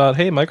something about,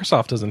 "Hey,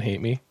 Microsoft doesn't hate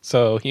me,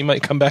 so he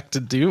might come back to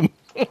Doom."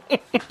 I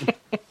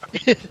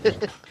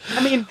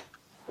mean,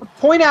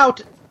 point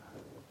out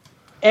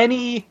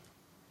any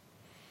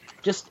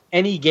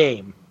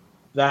game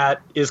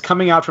that is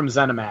coming out from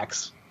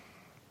ZeniMax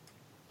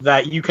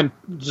that you can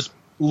just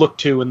look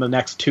to in the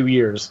next 2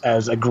 years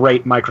as a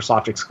great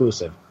Microsoft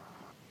exclusive.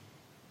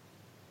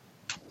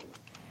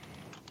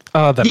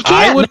 That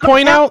I would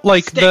point out,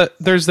 like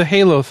there's the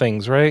Halo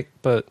things, right?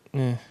 But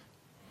I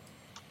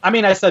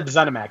mean, I said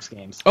ZeniMax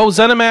games. Oh,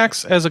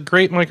 ZeniMax as a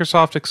great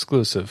Microsoft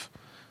exclusive.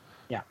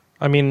 Yeah,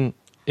 I mean,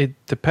 it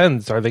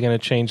depends. Are they going to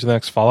change the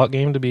next Fallout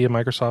game to be a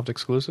Microsoft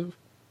exclusive?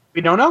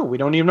 We don't know. We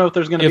don't even know if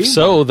there's going to be. If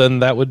so, one. Then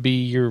that would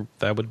be your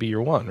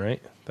one,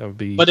 right? That would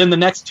be. But in the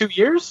next 2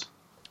 years?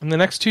 In the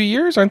next 2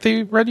 years, aren't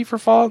they ready for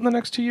Fallout in the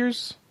next 2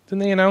 years? Didn't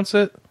they announce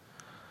it?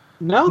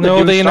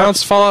 No, they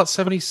announced Fallout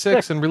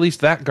 76 and released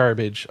that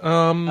garbage.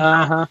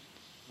 Yeah.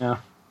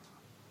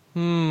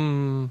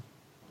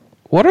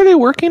 What are they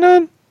working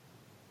on?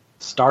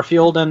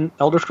 Starfield and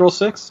Elder Scrolls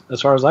 6,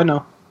 as far as I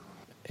know.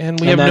 And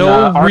we have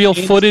no real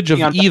footage of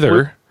either.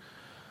 Deathloop.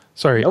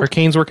 Sorry, nope.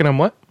 Arcane's working on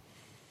what?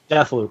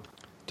 Deathloop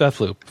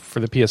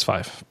for the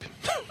PS5.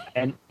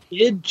 And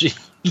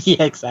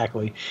yeah,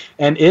 exactly.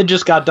 And it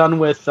just got done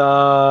with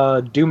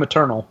Doom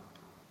Eternal.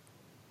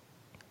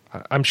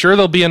 I'm sure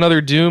there'll be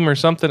another Doom or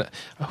something.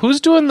 Who's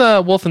doing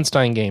the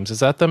Wolfenstein games? Is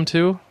that them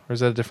too? Or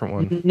is that a different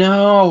one?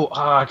 No,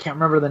 I can't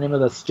remember the name of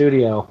the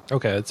studio.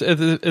 Okay,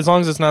 as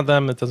long as it's not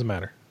them, it doesn't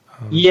matter.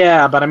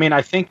 Yeah, but I mean,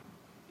 I think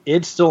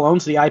id still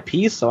owns the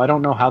IP, so I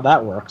don't know how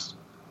that works.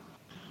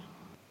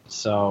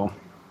 So,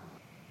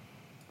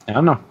 I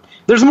don't know.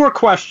 There's more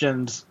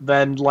questions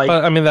than, like...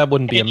 But, I mean, that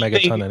wouldn't be a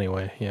megaton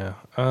anyway, yeah.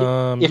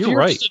 If you're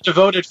right. just a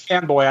devoted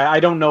fanboy, I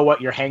don't know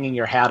what you're hanging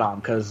your hat on,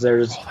 because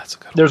there's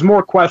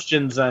more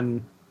questions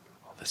than...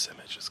 Oh, this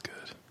image is good.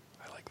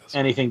 I like this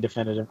anything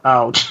definitive.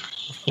 Oh.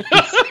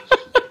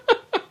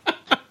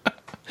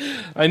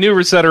 I knew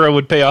Resetera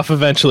would pay off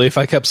eventually if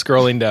I kept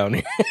scrolling down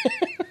here.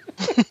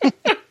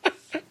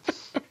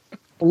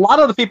 A lot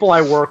of the people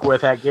I work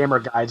with at Gamer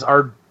Guides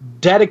are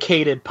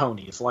dedicated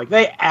ponies. Like,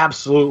 they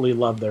absolutely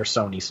love their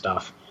Sony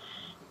stuff.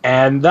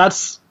 And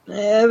that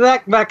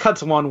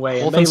cuts one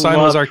way. Wolfenstein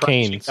was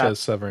Arcane, says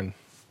Severin.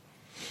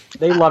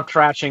 They love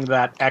trashing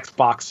that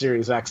Xbox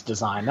Series X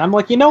design. I'm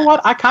like, you know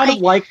what? I kind of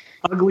like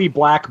ugly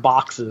black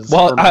boxes.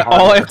 Well,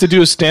 all I have to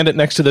do is stand it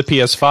next to the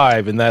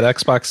PS5, and that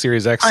Xbox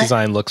Series X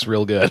design looks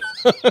real good.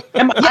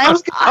 I'm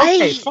not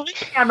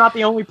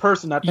the only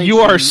person that thinks you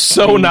are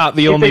so not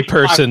the only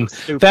person.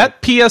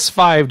 That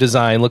PS5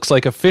 design looks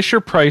like a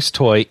Fisher-Price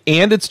toy,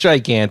 and it's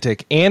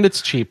gigantic, and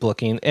it's cheap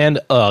looking, and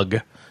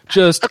ugh.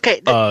 Just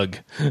ugh.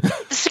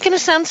 This is going to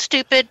sound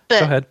stupid,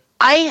 but go ahead.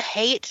 I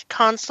hate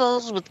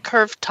consoles with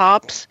curved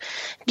tops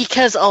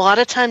because a lot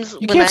of times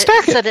when can't I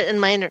stack it. set it in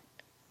my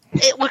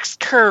it looks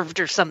curved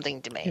or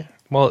something to me.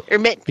 Well, Or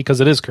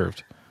because it is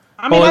curved.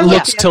 I mean, Well, it I like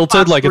looks the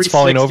tilted, Xbox like it's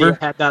falling 360. over.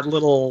 It had that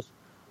little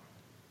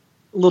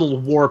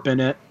warp in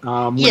it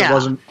when it Yeah.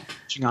 wasn't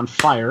catching on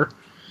fire.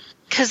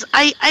 Because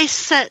I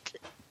set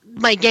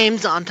my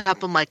games on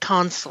top of my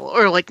console,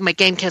 or like my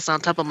game case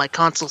on top of my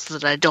console so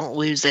that I don't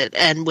lose it.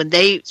 And when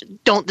they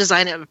don't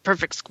design it a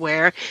perfect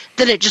square,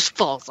 then it just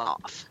falls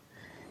off.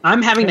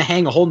 I'm having to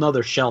hang a whole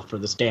nother shelf for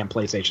this damn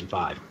PlayStation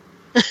 5.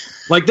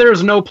 Like, there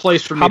is no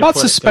place for me How to about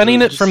put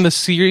suspending it it from the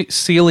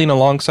ceiling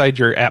alongside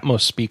your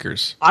Atmos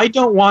speakers? I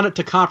don't want it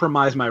to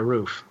compromise my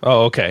roof.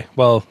 Oh, okay.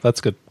 Well, that's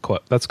good.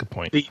 That's a good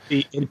point. The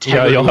Yeah,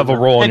 integrity. you'll have a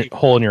of it.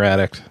 hole in your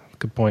attic.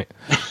 Good point.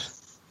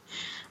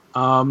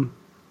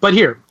 But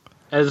here,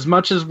 as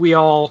much as we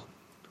all,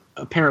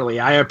 apparently,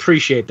 I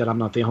appreciate that I'm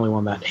not the only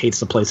one that hates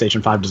the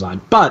PlayStation 5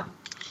 design, but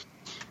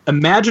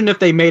imagine if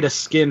they made a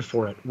skin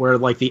for it where,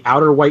 like, the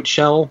outer white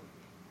shell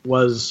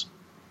was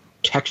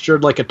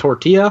textured like a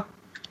tortilla,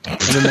 and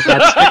then they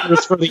had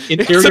stickers for the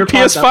interior. It's a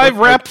PS5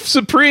 wrap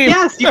Supreme.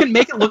 Yes, you can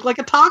make it look like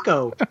a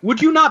taco.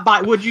 Would you not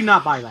buy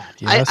that?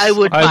 Yes. I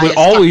would I buy would a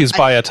always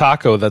taco. buy a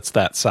taco that's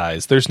that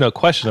size. There's no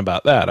question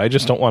about that. I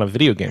just don't want a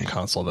video game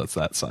console that's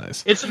that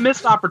size. It's a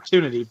missed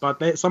opportunity,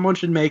 but someone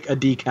should make a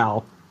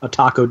taco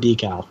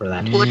decal for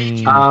that. What did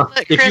you call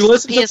that, If Chris? you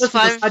listen to this and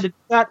PS5? decide to do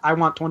that, I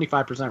want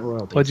 25%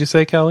 royalties. What'd you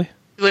say, Kelly?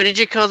 What did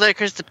you call that,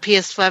 Chris? The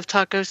PS5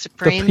 Taco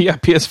Supreme? Yeah,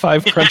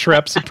 PS5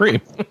 Crunchwrap Supreme.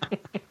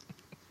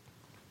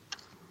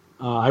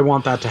 I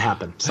want that to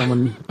happen.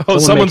 Someone's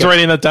Someone's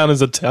writing that down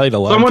as a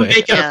title. Someone aren't they?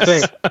 make it a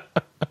Yes.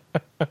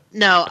 thing.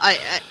 No,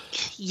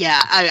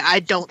 I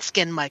don't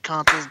skin my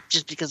consoles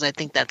just because I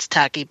think that's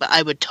tacky, but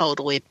I would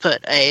totally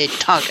put a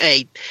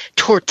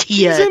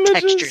tortilla These images-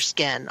 texture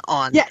skin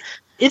on. Yeah,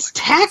 it's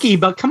tacky,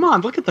 but come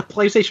on, look at the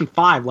PlayStation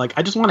 5. Like,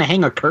 I just want to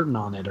hang a curtain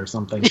on it or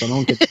something so no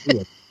one can see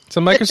it.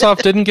 So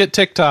Microsoft didn't get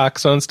TikTok,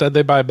 so instead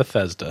they buy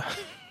Bethesda.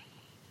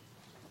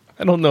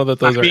 I don't know that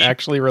those I mean, are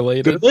actually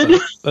related. good.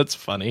 But that's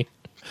funny.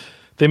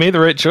 They made the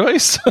right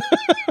choice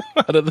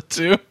out of the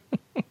two.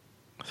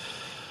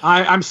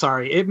 I'm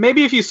sorry.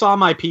 Maybe if you saw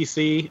my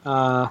PC,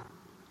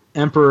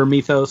 Emperor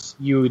Mythos,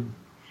 you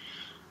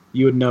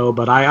would know.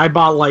 But I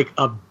bought like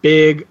a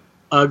big,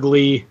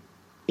 ugly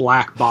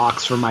black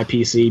box for my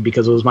PC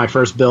because it was my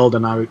first build,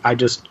 and I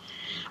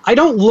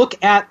don't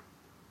look at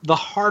the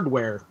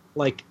hardware.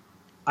 Like,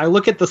 I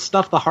look at the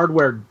stuff the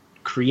hardware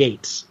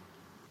creates.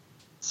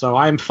 So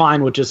I'm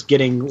fine with just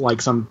getting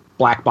like some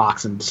black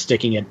box and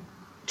sticking it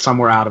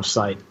somewhere out of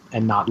sight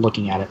and not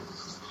looking at it.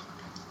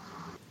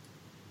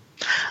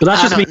 But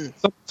that's just me.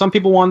 Some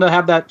people want to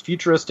have that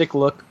futuristic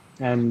look,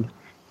 and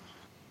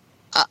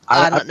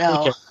I don't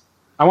know.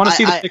 I want to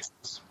see the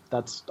pixels.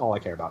 That's all I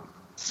care about.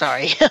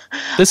 Sorry.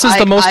 This is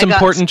the most I got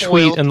important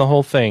tweet spoiled. in the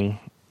whole thing.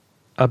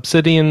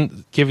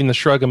 Obsidian giving the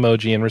shrug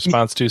emoji in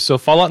response to, so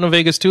Fallout New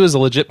Vegas 2 is a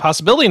legit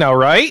possibility now,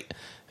 right?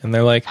 And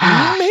they're like,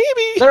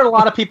 maybe. There are a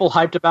lot of people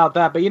hyped about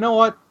that, but you know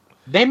what?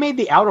 They made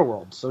the Outer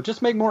Worlds, so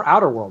just make more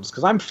Outer Worlds,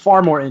 because I'm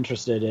far more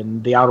interested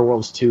in the Outer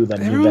Worlds 2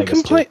 than New Everyone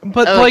Vegas 2.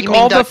 but Oh, like you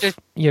mean all Dr.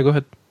 yeah, go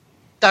ahead.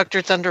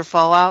 Dr. Thunder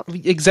Fallout?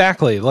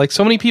 Exactly. Like,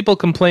 so many people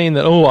complain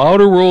that,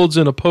 Outer Worlds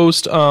in a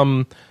post,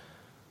 I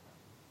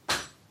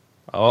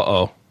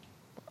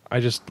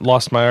just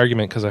lost my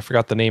argument because I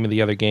forgot the name of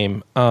the other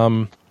game.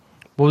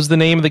 What was the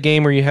name of the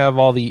game where you have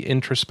all the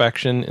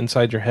introspection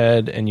inside your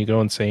head and you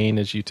go insane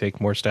as you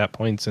take more stat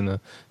points in a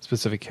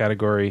specific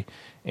category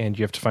and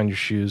you have to find your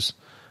shoes?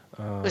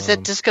 Was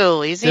it Disco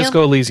Elysium?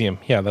 Disco Elysium.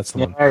 Yeah, that's the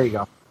one. There you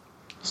go.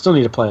 Still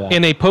need to play that.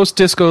 In a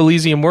post-Disco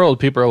Elysium world,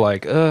 people are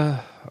like,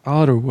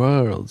 Outer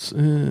Worlds.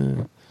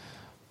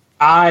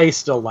 I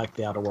still like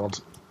the Outer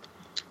Worlds.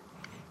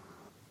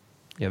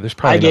 Yeah, there's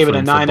probably I gave it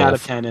enough a room for 9 out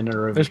both. of 10 in a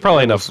review. There's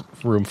probably enough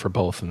room for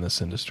both in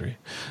this industry.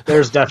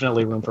 There's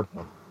definitely room for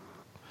both.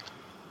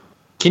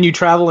 Can you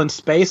travel in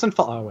space and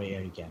Fallout? Oh, wait, yeah,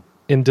 you can.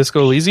 In Disco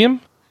Elysium?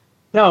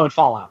 No, in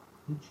Fallout.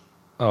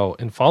 Oh,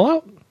 in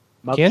Fallout?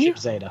 Can you? Mothership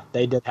Zeta.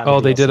 They did have.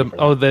 Oh, they DLC did.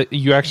 for that.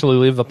 You actually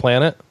leave the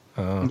planet?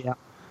 Oh, Yeah.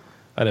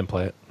 I didn't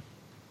play it.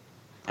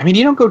 I mean,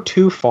 you don't go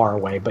too far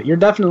away, but you're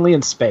definitely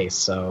in space.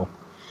 So,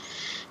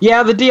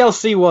 yeah, the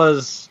DLC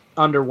was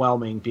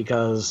underwhelming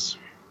because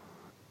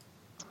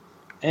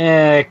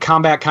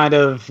combat kind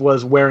of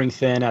was wearing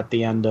thin at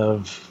the end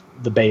of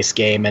the base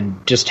game,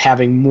 and just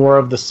having more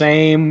of the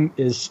same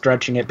is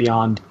stretching it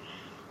beyond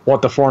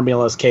what the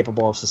formula is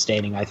capable of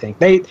sustaining. I think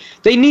they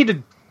need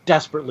to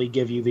desperately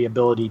give you the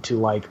ability to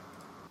like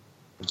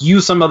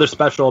use some other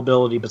special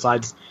ability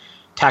besides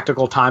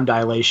tactical time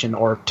dilation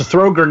or to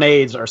throw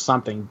grenades or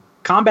something.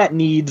 Combat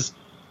needs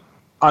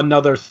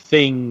another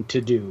thing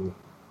to do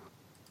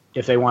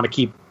if they want to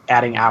keep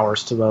adding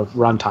hours to the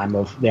runtime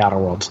of the Outer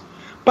Worlds.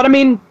 But I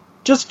mean,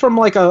 just from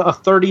like a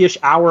 30-ish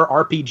hour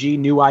RPG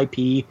new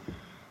IP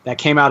that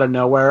came out of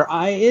nowhere,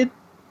 I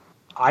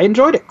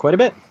enjoyed it quite a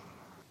bit.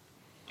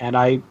 And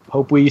I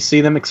hope we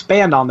see them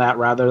expand on that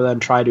rather than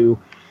try to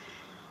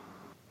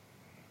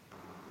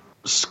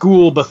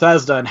school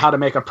Bethesda and how to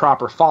make a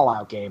proper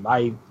Fallout game.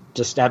 I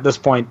just, at this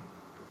point,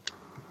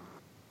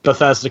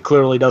 Bethesda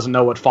clearly doesn't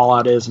know what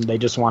Fallout is, and they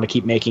just want to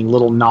keep making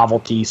little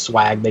novelty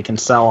swag they can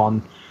sell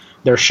on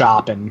their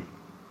shop. And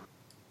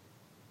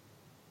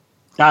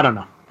I don't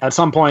know. At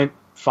some point,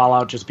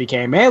 Fallout just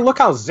became, hey, look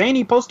how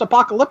zany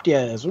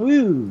post-apocalyptia is.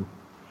 Woo!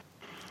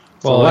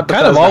 Well, it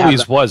kind of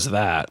always was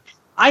that.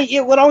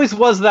 It always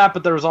was that,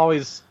 but there was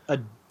always a...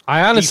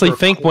 I honestly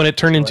think when it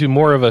turned into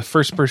more of a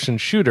first-person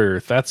shooter,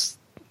 that's...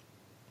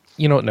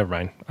 You know what, never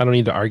mind. I don't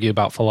need to argue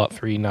about Fallout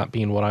 3 not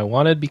being what I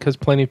wanted, because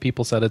plenty of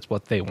people said it's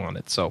what they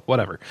wanted, so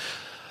whatever.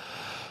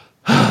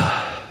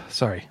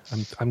 Sorry,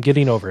 I'm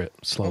getting over it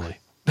slowly.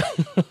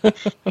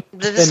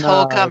 This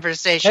whole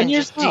conversation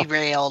just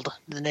derailed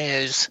the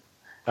news.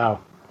 Oh.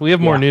 We have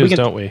more news,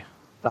 don't we?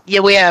 Yeah,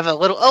 we have a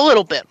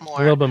little bit more.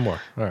 A little bit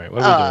more. All right,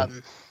 what are we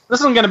doing? This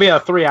isn't going to be a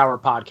 3-hour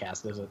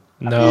podcast, is it?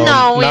 No,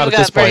 not at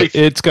this point.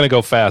 It's going to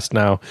go fast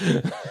now.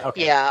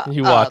 Okay. Yeah.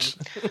 You watch.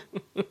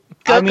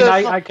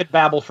 I could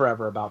babble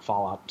forever about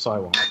Fallout, so I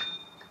won't.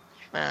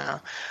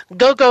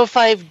 Go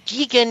 5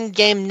 Gigan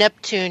Game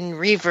Neptune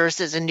Reverse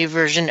is a new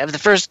version of the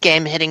first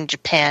game hitting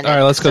Japan. All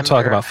right, let's go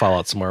talk about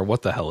Fallout some more.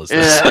 What the hell is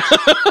this?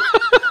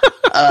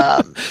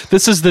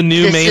 This is the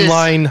new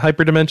mainline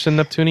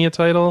Hyperdimension Neptunia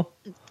title?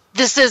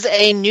 This is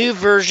a new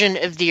version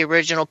of the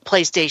original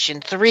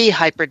PlayStation 3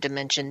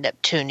 Hyperdimension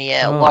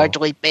Neptunia,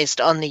 largely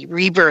based on the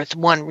Rebirth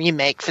 1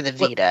 remake for the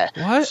Vita.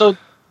 What? So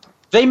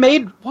they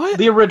made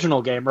the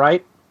original game,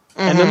 right?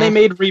 Mm-hmm. And then they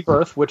made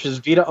Rebirth, which is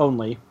Vita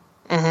only.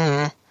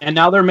 Mm-hmm. And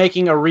now they're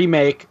making a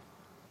remake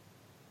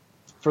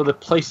for the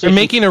PlayStation. They're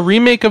making a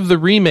remake of the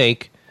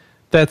remake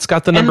that's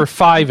got the number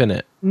 5 in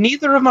it.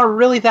 Neither of them are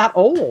really that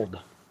old.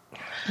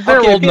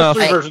 They're old enough.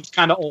 The PS3 version's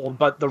kind of old,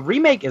 but the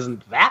remake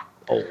isn't that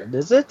old,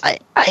 is it?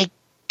 I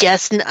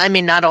guess,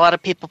 not a lot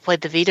of people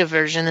played the Vita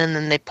version, and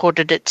then they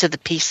ported it to the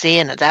PC,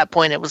 and at that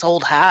point it was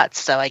old hat,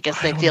 so I guess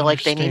they feel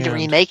like they need to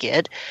remake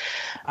it.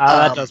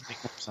 That does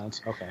make more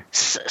sense. Okay.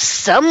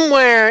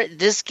 Somewhere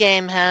this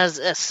game has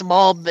a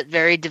small but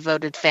very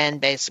devoted fan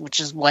base, which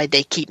is why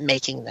they keep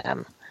making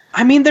them.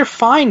 I mean, they're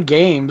fine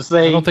games.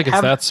 I don't think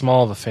it's that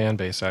small of a fan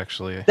base,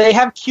 actually. They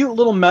have cute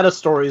little meta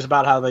stories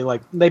about how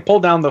they pull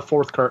down the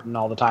fourth curtain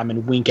all the time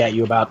and wink at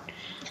you about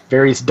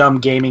various dumb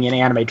gaming and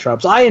anime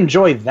tropes. I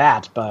enjoy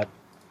that, but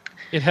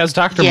it has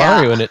Dr.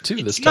 Mario in it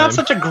too. This time, it's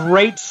not such a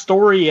great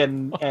story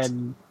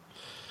and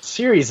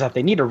series that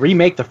they need to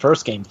remake the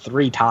first game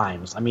 3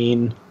 times. I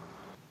mean,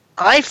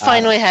 I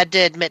finally had to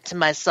admit to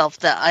myself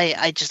that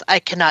I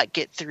cannot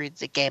get through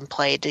the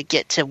gameplay to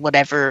get to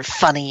whatever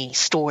funny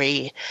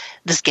story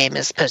this game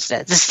is supposed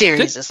to. The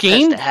series is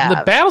supposed to have.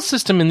 The battle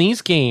system in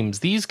these games,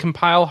 these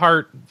compile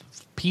heart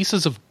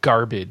pieces of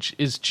garbage,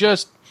 is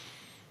just.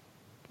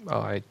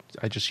 Oh,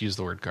 I just used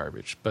the word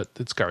garbage, but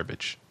it's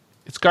garbage.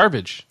 It's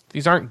garbage.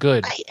 These aren't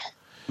good.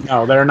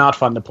 No, they're not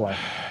fun to play.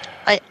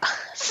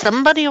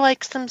 Somebody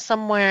likes them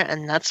somewhere,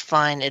 and that's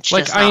fine. It's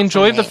like, just I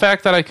enjoyed the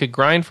fact that I could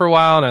grind for a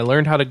while, and I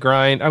learned how to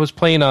grind. I was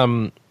playing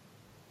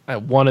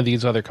at one of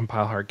these other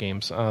compile heart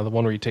games, the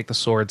one where you take the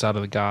swords out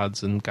of the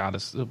gods and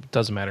goddess. It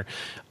doesn't matter,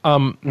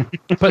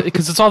 but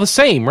because it's all the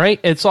same, right?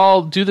 It's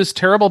all do this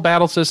terrible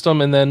battle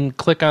system and then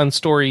click on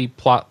story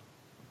plot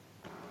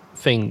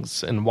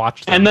things and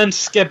watch them. And then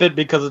skip it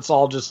because it's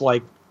all just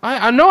like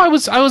I know I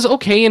was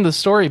okay in the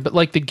story, but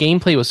like the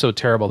gameplay was so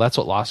terrible. That's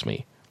what lost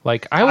me.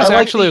 Like I was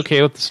actually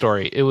okay with the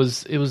story. It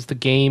was the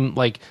game.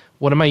 Like,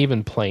 what am I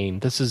even playing?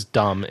 This is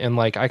dumb. And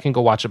like I can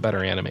go watch a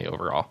better anime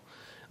overall.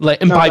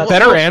 Like, and by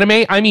better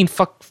anime, I mean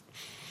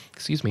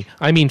excuse me.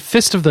 I mean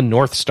Fist of the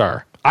North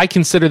Star. I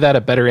consider that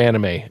a better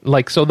anime.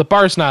 Like, so the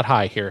bar's not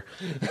high here.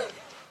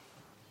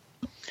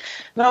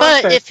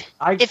 But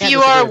if you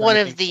are one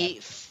of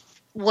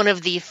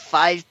the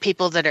 5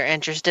 people that are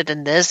interested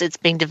in this, it's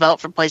being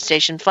developed for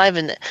PlayStation 5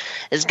 and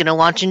is going to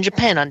launch in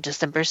Japan on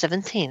December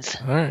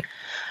 17th. All right.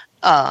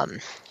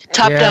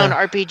 Top-down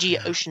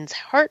RPG Ocean's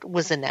Heart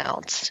was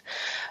announced.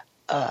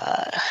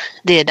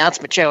 The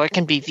announcement trailer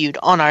can be viewed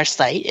on our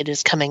site. It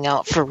is coming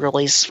out for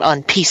release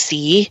on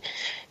PC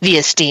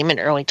via Steam in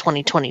early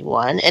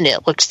 2021, and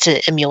it looks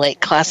to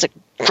emulate classic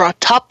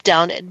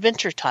top-down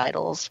adventure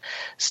titles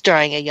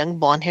starring a young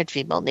blonde-haired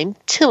female named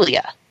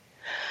Tilia.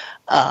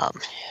 Her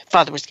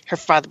father was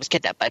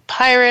kidnapped by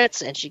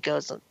pirates, and she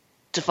goes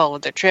to follow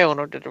their trail in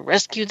order to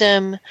rescue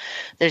them.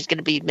 There's going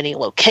to be many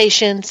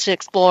locations to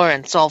explore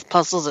and solve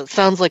puzzles. It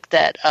sounds like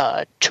that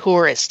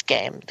tourist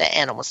game that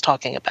Anna was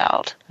talking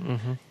about.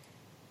 Mm-hmm.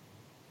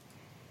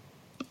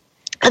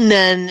 And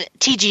then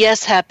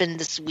TGS happened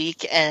this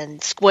week,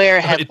 and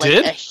Square had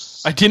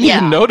I didn't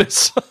even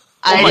notice.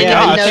 I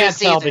can't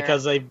tell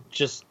because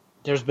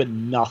there's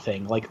been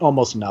nothing, like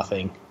almost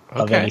nothing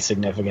of any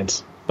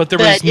significance. But there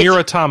was Nier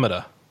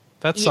Automata.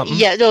 That's something.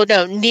 Yeah,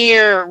 no,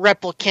 Nier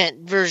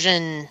Replicant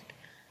version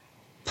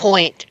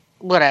point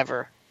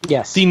whatever.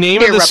 Yes. The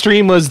name of the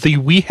stream was the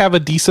We Have a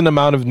Decent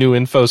Amount of New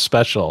Info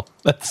special.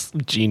 That's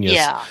genius.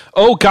 Yeah.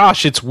 Oh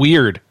gosh, it's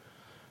weird.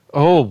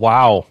 Oh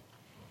wow.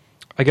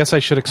 I guess I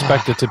should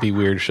expect it to be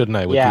weird, shouldn't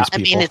I, with these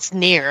people? I mean, it's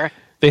Nier.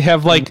 They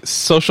have like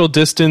social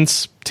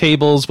distance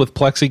tables with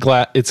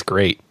plexiglass. It's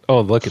great.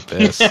 Oh, look at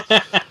this.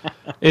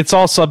 It's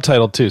all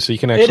subtitled too, so you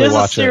can actually watch it. It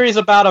is a series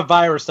about a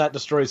virus that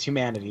destroys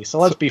humanity, so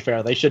let's be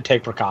fair. They should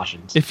take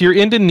precautions. If you're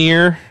into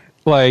Nier,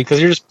 like...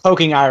 Because you're just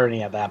poking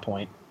irony at that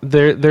point.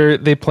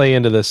 They play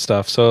into this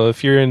stuff, so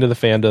if you're into the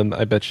fandom,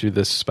 I bet you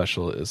this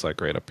special is like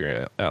right up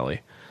your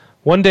alley.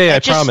 One day, I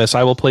promise,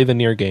 I will play the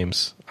Nier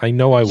games. I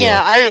know I will.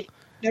 Yeah,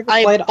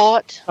 I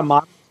bought...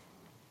 Automata?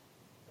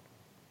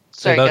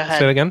 Sorry, go ahead.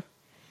 Say it again?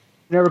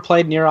 You never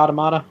played Nier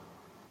Automata?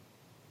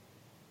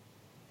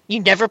 You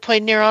never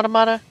played Nier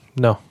Automata?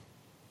 No.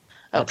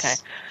 Okay.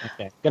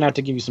 Okay. Gonna have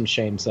to give you some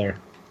shames there.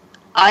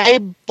 I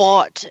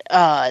bought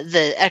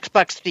the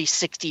Xbox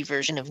 360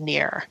 version of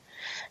Nier,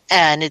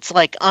 and it's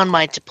like on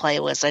my to play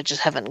list. I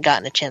just haven't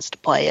gotten a chance to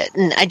play it,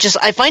 and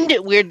I find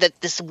it weird that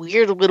this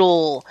weird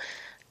little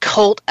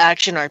cult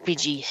action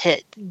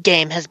RPG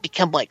game has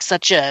become like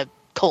such a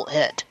cult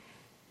hit.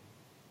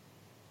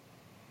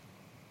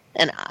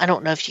 And I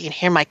don't know if you can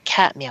hear my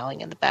cat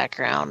meowing in the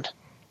background.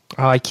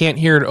 I can't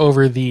hear it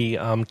over the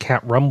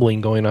cat rumbling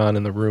going on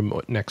in the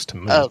room next to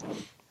me. Oh,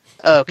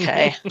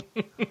 okay.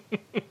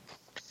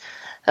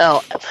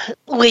 Oh,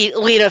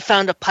 Lita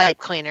found a pipe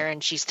cleaner,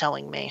 and she's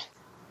telling me.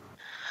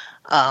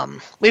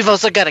 We've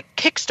also got a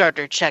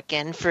Kickstarter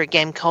check-in for a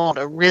game called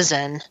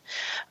Arisen.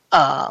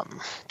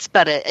 It's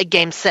about a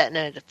game set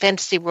in a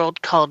fantasy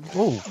world called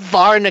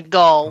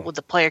Varnagal, with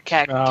the player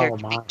character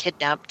being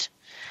kidnapped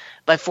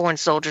by foreign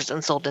soldiers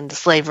and sold into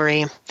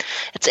slavery.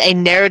 It's a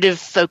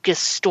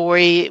narrative-focused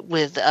story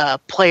with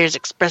players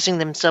expressing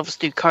themselves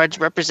through cards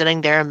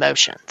representing their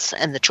emotions,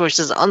 and the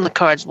choices on the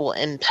cards will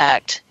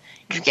impact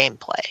your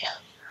gameplay.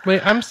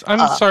 Wait, I'm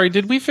sorry.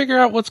 Did we figure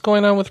out what's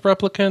going on with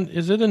Replicant?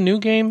 Is it a new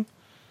game?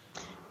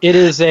 It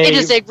is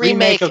a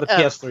remake of the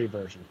PS3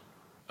 version.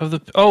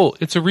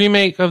 It's a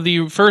remake of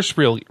the first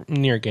real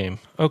Nier game.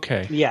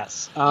 Okay.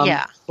 Yes.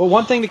 Yeah. But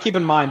one thing to keep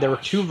in mind, there were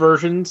two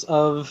versions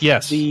of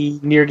the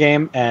Nier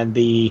game, and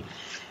the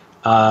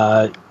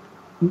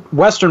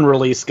Western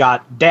release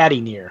got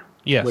Daddy Nier,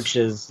 which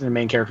is the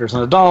main character is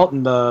an adult,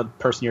 and the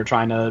person you're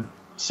trying to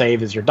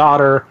save is your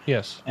daughter.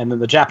 Yes. And then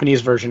the Japanese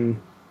version,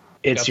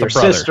 it's your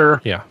brother.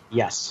 sister. Yeah.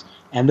 Yes.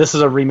 And this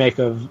is a remake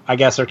of, I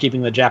guess they're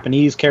keeping the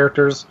Japanese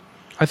characters.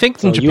 I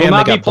think in Japan you will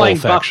not they be got playing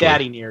both, Buck actually.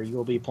 Daddy Nier. You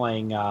will be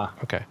playing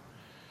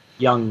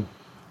young.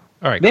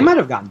 All right. They might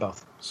have gotten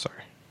both.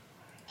 Sorry.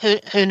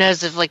 Who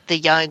knows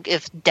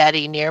if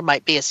Daddy Nier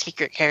might be a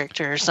secret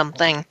character or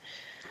something.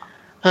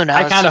 Who knows?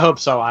 I kind of hope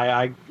so.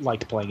 I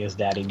liked playing as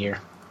Daddy Nier.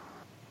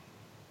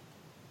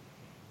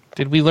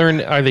 Did we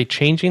learn? Are they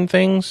changing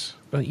things?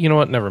 You know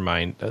what? Never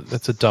mind.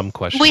 That's a dumb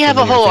question. We have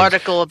a whole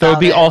article about there will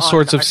be it all on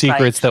sorts of our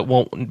secrets site. that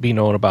won't be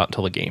known about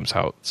until the game's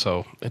out,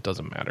 so it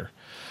doesn't matter.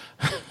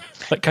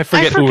 I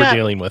forget who we're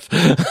dealing with.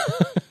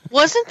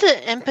 Wasn't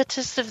the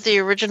impetus of the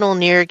original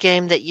Nier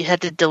game that you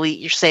had to delete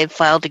your save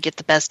file to get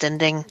the best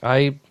ending?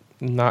 I'm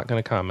not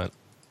going to comment.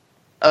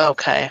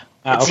 Okay.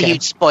 It's a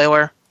huge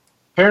spoiler.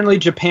 Apparently,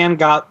 Japan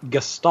got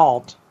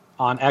Gestalt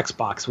on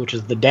Xbox, which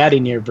is the Daddy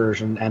Nier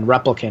version, and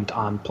Replicant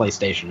on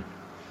PlayStation.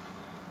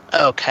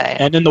 Okay.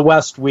 And in the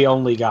West, we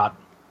only got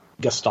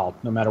Gestalt,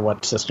 no matter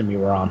what system you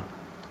were on.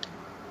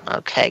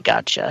 Okay,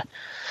 gotcha.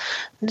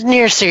 The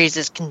Nier series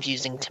is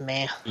confusing to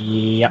me.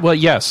 Yeah. Well,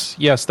 yes,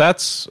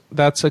 that's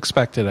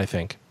expected, I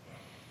think.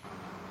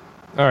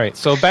 All right,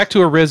 so back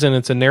to Arisen.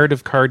 It's a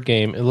narrative card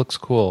game. It looks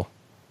cool.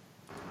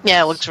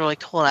 Yeah, it looks really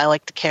cool. I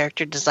like the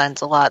character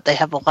designs a lot. They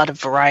have a lot of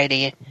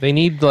variety. They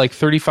need like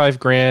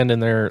 $35,000,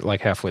 and they're like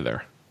halfway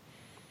there.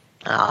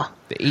 Oh.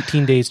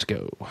 18 days to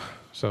go.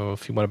 So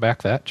if you want to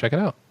back that, check it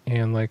out.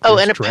 And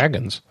and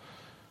dragons.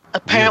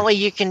 Apparently,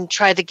 you can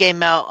try the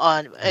game out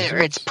on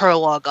its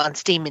prologue on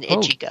Steam and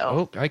Itch.io.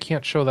 Oh, I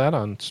can't show that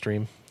on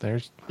stream.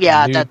 There's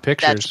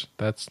pictures.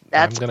 That's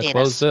I'm going to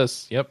close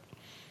this. Yep.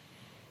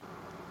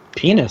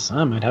 Penis.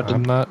 I might have to.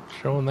 I'm not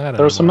showing that.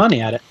 Throw some money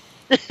at it.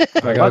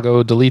 I gotta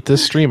go delete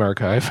this stream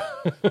archive.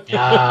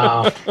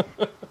 Yeah.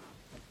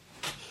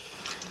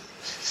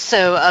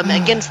 So,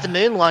 Against the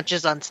Moon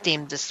launches on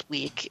Steam this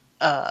week.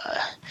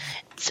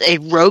 It's a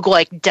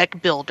roguelike deck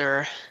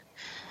builder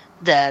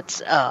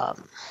that's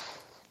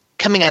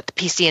coming out the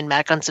PC and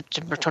Mac on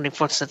September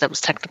 24th, so that was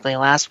technically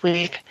last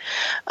week.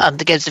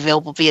 The game's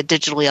available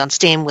digitally on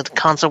Steam, with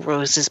console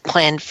releases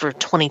planned for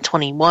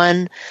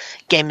 2021.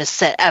 Game is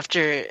set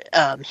after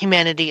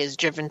humanity is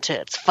driven to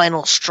its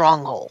final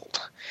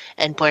stronghold,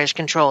 and players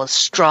control a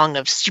strong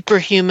of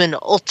superhuman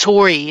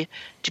Ultori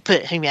to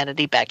put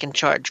humanity back in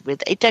charge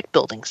with a deck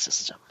building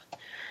system.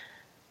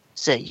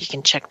 So you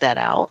can check that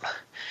out.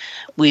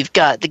 We've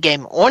got the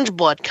game Orange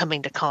Blood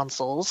coming to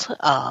consoles.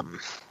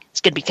 It's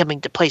going to be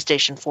coming to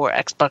PlayStation 4,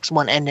 Xbox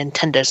One, and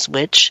Nintendo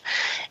Switch.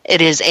 It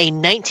is a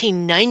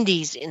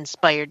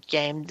 1990s-inspired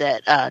game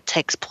that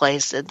takes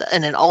place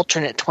in an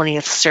alternate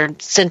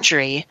 20th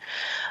century.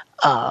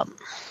 Going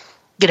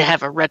to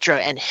have a retro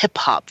and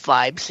hip-hop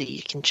vibe, so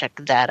you can check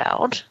that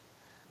out.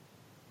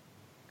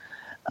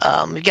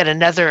 We've got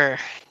another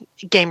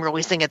game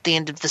releasing at the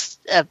end of this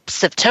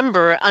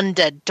September,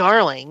 Undead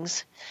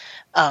Darlings.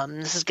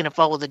 This is going to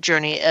follow the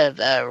journey of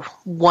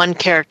one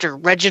character,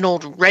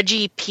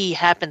 Reggie P.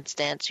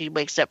 Happenstance, who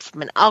wakes up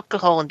from an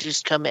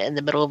alcohol-induced coma in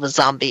the middle of a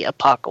zombie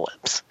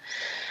apocalypse.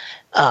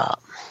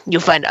 You'll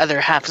find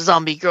other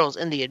half-zombie girls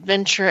in the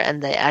adventure,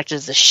 and they act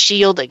as a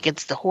shield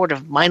against the horde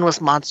of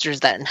mindless monsters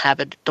that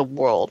inhabit the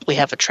world. We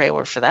have a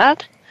trailer for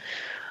that.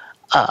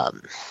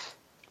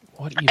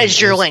 What even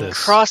Azure is Lane this?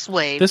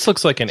 Crosswave. This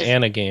looks like an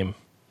Anna game.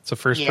 It's a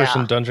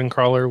first-person Yeah. dungeon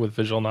crawler with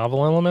visual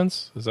novel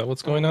elements. Is that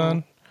what's going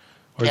on?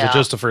 Or is it Yeah.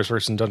 just a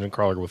first-person dungeon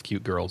crawler with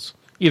cute girls?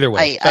 Either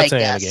way, I that's an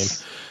Anna game.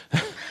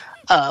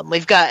 guess.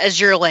 We've got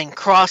Azure Lane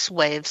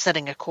Crosswave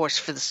setting a course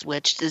for the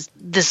Switch.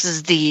 This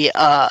is the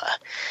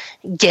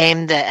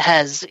game that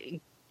has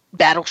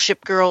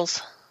battleship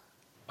girls.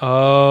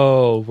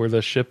 Oh, where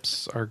the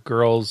ships are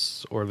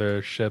girls or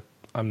the ship.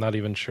 I'm not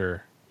even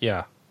sure.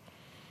 Yeah.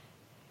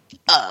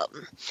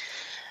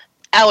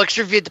 Alex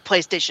reviewed the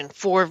PlayStation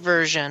 4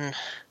 version.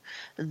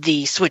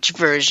 The Switch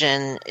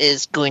version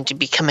is going to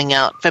be coming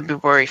out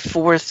February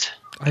 4th.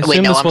 I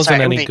assume this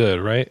wasn't any good,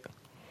 right?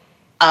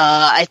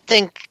 I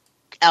think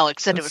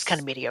Alex said it was kind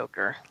of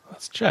mediocre.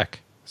 Let's check.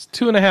 It's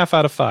 2.5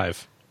 out of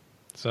 5.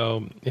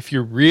 So if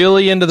you're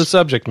really into the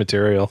subject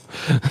material,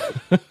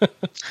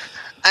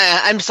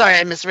 I'm sorry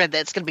I misread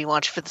that. It's going to be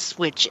launched for the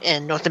Switch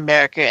in North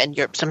America and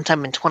Europe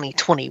sometime in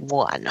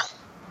 2021.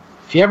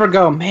 If you ever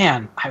go,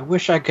 man, I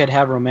wish I could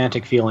have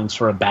romantic feelings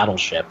for a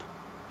battleship.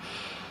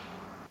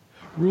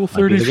 Rule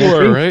Might be the game 34,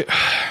 for you. right?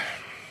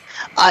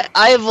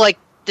 I have like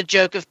the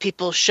joke of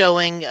people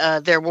showing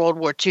their World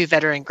War II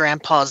veteran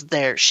grandpas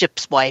their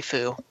ship's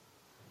waifu.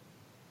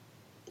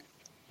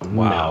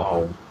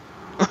 Wow.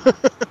 All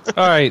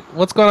right,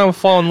 what's going on with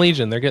Fallen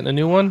Legion? They're getting a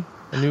new one?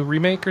 A new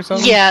remake or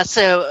something? Yeah,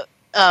 so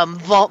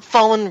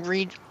Fallen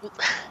Region.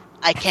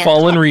 I can't.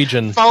 Fallen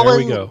Region. There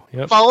we go.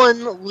 Yep.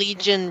 Fallen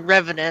Legion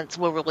Revenants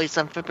will release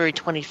on February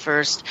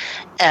 21st.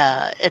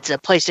 It's a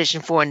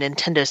PlayStation 4 and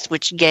Nintendo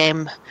Switch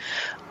game.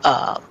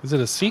 Is it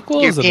a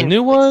sequel? Is it a European-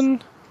 new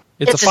one?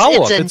 It's a It's a-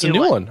 follow-up. it's a It's a new new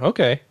one. one.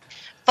 Okay.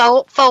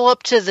 Follow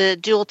up to the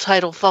dual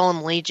title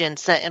Fallen Legion,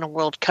 set in a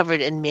world covered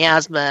in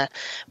miasma,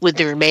 with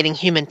the remaining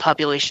human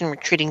population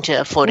retreating to a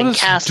What floating does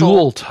castle.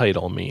 dual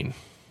title mean?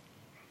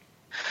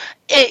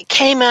 It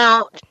came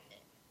out.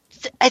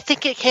 I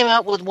think it came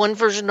out with one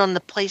version on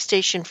the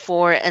PlayStation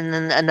 4 and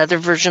then another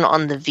version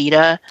on the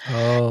Vita,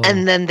 Oh,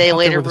 and then I they thought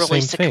later were the same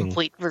released a thing.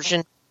 complete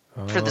version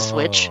for the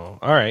Switch. Oh,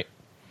 all right.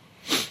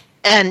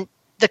 And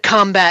the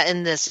combat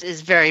in this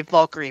is very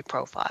Valkyrie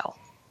profile.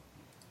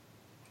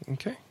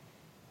 Okay.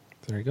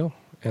 There you go.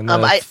 And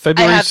I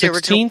February have the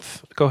original-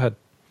 16th? Go ahead.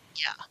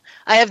 Yeah,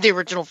 I have the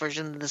original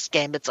version of this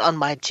game. It's on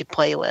my to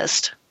play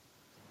list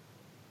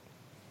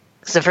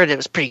because I've heard it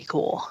was pretty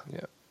cool. Yeah.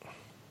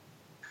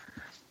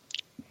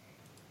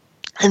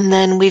 And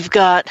then we've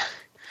got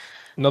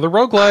Another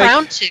roguelike.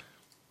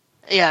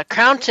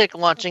 Crown Tick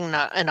launching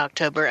in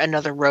October.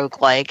 Another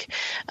roguelike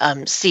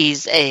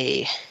sees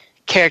a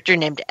character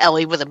named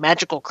Ellie with a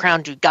magical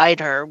crown to guide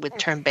her with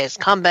turn-based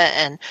combat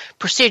and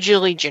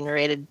procedurally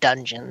generated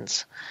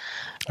dungeons.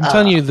 I'm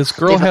telling you, this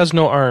girl they've- has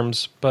no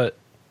arms, but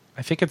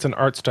I think it's an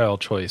art style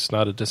choice,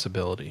 not a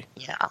disability.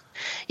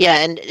 Yeah,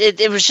 and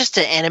it was just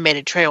an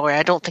animated trailer.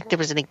 I don't think there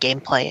was any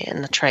gameplay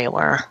in the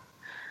trailer.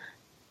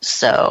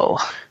 So,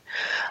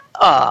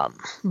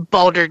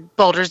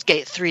 Baldur's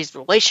Gate 3's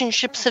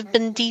relationships have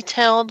been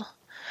detailed.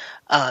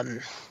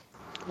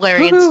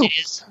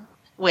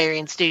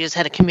 Larian Studios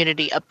had a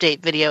community update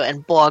video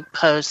and blog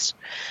post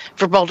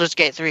for Baldur's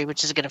Gate 3,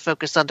 which is going to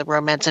focus on the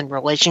romance and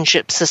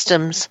relationship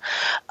systems.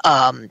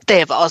 They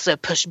have also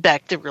pushed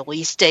back the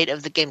release date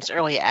of the game's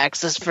early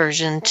access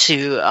version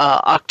to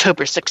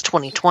October 6,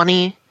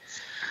 2020.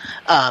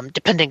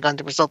 Depending on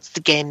the results,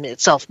 the game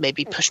itself may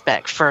be pushed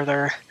back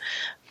further.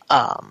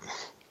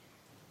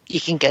 You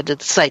can go to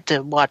the site to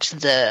watch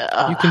the...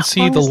 You can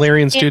see the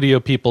Larian Studio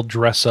people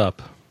dress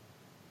up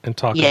and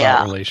talk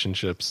about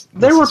relationships.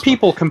 There were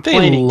people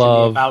complaining to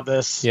love- me about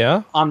this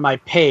Yeah? on my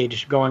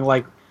page, going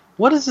like,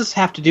 what does this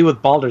have to do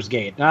with Baldur's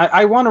Gate? And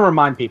I want to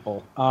remind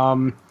people,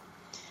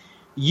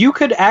 you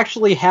could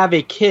actually have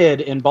a kid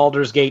in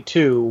Baldur's Gate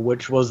 2,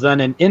 which was then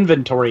an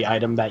inventory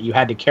item that you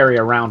had to carry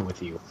around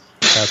with you.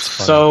 That's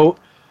funny. So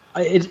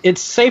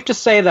it's safe to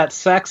say that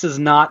sex is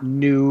not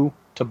new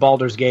to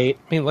Baldur's Gate.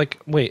 I mean, like,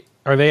 wait,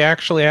 are they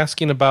actually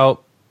asking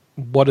about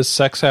what does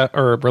sex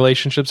or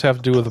relationships have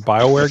to do with a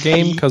BioWare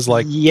game? Because,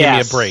 like, give me a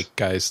Yes. break,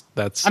 guys.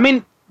 That's I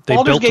mean, they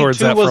Baldur's built Gate towards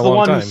 2 that was for a the long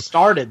one who time.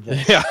 started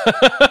this. Yeah.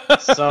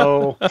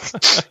 So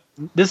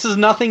this is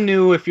nothing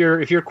new. If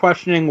you're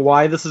questioning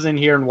why this is in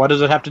here and what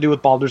does it have to do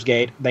with Baldur's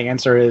Gate, the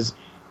answer is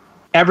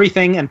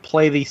everything, and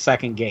play the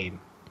second game.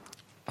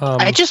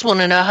 I just want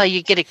to know how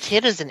you get a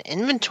kid as an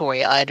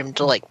inventory item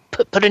to like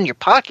put in your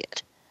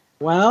pocket.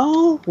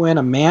 Well, when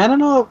a man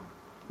and a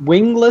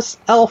wingless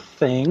elf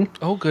thing.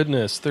 Oh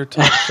goodness, they're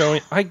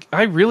showing.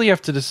 I really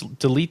have to just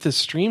delete this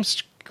stream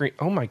screen.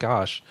 Oh my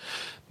gosh,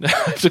 I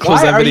have to close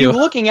Why that are video. you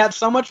looking at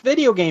so much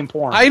video game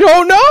porn? I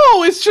don't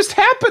know. It's just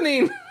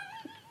happening.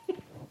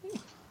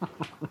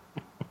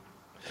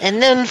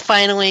 And then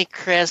finally,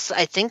 Chris,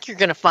 I think you're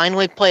going to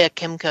finally play a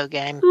Kimco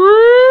game.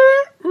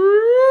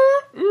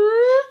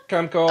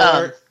 Chemco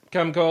alert.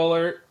 Chemco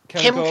alert.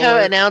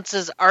 Kimco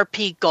announces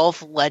RP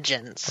Golf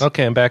Legends.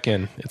 Okay, I'm back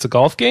in. It's a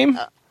golf game?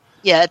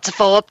 Yeah, it's a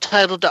follow-up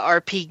title to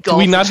RP Golf. Do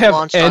we not have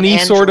launched any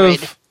on sort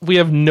Android. of... We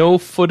have no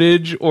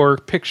footage or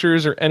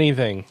pictures or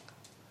anything.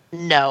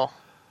 No.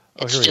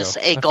 It's here we just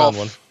go. a I golf. found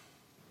one.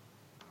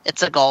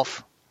 It's a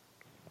golf.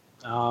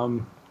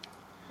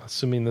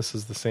 Assuming this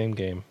is the same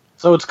game.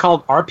 So it's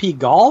called RP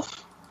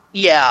Golf?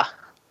 Yeah.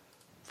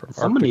 From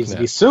Someone needs to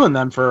be ArcticNet. suing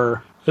them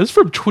for... This is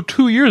from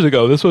 2 years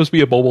ago. This was supposed to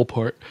be a mobile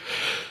port.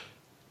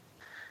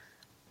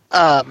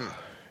 Yeah.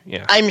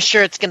 I'm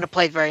sure it's going to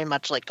play very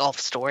much like Golf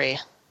Story.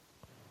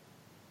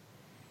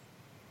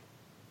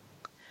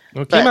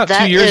 Well, it came but out 2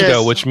 that years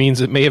ago, is- which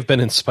means it may have been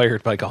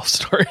inspired by Golf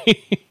Story.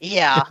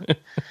 Yeah.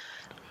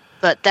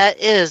 But that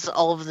is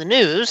all of the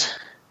news.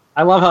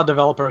 I love how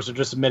developers are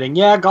just admitting,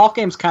 yeah, golf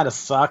games kind of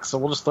suck, so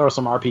we'll just throw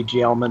some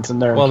RPG elements in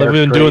there. Well, and they've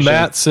been character doing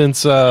creation. that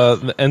since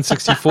the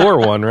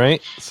N64 one,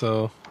 right?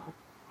 So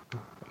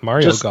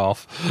Mario Just-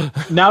 Golf.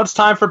 Now it's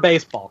time for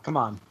baseball. Come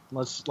on,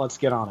 let's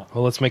get on it.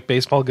 Well, let's make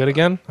baseball good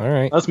again. All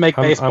right, Let's make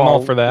baseball. I'm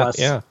all for that. less-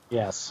 Yeah.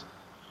 Yes.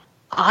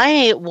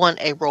 I want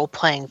a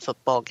role-playing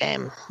football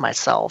game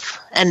myself.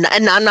 And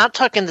I'm not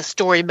talking the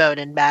story mode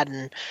in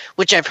Madden,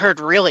 which I've heard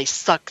really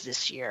suck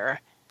this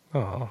year.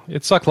 Oh,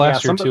 it sucked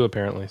last year somebody- too,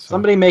 apparently. So.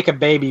 Somebody make a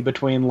baby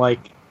between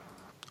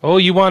Oh,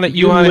 you want to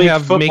Youth League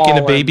have making a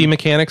football baby and-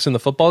 mechanics in the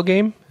football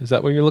game? Is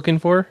that what you're looking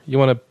for? You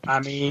want to I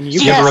mean, You you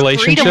have have a Yes,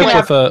 relationship freedom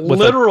with a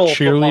literal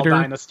football cheerleader?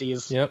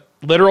 dynasties. Yep,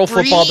 literal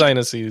football Breed-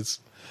 dynasties.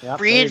 Yep, there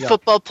Breed you go.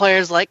 football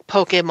players like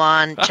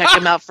Pokemon. Check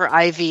them out for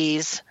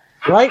IVs.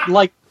 Right?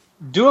 Like,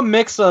 do a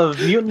mix of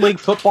Mutant League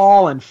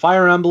football and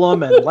Fire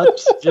Emblem, and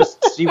let's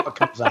just see what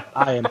comes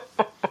out.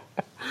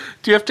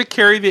 Do you have to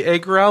carry the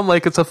egg around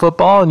like it's a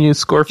football and you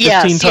score 15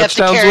 Yes, you have to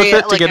touchdowns carry with it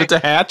it to like get a- it to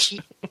hatch?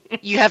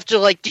 You have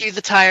to do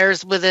the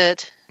tires with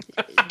it,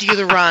 do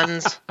the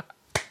runs.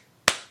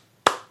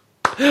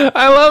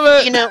 I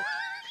love it.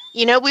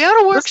 You know, we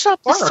ought to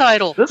workshop this works.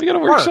 title. We gotta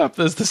workshop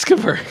this. This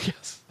could work.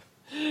 Yes.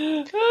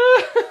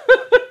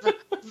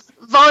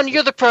 Vaughn,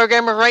 you're the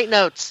programmer. Write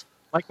notes.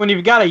 Like when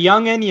you've got a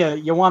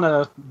youngin, you want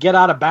to get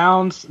out of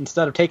bounds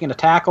instead of taking a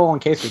tackle in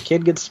case your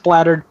kid gets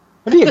splattered.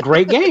 It'd be a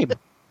great game.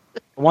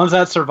 The ones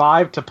that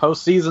survive to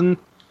postseason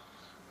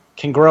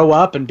can grow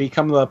up and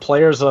become the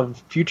players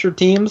of future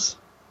teams.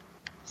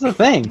 It's a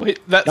thing. Wait,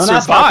 that Don't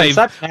ask how survived.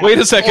 conception Wait a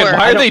happens. second. Or- Why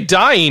I are don't- they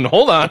dying?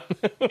 Hold on.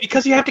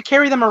 Because you have to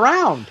carry them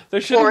around.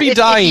 There shouldn't Or be if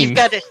dying.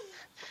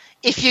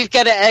 if you've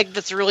got an egg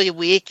that's really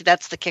weak,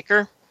 that's the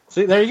kicker.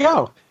 See, there you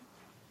go.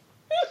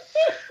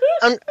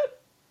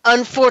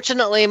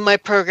 Unfortunately, my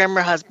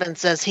programmer husband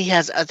says he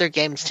has other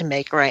games to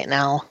make right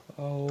now.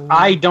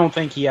 I don't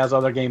think he has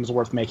other games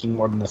worth making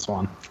more than this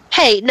one.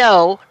 Hey,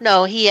 no,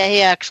 he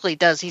actually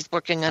does. He's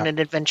working on an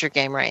adventure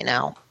game right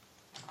now.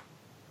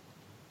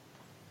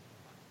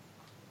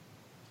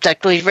 It's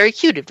actually a very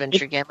cute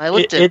adventure game. I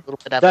looked at a little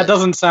bit of That it.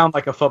 doesn't sound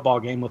like a football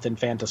game with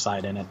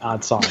infanticide in it.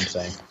 That's all I'm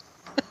saying.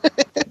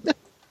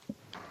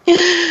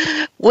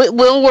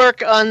 We'll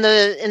work on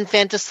the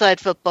infanticide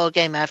football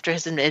game after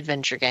his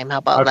adventure game. How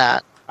about Okay.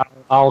 that?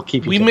 I'll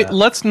keep you to that.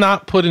 Let's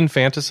not put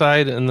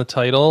infanticide in the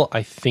title.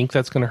 I think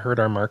that's going to hurt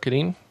our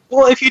marketing.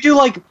 Well, if you do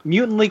like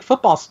Mutant League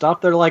football stuff,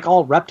 they're like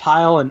all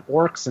reptile and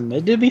orcs, and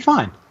it'd be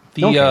fine.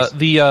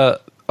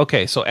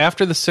 Okay, so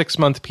after the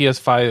 6-month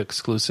PS5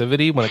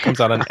 exclusivity, when it comes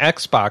out on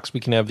Xbox, we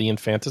can have the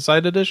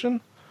infanticide edition.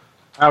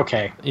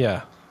 Okay.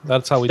 Yeah,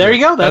 that's how we. There do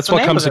you it. go. That's the what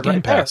name comes of to it Game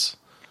right there. Pass.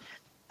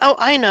 Oh,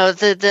 I know.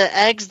 The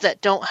eggs that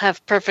don't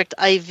have perfect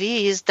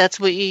IVs, that's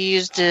what you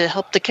use to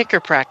help the kicker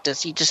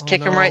practice. You just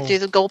kick them right no. through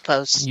the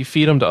goalposts. You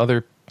feed them to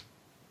other.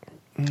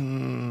 You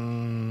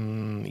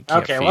can't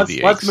Okay, feed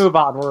the let's eggs. move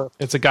on.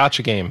 It's a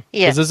gotcha game.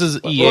 Yeah. Because this is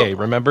EA,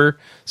 remember?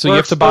 So we're you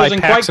have to buy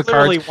exposing packs quite of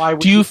cards. clearly why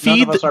Do you none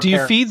feed of us are do you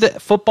parents. feed the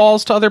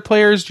footballs to other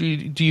players? Do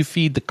you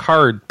feed the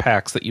card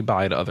packs that you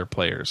buy to other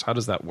players? How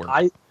does that work?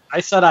 I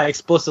said I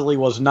explicitly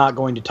was not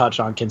going to touch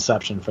on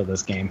conception for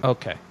this game.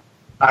 Okay.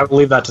 I will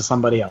leave that to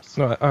somebody else.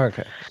 No,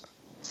 okay.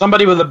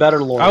 Somebody with a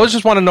better lore. I was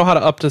just want to know how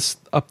to up the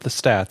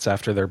stats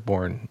after they're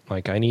born.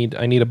 Like I need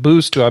a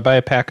boost. Do I buy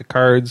a pack of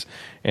cards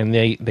and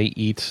they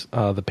eat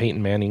the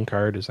Peyton Manning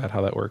card? Is that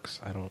how that works?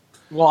 I don't.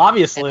 Well,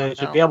 obviously, I they don't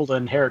should know. be able to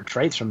inherit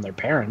traits from their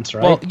parents,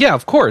 right? Well, yeah,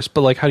 of course.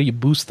 But like, how do you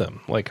boost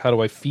them? Like, how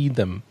do I feed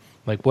them?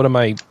 Like, what am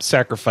I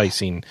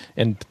sacrificing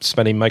and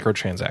spending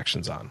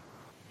microtransactions on?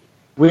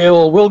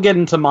 we'll get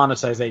into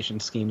monetization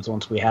schemes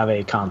once we have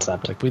a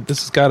concept. Like,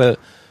 this has got to,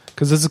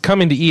 because this is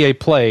coming to EA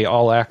Play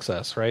All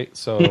Access, right?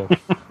 So.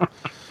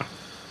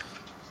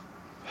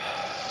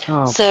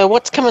 Oh. So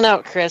what's coming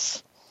out,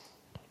 Chris?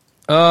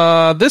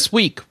 This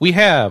week we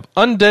have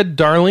Undead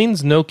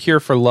Darlings: No Cure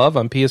for Love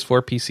on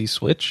PS4, PC,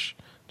 Switch.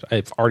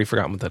 I've already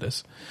forgotten what that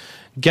is.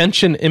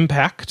 Genshin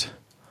Impact,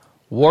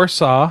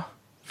 Warsaw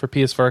for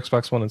PS4,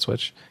 Xbox One, and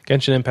Switch.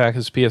 Genshin Impact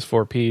is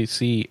PS4,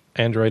 PC,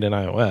 Android, and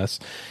iOS.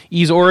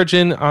 Ys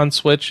Origin on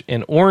Switch,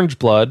 and Orange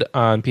Blood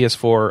on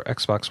PS4,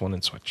 Xbox One,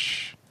 and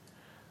Switch.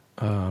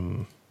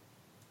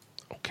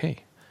 Okay.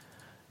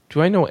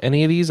 Do I know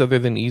any of these other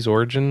than Ys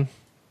Origin?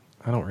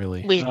 I don't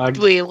really. We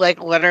like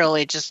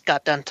literally just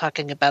got done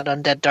talking about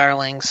Undead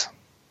Darlings.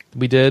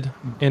 We did.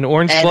 And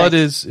Orange And Blood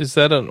is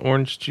that an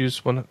orange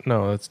juice one?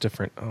 No, that's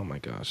different. Oh my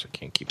gosh, I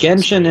can't keep.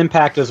 Genshin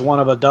Impact is one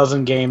of a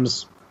dozen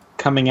games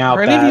coming out.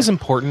 Are any of these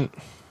important?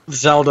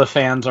 Zelda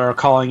fans are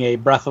calling a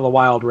Breath of the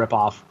Wild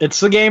ripoff. It's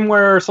the game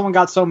where someone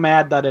got so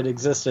mad that it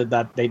existed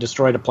that they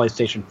destroyed a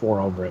PlayStation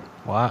 4 over it.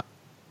 What?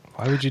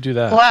 Why would you do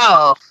that?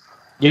 Wow.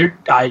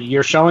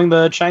 You're showing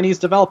the Chinese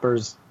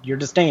developers your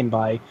disdain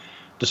by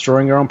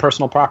destroying your own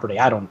personal property.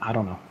 I don't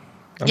know.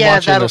 I'm Yeah,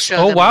 watching that'll this. show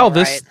Oh them wow, all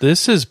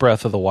this is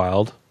Breath of the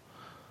Wild.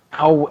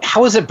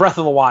 How is it Breath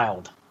of the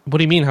Wild? What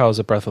do you mean? How is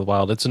it Breath of the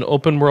Wild? It's an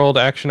open world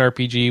action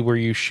RPG where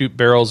you shoot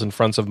barrels in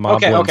front of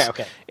moblins.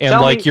 Okay.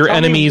 And your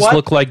enemies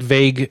look like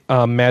vague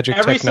magic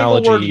every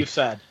technology. Single word you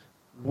said.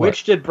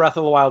 Which did Breath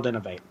of the Wild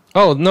innovate?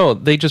 Oh no,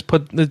 they just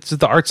put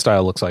the art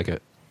style looks like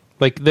it.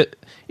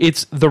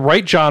 It's the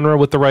right genre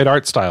with the right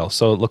art style,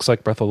 so it looks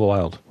like Breath of the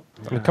Wild.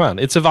 I mean, come on,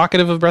 it's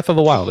evocative of Breath of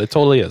the Wild. It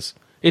totally is.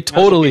 It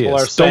totally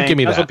is. Don't give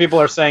me that. That's what people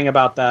are saying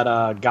about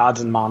that Gods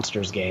and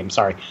Monsters game.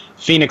 Sorry,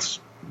 Phoenix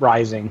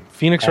Rising.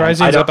 Phoenix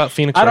Rising is about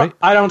Phoenix, right?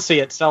 I don't see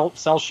it.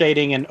 Cell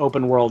shading and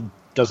open world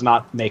does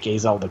not make a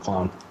Zelda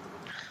clone.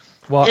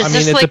 Well, Is I mean,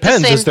 this it like the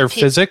depends. same Is there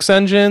physics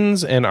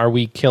engines, and are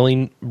we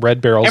killing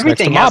red barrels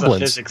Everything next to has moblins? a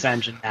physics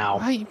engine now.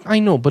 I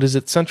know, but is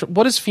it central?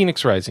 What is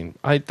Phoenix Rising?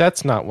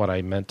 That's not what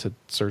I meant to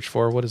search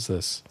for. What is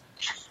this?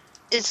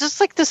 Is this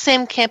like the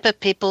same camp of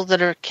people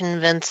that are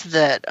convinced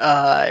that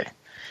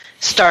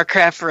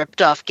StarCraft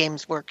ripped off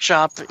Games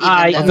Workshop?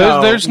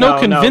 There's no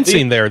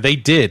convincing there. They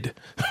did.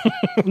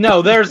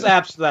 No,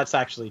 that's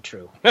actually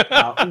true.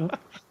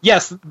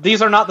 Yes,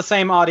 these are not the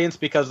same audience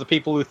because the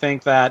people who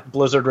think that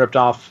Blizzard ripped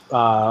off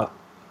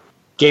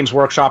Games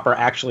Workshop are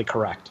actually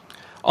correct.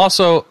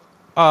 Also,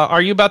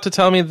 are you about to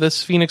tell me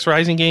this Phoenix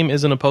Rising game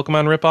isn't a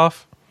Pokemon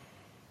ripoff?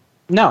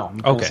 No, I'm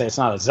going to say it's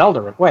not a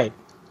Zelda rip. Wait,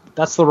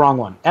 that's the wrong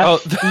one.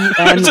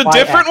 It's a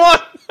different one?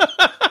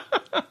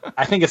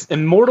 I think it's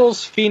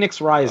Immortals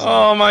Phoenix Rising.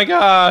 Oh my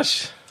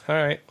gosh. All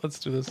right, let's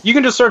do this. You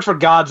can just search for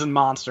Gods and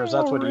Monsters.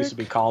 That's what it used to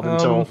be called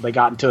until they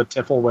got into a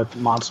tiffle with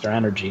Monster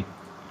Energy.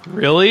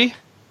 Really?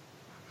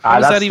 How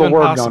is that's that even the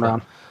word possible? going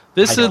around.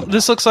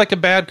 This looks like a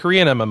bad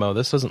Korean MMO.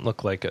 This doesn't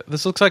look like it.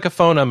 This looks like a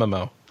phone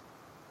MMO.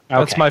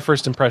 That's my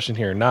first impression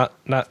here. Not.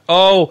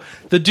 Oh,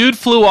 the dude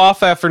flew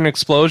off after an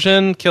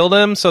explosion, killed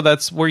him. So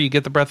that's where you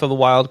get the Breath of the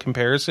Wild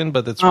comparison.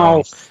 But it's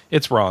wrong.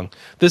 It's wrong.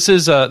 This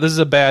is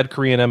a bad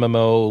Korean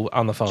MMO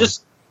on the phone.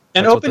 Just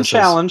an open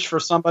challenge for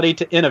somebody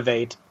to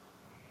innovate.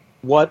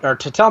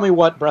 To tell me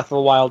what Breath of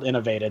the Wild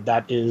innovated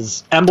that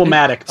is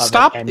emblematic of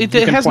Stop. it.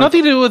 It has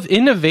nothing to do with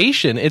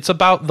innovation. It's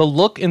about the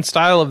look and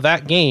style of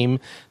that game.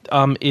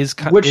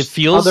 It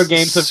feels other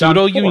games have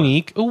pseudo done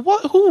unique.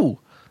 What?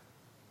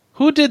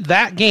 Who did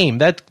that game?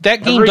 That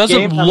game Every doesn't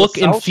game has look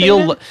a and cell feel.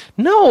 shaded?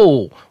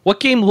 No. What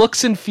game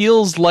looks and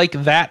feels like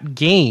that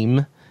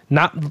game?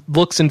 Not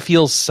looks and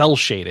feels cell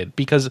shaded.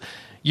 Because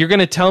you're going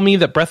to tell me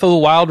that Breath of the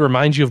Wild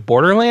reminds you of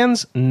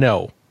Borderlands?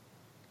 No.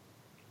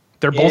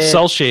 They're both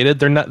cell shaded.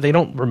 They're not. They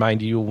don't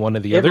remind you of one or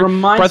the other.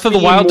 Breath of the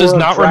Wild does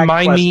not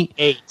remind me.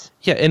 8.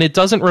 Yeah, and it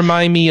doesn't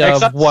remind me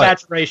Except of what.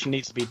 saturation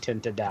needs to be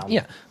tinted down.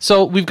 Yeah.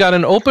 So we've got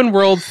an open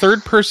world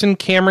third person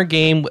camera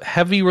game with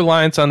heavy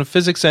reliance on a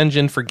physics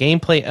engine for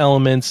gameplay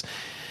elements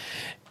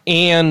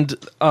and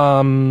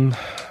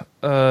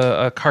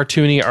a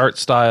cartoony art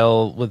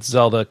style with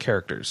Zelda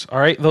characters. All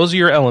right, those are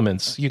your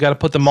elements. You got to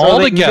put them all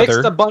together.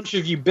 Mixed a bunch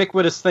of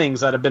ubiquitous things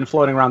that have been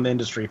floating around the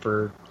industry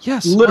for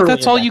literally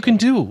that's all you can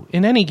do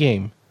in any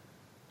game.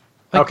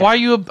 Like, why are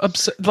you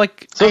upset?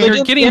 Like, so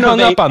you're getting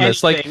hung up on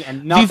this. Like,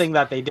 and nothing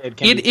that they did.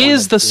 Can it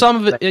is the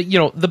sum of it. You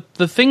know,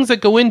 the things that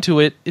go into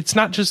it. It's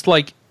not just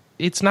like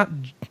it's not.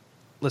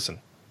 Listen,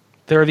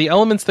 there are the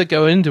elements that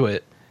go into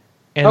it.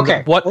 And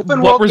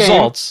what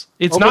results?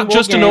 It's not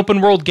just an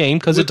open world game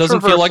because it doesn't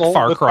feel like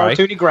Far Cry.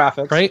 Cartoony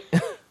graphics, right?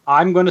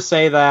 I'm going to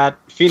say that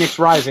Phoenix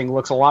Rising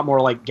looks a lot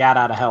more like Gat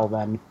Out of Hell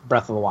than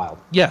Breath of the Wild.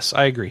 Yes,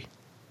 I agree.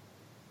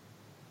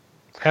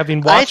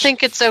 Having watched, I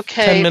think it's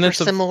okay for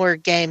similar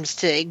games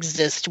to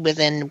exist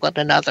within one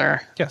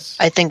another. Yes,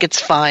 I think it's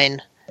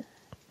fine.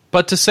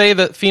 But to say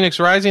that Phoenix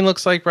Rising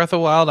looks like Breath of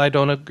the Wild, I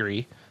don't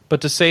agree.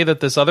 But to say that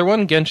this other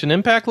one, Genshin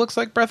Impact, looks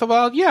like Breath of the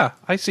Wild, yeah,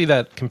 I see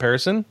that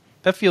comparison.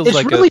 That feels it's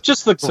like really a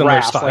just the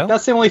grass. style. Like,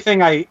 that's the only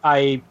thing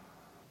I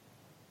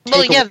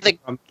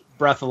from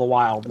Breath of the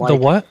Wild. Like, the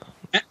what?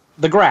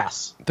 The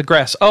grass. The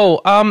grass.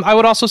 Oh, I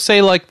would also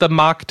say like the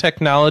mock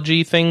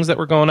technology things that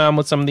were going on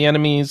with some of the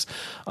enemies.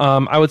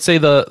 I would say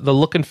the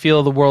look and feel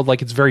of the world,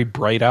 like it's very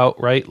bright out,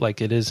 right?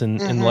 Like it is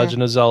in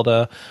Legend of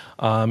Zelda.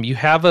 You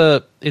have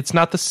it's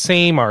not the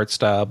same art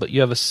style, but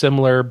you have a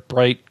similar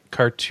bright,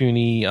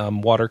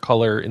 cartoony,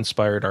 watercolor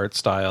inspired art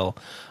style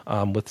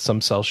with some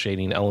cell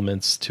shading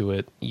elements to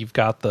it. You've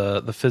got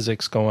the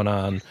physics going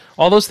on.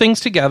 All those things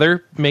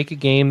together make a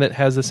game that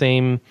has the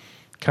same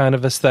kind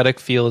of aesthetic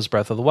feel as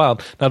Breath of the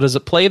Wild. Now, does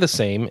it play the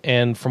same?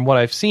 And from what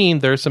I've seen,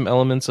 there are some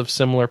elements of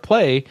similar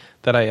play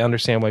that I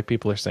understand why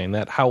people are saying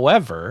that.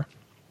 However,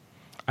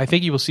 I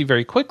think you will see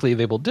very quickly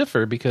they will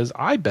differ because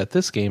I bet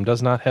this game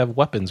does not have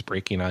weapons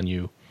breaking on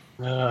you.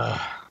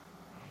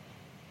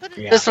 Put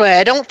it this way,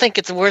 I don't think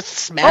it's worth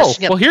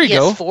smashing well, a here you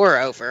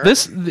PS4 over.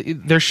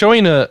 They're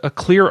showing a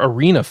clear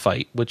arena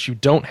fight, which you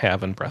don't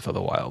have in Breath of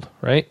the Wild,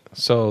 right?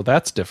 So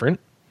that's different.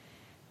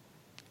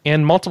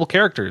 And multiple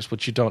characters,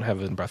 which you don't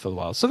have in Breath of the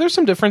Wild. So there's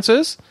some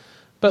differences.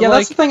 But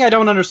that's the thing I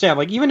don't understand.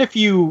 Like, even if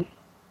you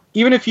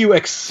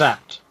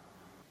accept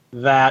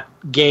that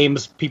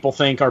games people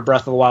think are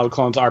Breath of the Wild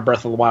clones are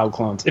Breath of the Wild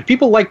clones, if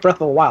people like Breath of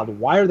the Wild,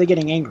 why are they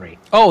getting angry?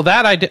 Oh,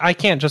 that I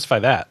can't justify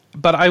that.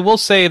 But I will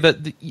say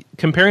that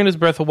comparing it to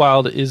Breath of the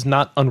Wild is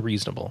not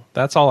unreasonable.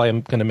 That's all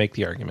I'm going to make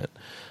the argument.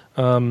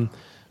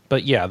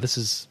 But yeah, this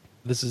is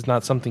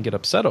not something to get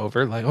upset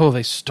over. Like, oh,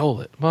 they stole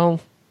it.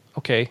 Well,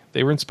 okay,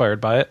 they were inspired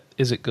by it.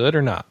 Is it good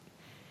or not?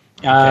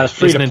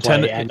 Free to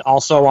play, and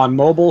also on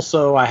mobile,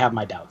 so I have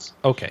my doubts.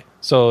 Okay,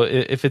 so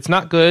if it's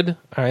not good,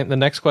 all right. The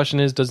next question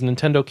is: does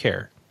Nintendo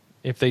care?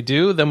 If they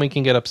do, then we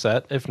can get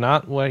upset. If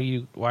not, why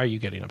are you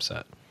getting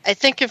upset? I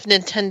think if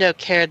Nintendo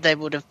cared, they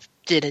would have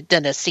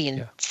done a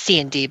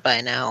C&D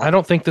by now. I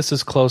don't think this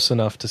is close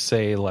enough to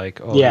say like,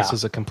 oh, this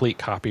is a complete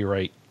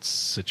copyright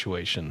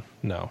situation.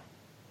 No.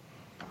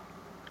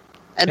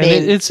 I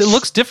mean, it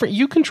looks different.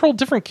 You control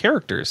different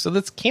characters, so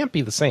this can't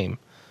be the same.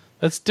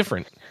 That's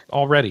different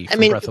already from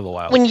Breath of the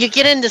Wild. When you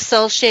get into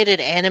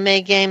cel-shaded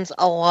anime games,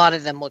 a lot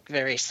of them look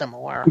very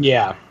similar.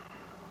 Yeah.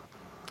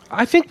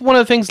 I think one of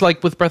the things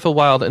like with Breath of the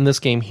Wild in this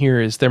game here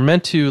is they're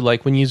meant to,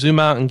 like when you zoom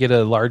out and get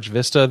a large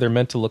vista, they're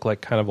meant to look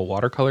like kind of a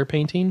watercolor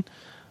painting.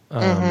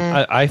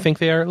 I think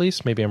they are, at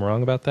least. Maybe I'm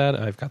wrong about that.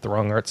 I've got the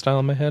wrong art style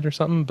in my head or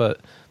something, but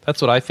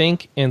that's what I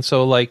think. And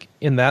so like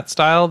in that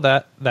style,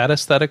 that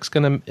aesthetic's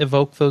going to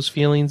evoke those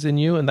feelings in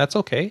you, and that's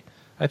okay.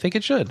 I think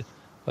it should.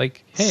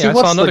 Like, hey, I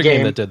saw another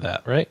game that did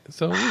that, right?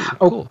 So,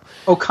 cool.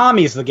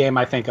 Okami's the game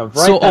I think of,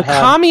 right? So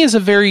Okami is a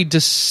very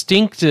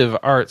distinctive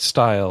art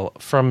style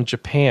from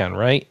Japan,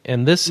 right?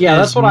 And this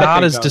is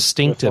not as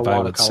distinctive, I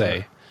would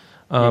say.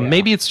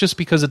 Maybe it's just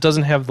because it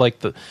doesn't have like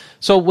the...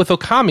 So with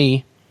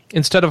Okami,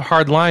 instead of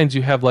hard lines,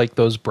 you have like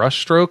those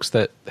brush strokes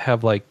that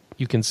have like,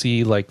 you can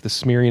see like the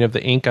smearing of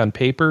the ink on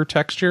paper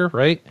texture,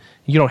 right?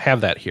 You don't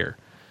have that here.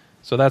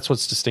 So that's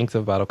what's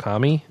distinctive about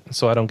Okami.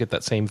 So I don't get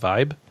that same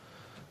vibe.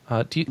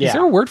 Is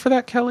there a word for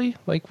that, Kelly?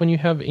 Like when you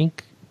have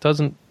ink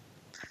doesn't...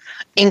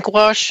 Ink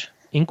wash?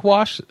 Ink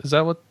wash? Is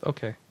that what...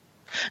 Okay.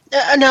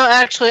 No,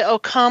 actually,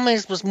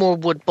 Okami's was more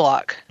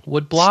woodblock.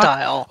 Woodblock?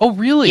 Style. Oh,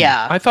 really?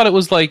 Yeah. I thought it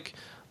was like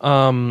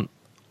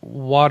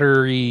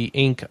watery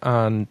ink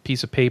on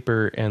piece of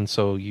paper, and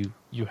so you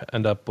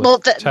end up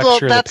with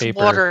texture of the paper.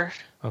 Water.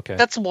 Okay.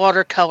 That's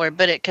watercolor,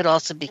 but it could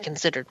also be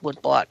considered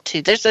woodblock,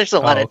 too. There's a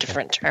lot of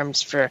different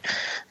terms for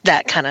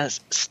that kind of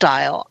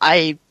style.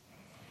 I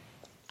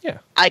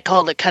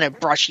call it kind of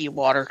brushy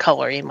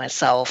watercolory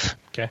myself.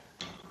 Okay.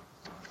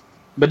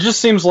 But it just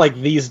seems like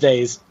these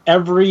days,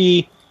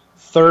 every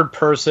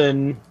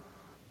third-person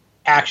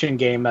action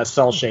game that's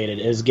cel-shaded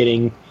is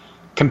getting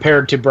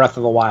compared to Breath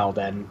of the Wild.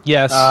 And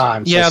yes.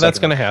 That's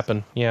going to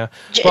happen. Yeah.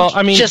 Well,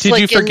 I mean, did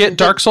you forget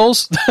Dark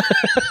Souls?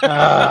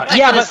 But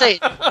a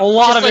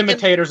lot of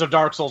imitators of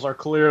Dark Souls are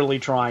clearly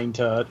trying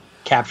to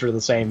capture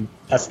the same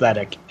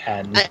aesthetic.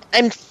 And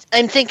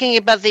I'm thinking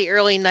about the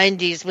early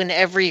 90s when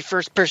every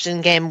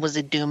first-person game was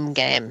a Doom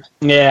game.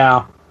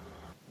 Yeah.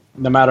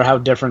 No matter how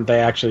different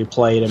they actually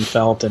played and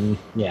felt, and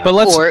yeah. But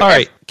all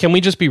right, can we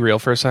just be real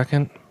for a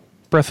second?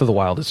 Breath of the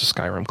Wild is a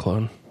Skyrim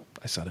clone.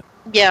 I said it.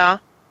 Yeah.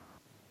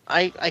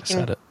 I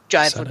can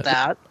jive with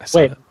that.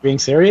 Wait, being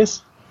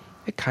serious?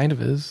 It kind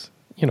of is.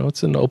 You know,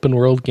 it's an open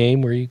world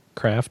game where you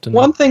craft. And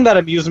one thing that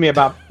amused me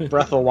about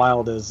Breath of the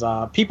Wild is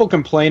people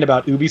complain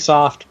about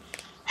Ubisoft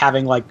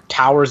having like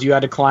towers you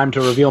had to climb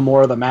to reveal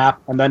more of the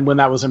map, and then when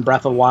that was in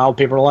Breath of the Wild,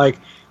 people were like,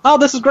 "Oh,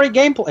 this is great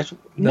gameplay."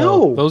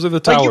 No, those are the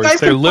towers. Like,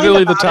 they're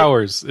literally the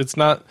towers. It's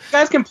not. You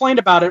guys complained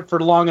about it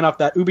for long enough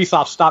that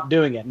Ubisoft stopped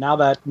doing it. Now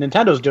that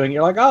Nintendo's doing it,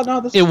 you're like, "Oh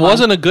no, this." It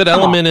wasn't a good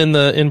element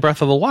in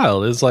Breath of the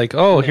Wild. It's like,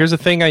 oh, here's a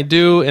thing I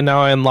do, and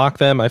now I unlock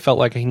them. I felt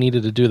like I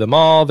needed to do them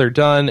all. They're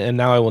done, and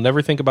now I will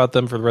never think about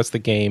them for the rest of the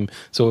game.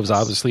 So it was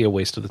obviously a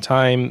waste of the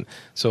time.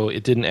 So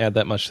it didn't add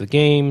that much to the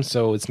game.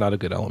 So it's not a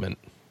good element.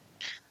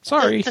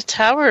 Sorry. The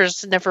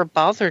towers never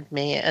bothered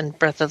me in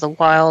Breath of the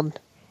Wild.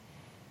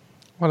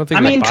 I don't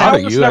think they bother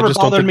you. I just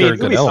don't think they're a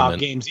good Ubisoft element.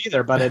 Games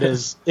either, but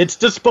it's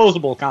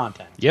disposable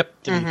content. Yep.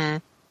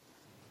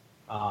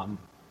 I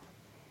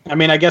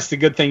mean, I guess the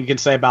good thing you can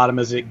say about them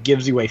is it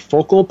gives you a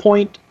focal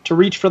point to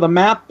reach for the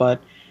map,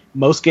 but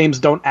most games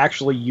don't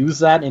actually use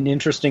that in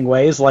interesting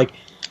ways. Like,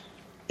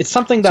 it's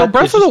something that... So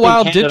Breath of the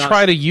Wild did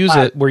try to use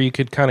it where you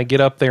could kind of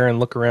get up there and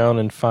look around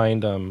and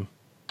find...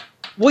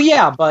 Well,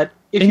 yeah, but...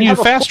 If you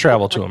fast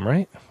travel to them,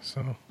 right?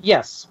 So.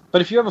 Yes, but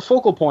if you have a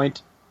focal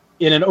point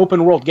in an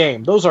open world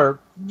game, those are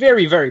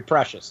very, very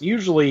precious.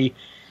 Usually,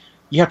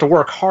 you have to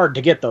work hard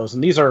to get those,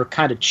 and these are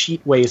kind of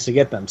cheat ways to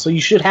get them. So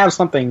you should have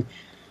something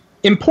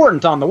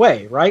important on the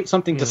way, right?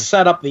 Something to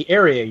set up the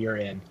area you're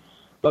in.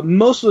 But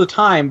most of the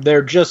time,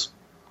 they're just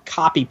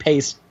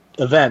copy-paste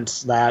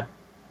events that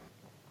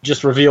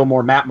just reveal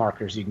more map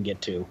markers you can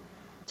get to.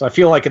 So I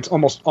feel like it's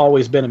almost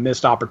always been a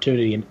missed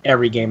opportunity in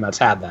every game that's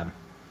had them,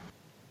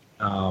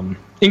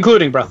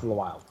 including Breath of the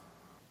Wild.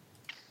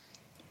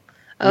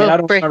 I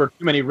don't remember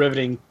too many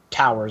riveting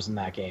towers in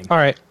that game. All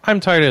right, I'm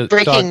tired of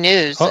breaking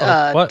news.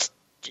 What?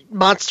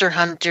 Monster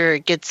Hunter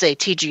gets a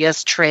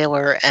TGS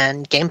trailer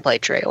and gameplay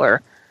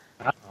trailer.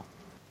 Uh-oh.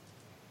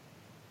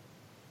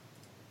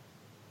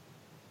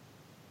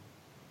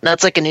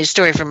 That's like a news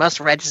story from us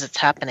right as it's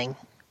happening.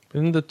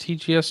 Didn't the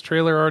TGS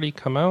trailer already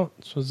come out?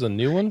 This was a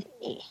new one?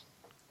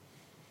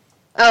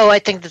 Oh, I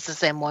think that's the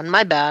same one.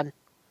 My bad.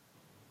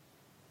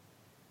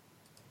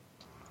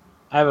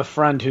 I have a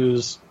friend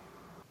who's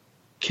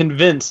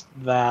convinced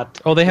that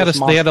they had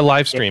a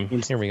live stream.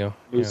 Here we go.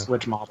 New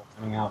Switch model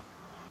coming out.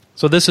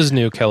 So this is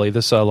new, Kelly.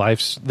 This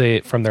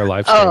from their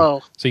live stream.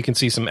 Oh. So you can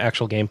see some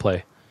actual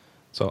gameplay.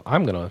 So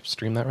I'm gonna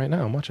stream that right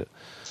now and watch it.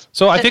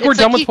 So I think we're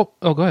done with.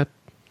 Oh, go ahead.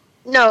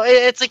 No,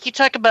 it's like you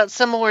talk about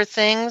similar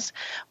things.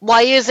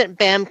 Why isn't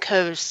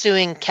Bamco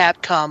suing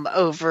Capcom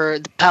over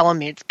the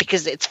Palamutes?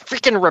 Because it's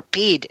freaking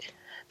Rapide.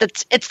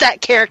 It's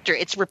that character.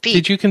 It's Rapide.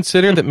 Did you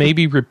consider that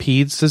maybe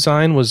Rapide's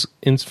design was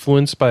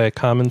influenced by a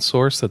common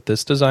source that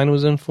this design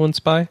was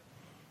influenced by?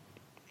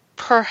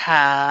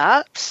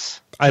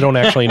 Perhaps. I don't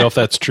actually know if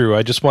that's true.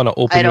 I just want to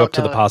open you up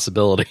to the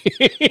possibility.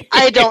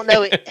 I don't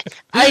know.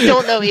 I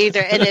don't know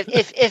either. And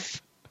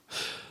if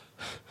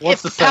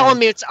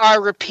Palamutes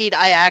are Rapide,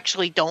 I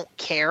actually don't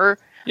care.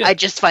 Yeah. I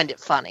just find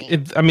it funny.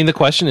 The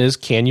question is,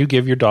 can you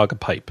give your dog a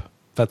pipe?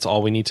 That's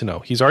all we need to know.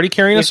 He's already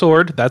carrying a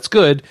sword. That's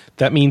good.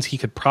 That means he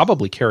could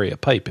probably carry a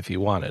pipe if he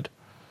wanted.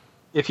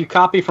 If you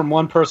copy from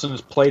one person,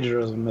 it's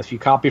plagiarism. If you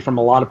copy from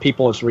a lot of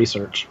people, it's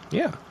research.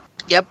 Yeah.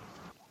 Yep.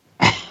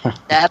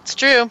 That's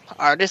true.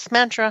 Artist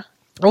mantra.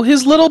 Oh,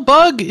 his little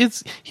bug.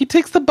 He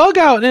takes the bug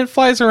out and it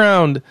flies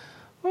around.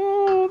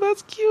 Oh,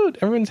 that's cute.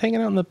 Everyone's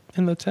hanging out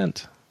in the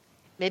tent.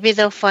 Maybe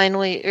they'll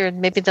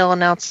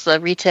announce the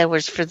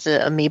retailers for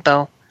the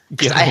amiibo.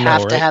 Because I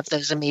have to have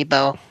those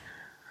amiibo.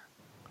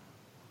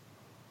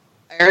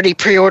 I already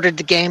pre-ordered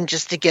the game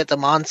just to get the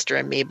monster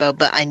amiibo,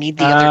 but I need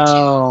the other two.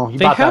 Oh, you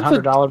bought that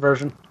 $100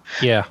 version?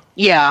 Yeah.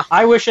 Yeah.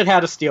 I wish it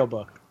had a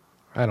steelbook.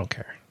 I don't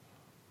care.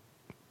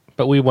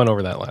 But we went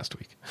over that last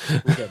week.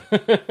 We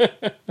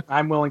did.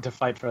 I'm willing to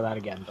fight for that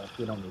again, but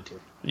we don't need to.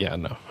 Yeah,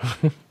 no.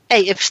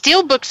 Hey, if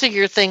steelbooks are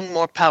your thing,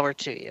 more power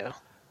to you.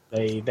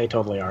 They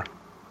totally are.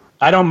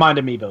 I don't mind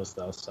amiibos,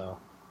 though, so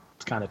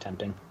it's kind of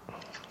tempting.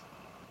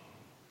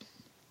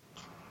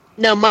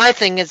 No, my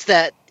thing is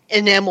that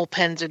enamel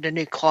pens are the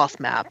new cloth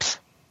maps.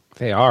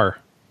 They are.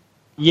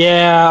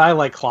 Yeah, I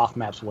like cloth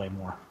maps way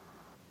more.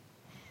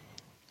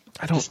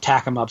 I don't just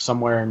tack them up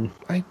somewhere and.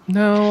 I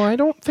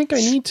don't think I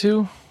need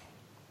to.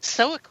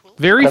 So cool.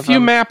 Very few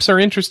maps are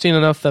interesting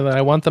enough that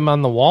I want them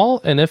on the wall,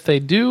 and if they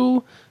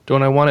do,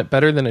 don't I want it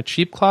better than a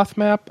cheap cloth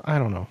map? I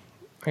don't know.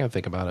 I gotta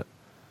think about it.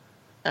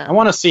 I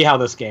want to see how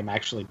this game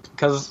actually,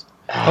 because.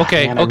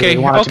 Okay,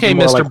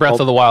 Mr. Breath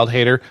of the Wild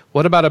hater.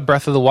 What about a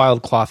Breath of the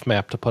Wild cloth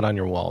map to put on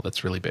your wall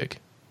that's really big?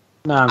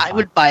 No, I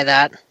would buy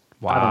that.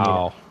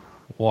 Wow.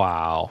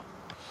 All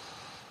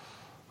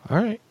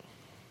right.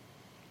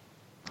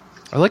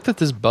 I like that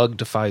this bug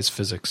defies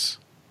physics.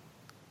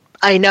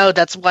 I know,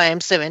 that's why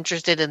I'm so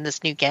interested in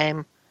this new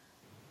game.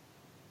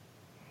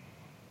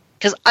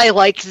 Because I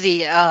like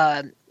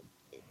the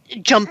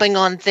jumping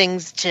on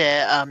things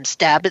to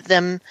stab at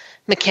them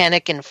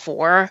mechanic in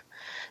 4.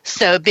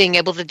 So being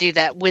able to do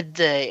that with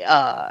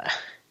the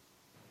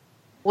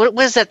what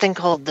was that thing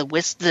called?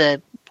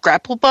 The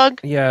grapple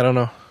bug? Yeah, I don't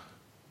know.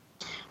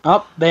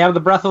 Oh, they have the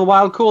Breath of the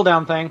Wild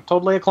cooldown thing.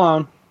 Totally a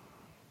clone.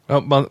 Oh,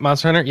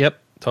 Monster Hunter? Yep,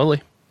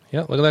 totally.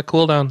 Yeah, look at that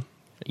cooldown.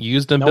 You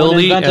used an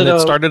ability and it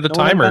started a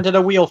timer. Invented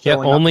a wheel yeah,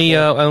 filling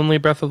only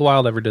Breath of the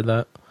Wild ever did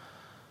that.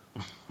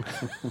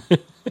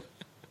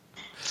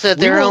 So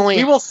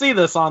we will see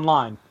this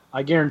online.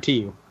 I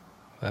guarantee you.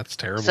 That's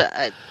terrible. So,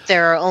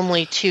 there are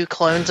only 2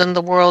 clones in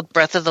the world: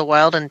 Breath of the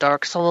Wild and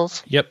Dark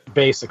Souls. Yep,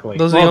 basically.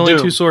 Those are the only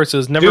 2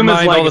 sources. Never Doom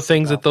mind all the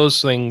things that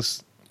those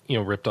things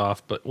ripped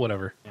off. But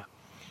whatever. Yeah.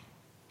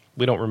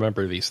 We don't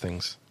remember these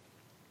things.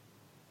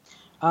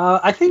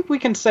 I think we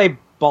can say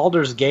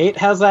Baldur's Gate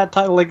has that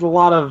title. Like a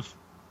lot of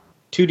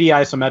 2D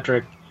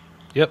isometric.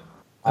 Yep,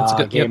 that's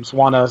good. Games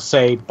want to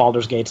say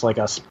Baldur's Gate's like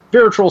a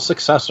spiritual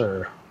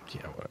successor.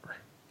 Yeah, whatever.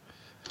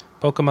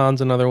 Pokemon's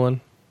another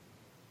one.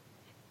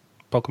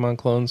 Pokemon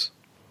clones.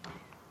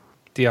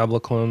 Diablo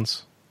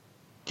clones.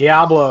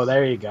 Diablo,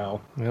 there you go.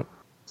 Yep.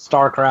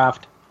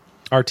 StarCraft.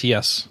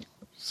 RTS.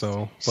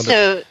 So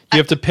you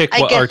have to pick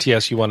what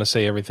RTS you want to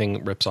say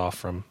everything rips off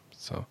from.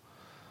 So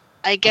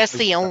I guess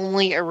the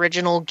only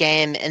original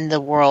game in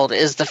the world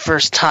is the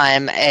first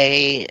time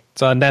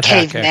it's a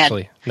NetHack,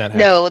 actually. NetHack.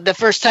 No, the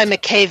first time a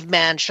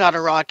caveman shot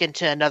a rock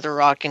into another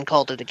rock and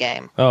called it a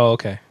game. Oh,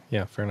 okay.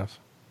 Yeah, fair enough.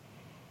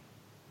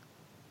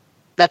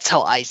 That's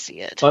how I see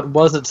it. But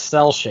was it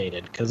cell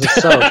shaded? Because if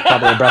so, it's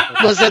probably a Breath of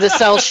the Wild. Was it a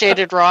cell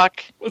shaded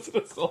rock? Was it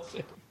a cell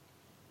shaded?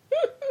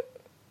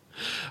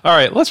 All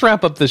right, let's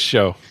wrap up this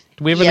show.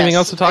 Do we have anything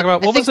else to talk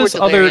about? What was this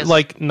other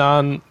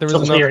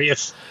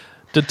hilarious.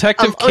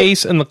 Detective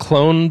Case and the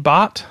Clone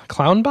Bot?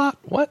 Clown Bot?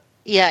 What?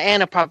 Yeah,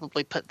 Anna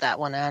probably put that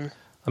one in.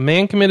 A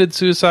man committed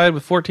suicide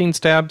with 14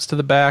 stabs to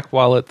the back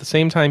while at the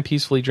same time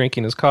peacefully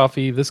drinking his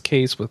coffee. This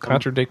case with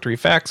contradictory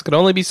facts could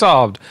only be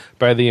solved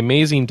by the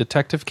amazing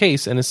Detective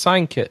Case and his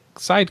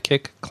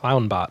sidekick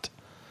Clownbot.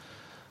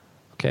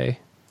 Okay.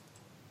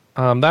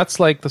 That's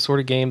like the sort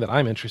of game that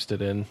I'm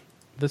interested in.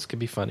 This could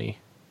be funny.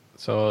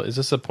 So is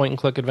this a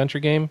point-and-click adventure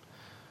game?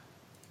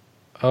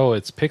 Oh,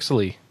 it's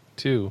pixely,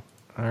 too.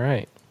 All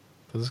right.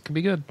 This could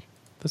be good.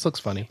 This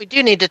looks funny. We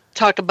do need to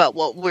talk about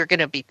what we're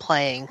going to be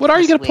playing. What are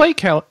you going to play,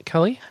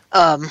 Kelly?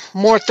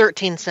 More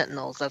 13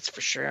 Sentinels, that's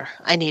for sure.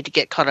 I need to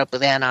get caught up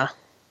with Anna.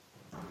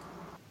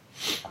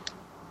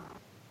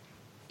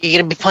 You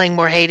going to be playing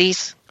more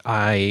Hades?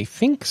 I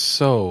think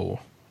so.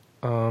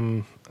 I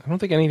don't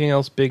think anything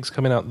else big's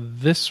coming out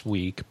this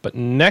week, but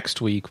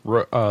next week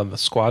the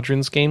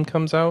Squadrons game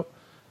comes out.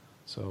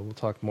 So we'll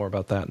talk more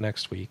about that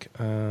next week.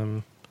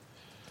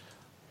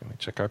 Let me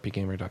check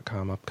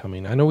rpgamer.com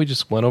upcoming. I know we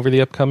just went over the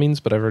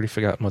upcomings, but I've already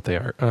forgotten what they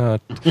are.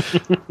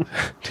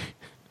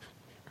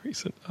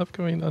 Recent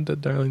upcoming Undead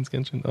Darlings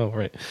Genshin. Oh,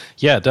 right.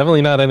 Yeah,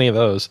 definitely not any of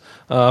those.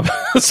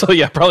 So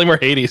yeah, probably more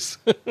Hades.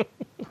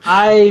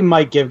 I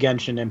might give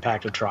Genshin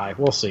Impact a try.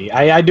 We'll see.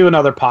 I do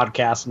another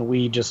podcast, and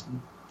we just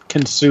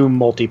consume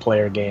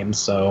multiplayer games,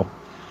 so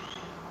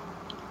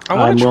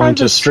I'm willing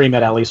to stream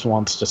it at least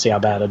once to see how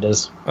bad it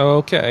is.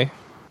 Okay.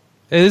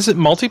 Is it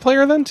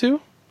multiplayer then, too?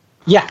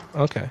 Yeah.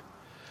 Okay.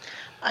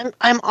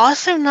 I'm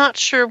also not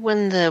sure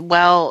when the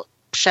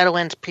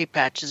Shadowlands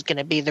pre-patch is going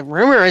to be. The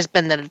rumor has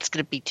been that it's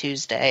going to be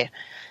Tuesday,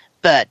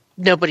 but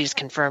nobody's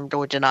confirmed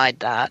or denied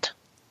that.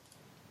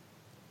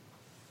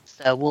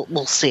 So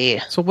we'll see.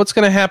 So what's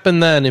going to happen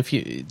then?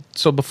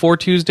 So before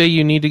Tuesday,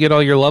 you need to get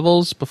all your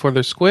levels before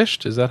they're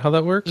squished? Is that how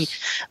that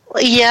works?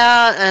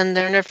 Yeah, and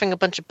they're nerfing a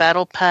bunch of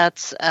battle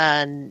pets,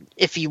 and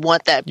if you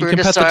want that Brutus,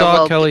 you can pet the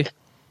dog, Kelly.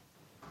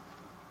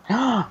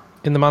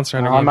 In the Monster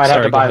Hunter game. I might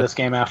have to buy this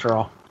game after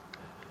all.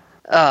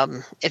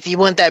 If you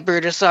want that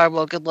Brutusar,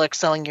 well, good luck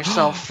selling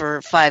yourself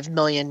for 5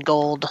 million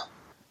gold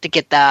to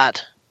get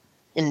that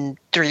in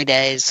 3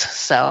 days.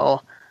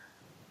 So,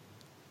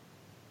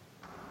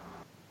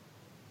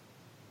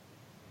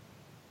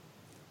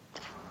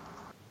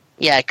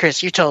 yeah,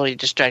 Chris, you're totally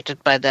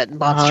distracted by that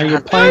monster.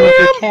 You're playing with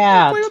your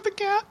cat. Play with the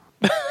cat.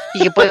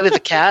 You can play with the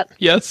cat?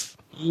 Yes.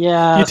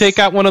 Yeah. You take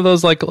out one of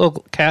those like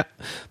little cat.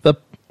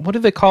 What do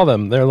they call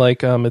them? They're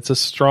like it's a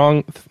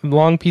strong,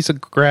 long piece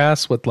of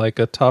grass with like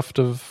a tuft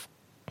of.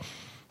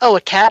 Oh,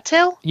 a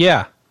cattail?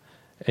 Yeah,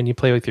 and you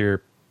play with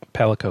your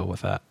palico with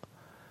that.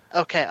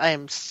 Okay, I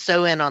am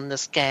so in on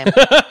this game.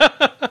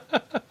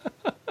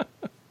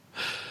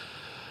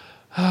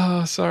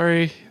 Oh,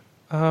 sorry.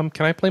 Can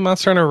I play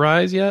Monster Hunter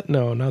Rise yet?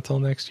 No, not till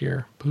next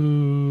year.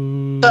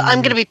 Boo. But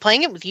I'm going to be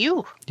playing it with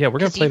you. Yeah, we're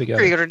going to play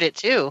together. You pre-ordered it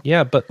too.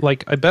 Yeah, but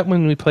like I bet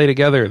when we play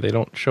together, they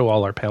don't show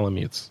all our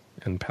palamutes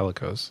and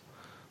palicos.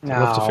 So we'll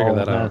have to figure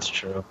that out. That's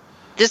true.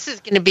 This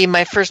is going to be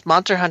my first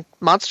Monster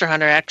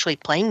Hunter actually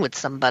playing with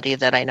somebody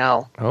that I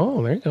know.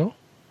 Oh, there you go.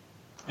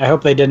 I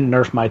hope they didn't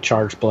nerf my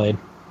charge blade.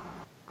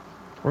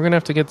 We're gonna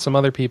have to get some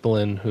other people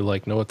in who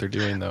like know what they're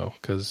doing though,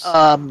 because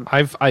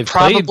I've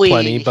played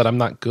plenty, but I'm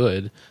not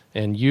good.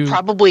 And you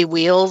probably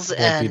Wheels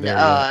and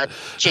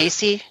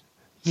JC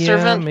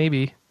Servant,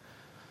 maybe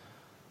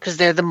because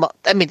they're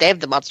they have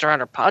the Monster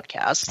Hunter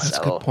podcast. That's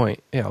a good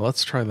point. Yeah,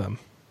 let's try them.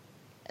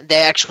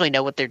 They actually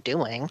know what they're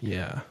doing.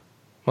 Yeah.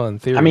 Well, in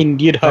theory, I mean,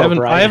 you'd hope,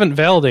 right? I haven't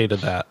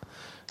validated that.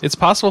 It's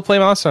possible to play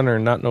Monster Hunter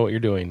and not know what you're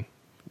doing.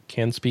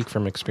 Can speak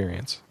from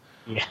experience.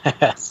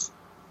 Yes.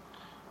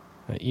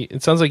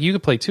 It sounds like you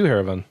could play too,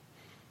 Haravan.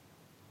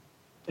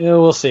 Yeah,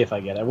 we'll see if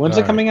I get it. When's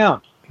it coming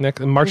out?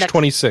 March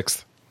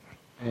 26th.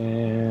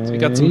 So you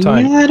got some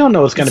time. Yeah, I don't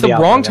know what's going to be out. It's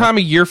the wrong time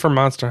of year for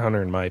Monster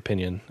Hunter, in my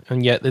opinion.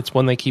 And yet, it's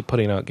when they keep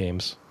putting out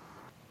games.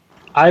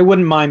 I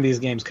wouldn't mind these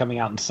games coming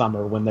out in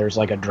summer when there's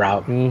like a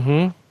drought.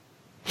 Mm-hmm.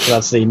 So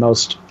that's the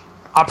most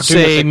opportunistic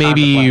Say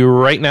maybe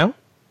right now.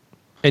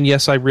 And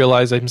yes, I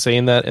realize I'm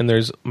saying that, and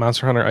there's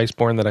Monster Hunter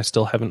Iceborne that I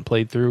still haven't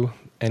played through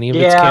any of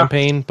its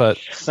campaign, but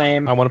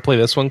same. I want to play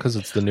this one because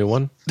it's the new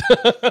one.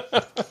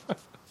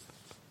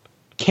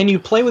 Can you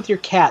play with your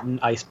cat in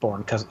Iceborne?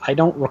 Because I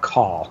don't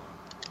recall.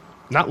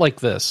 Not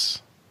like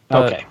this.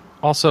 Okay.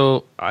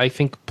 Also, I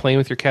think playing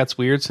with your cat's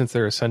weird since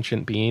they're a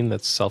sentient being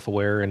that's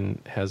self-aware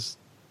and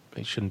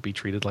they shouldn't be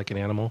treated like an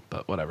animal,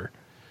 but whatever.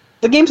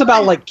 The game's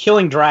about like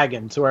killing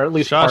dragons who are at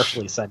least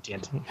partially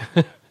sentient.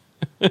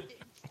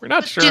 We're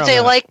not sure. Do they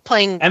like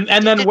playing and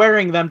then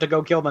wearing them to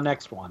go kill the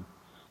next one?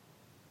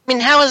 I mean,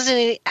 how is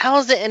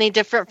it any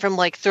different from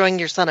like throwing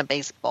your son a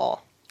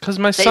baseball? Because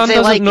my son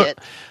doesn't like know. It.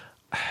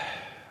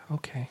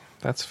 Okay,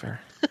 that's fair.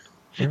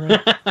 You're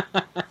right.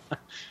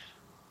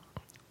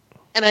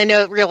 And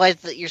I realize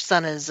that your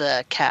son is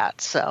a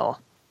cat, so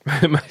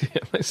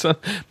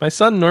my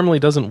son normally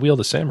doesn't wield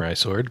a samurai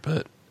sword,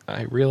 but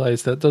I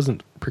realize that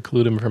doesn't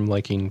preclude him from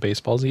liking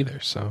baseballs either.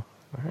 So,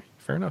 all right,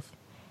 fair enough.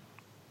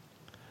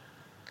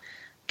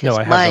 No,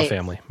 I have no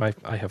family.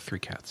 I have 3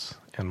 cats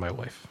and my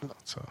wife.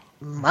 So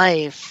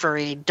My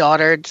furry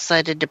daughter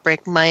decided to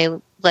break my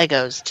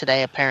Legos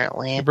today,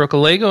 apparently. you broke a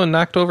Lego and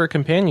knocked over a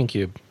companion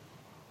cube.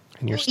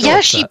 And you're still Yeah,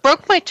 upset. she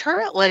broke my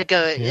turret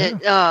Lego.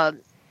 Yeah.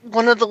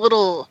 One of the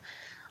little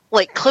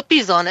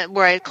clippies on it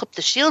where I clip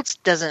the shields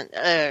doesn't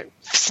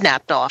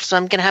snapped off, so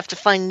I'm gonna have to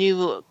find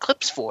new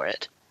clips for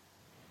it.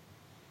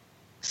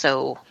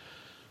 So,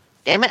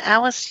 damn it,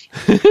 Alice,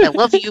 I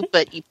love you,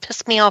 but you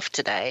pissed me off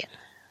today.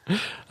 All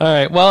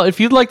right. Well, if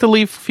you'd like to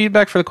leave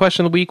feedback for the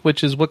question of the week,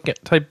 which is what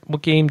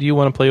game do you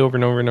want to play over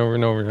and over and over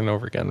and over and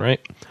over again,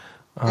 right?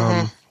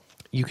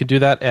 You can do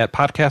that at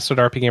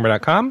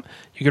podcast@rpgamer.com.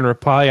 You can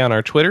reply on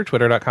our Twitter,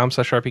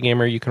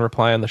 twitter.com/rpgamer. You can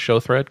reply on the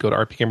show thread. Go to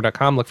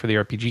rpgamer.com, look for the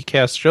RPG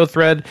Cast show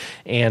thread,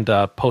 and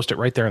post it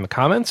right there in the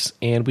comments,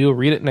 and we will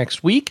read it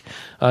next week.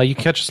 You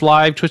can catch us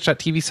live,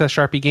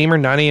 twitch.tv/rpgamer,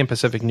 9 a.m.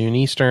 Pacific, noon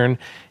Eastern,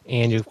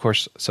 and you, of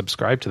course,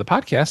 subscribe to the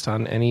podcast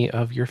on any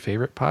of your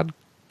favorite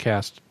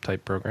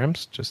podcast-type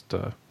programs. Just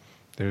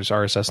there's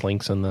RSS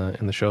links in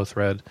the show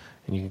thread,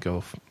 and you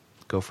can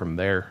go from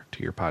there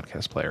to your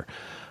podcast player.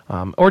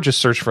 Or just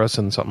search for us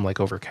in something like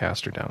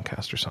Overcast or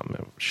Downcast or something.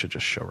 It should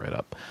just show right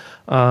up.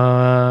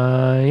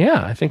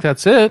 Yeah, I think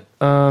that's it.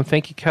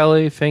 Thank you,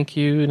 Kelly. Thank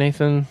you,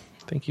 Nathan.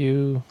 Thank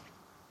you.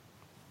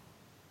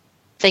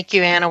 Thank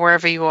you, Anna,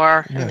 wherever you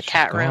are in the she's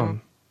cat gone.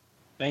 room.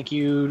 Thank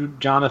you,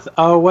 Jonathan.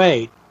 Oh,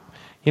 wait.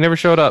 He never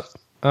showed up.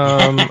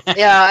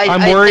 Yeah,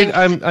 I'm worried.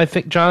 I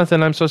think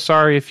Jonathan, I'm so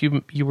sorry if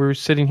you were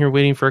sitting here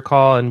waiting for a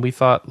call and we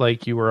thought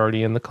like you were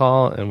already in the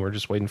call and we're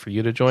just waiting for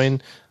you to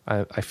join.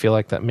 I feel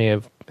like that may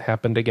have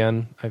happened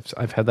again.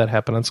 I've had that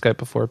happen on Skype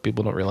before.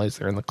 People don't realize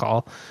they're in the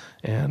call,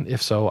 and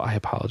if so, I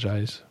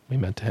apologize. We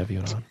meant to have you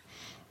on.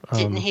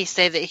 Didn't he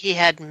say that he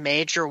had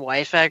major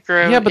wife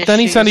aggro? Yeah, but then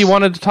he said he issues?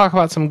 wanted to talk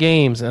about some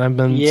games, and I've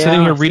been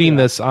sitting here reading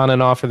this on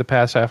and off for the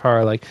past half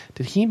hour. Like,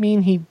 did he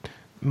mean he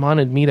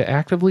wanted me to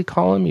actively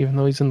call him, even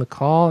though he's in the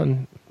call,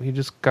 and he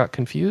just got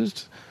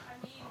confused?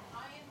 I mean,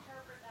 I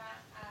interpret that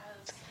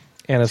as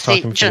Anna's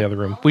talking from the other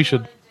room. We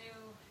should.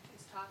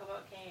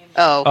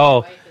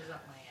 Oh.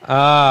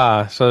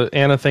 So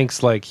Anna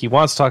thinks like he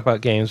wants to talk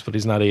about games, but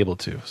he's not able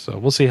to. So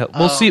we'll see.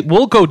 We'll see.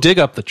 We'll go dig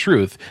up the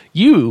truth.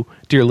 You,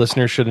 dear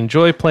listener, should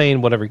enjoy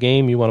playing whatever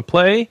game you want to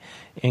play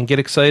and get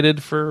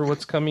excited for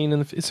what's coming.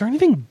 Is there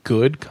anything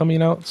good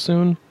coming out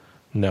soon?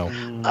 No.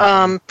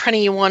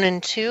 Prenny 1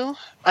 and 2.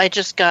 I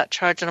just got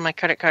charged on my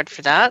credit card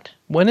for that.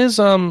 When's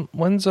Cloud?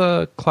 When is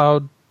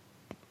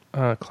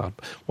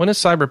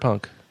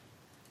Cyberpunk?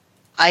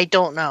 I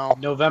don't know.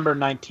 November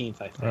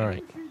 19th, I think. All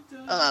right.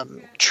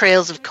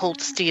 Trails of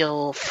Cold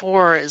Steel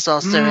 4 is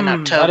also in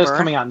October. That is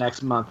coming out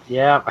next month.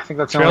 Yeah, I think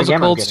that's the Trails only of game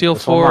Cold I'm Steel getting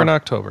this whole 4 in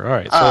month. October. All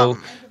right. So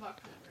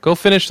go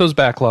finish those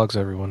backlogs,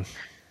 everyone.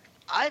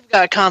 I've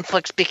got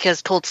conflicts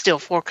because Cold Steel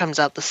 4 comes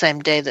out the same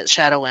day that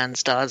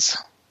Shadowlands does.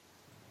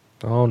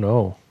 Oh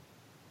no.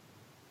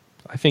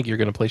 I think you're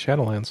going to play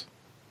Shadowlands.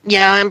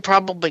 Yeah, I'm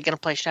probably going to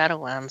play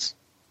Shadowlands.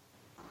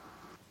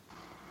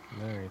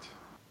 All right.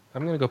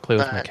 I'm going to go play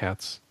with my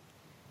cats.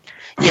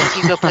 Yes,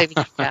 you go play with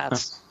your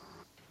cats.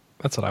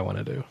 That's what I want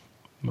to do,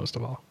 most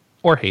of all.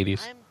 Or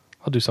Hades.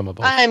 I'll do some of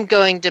both. I'm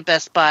going to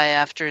Best Buy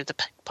after the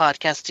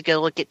podcast to go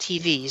look at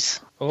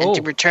TVs and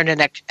to return an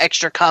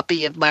extra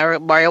copy of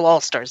Mario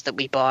All-Stars that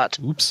we bought.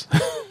 Oops.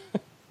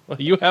 Well,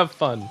 you have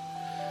fun.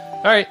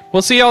 All right.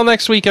 We'll see y'all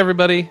next week,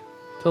 everybody.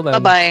 Till then.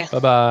 Bye-bye.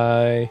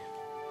 Bye-bye.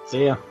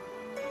 See ya.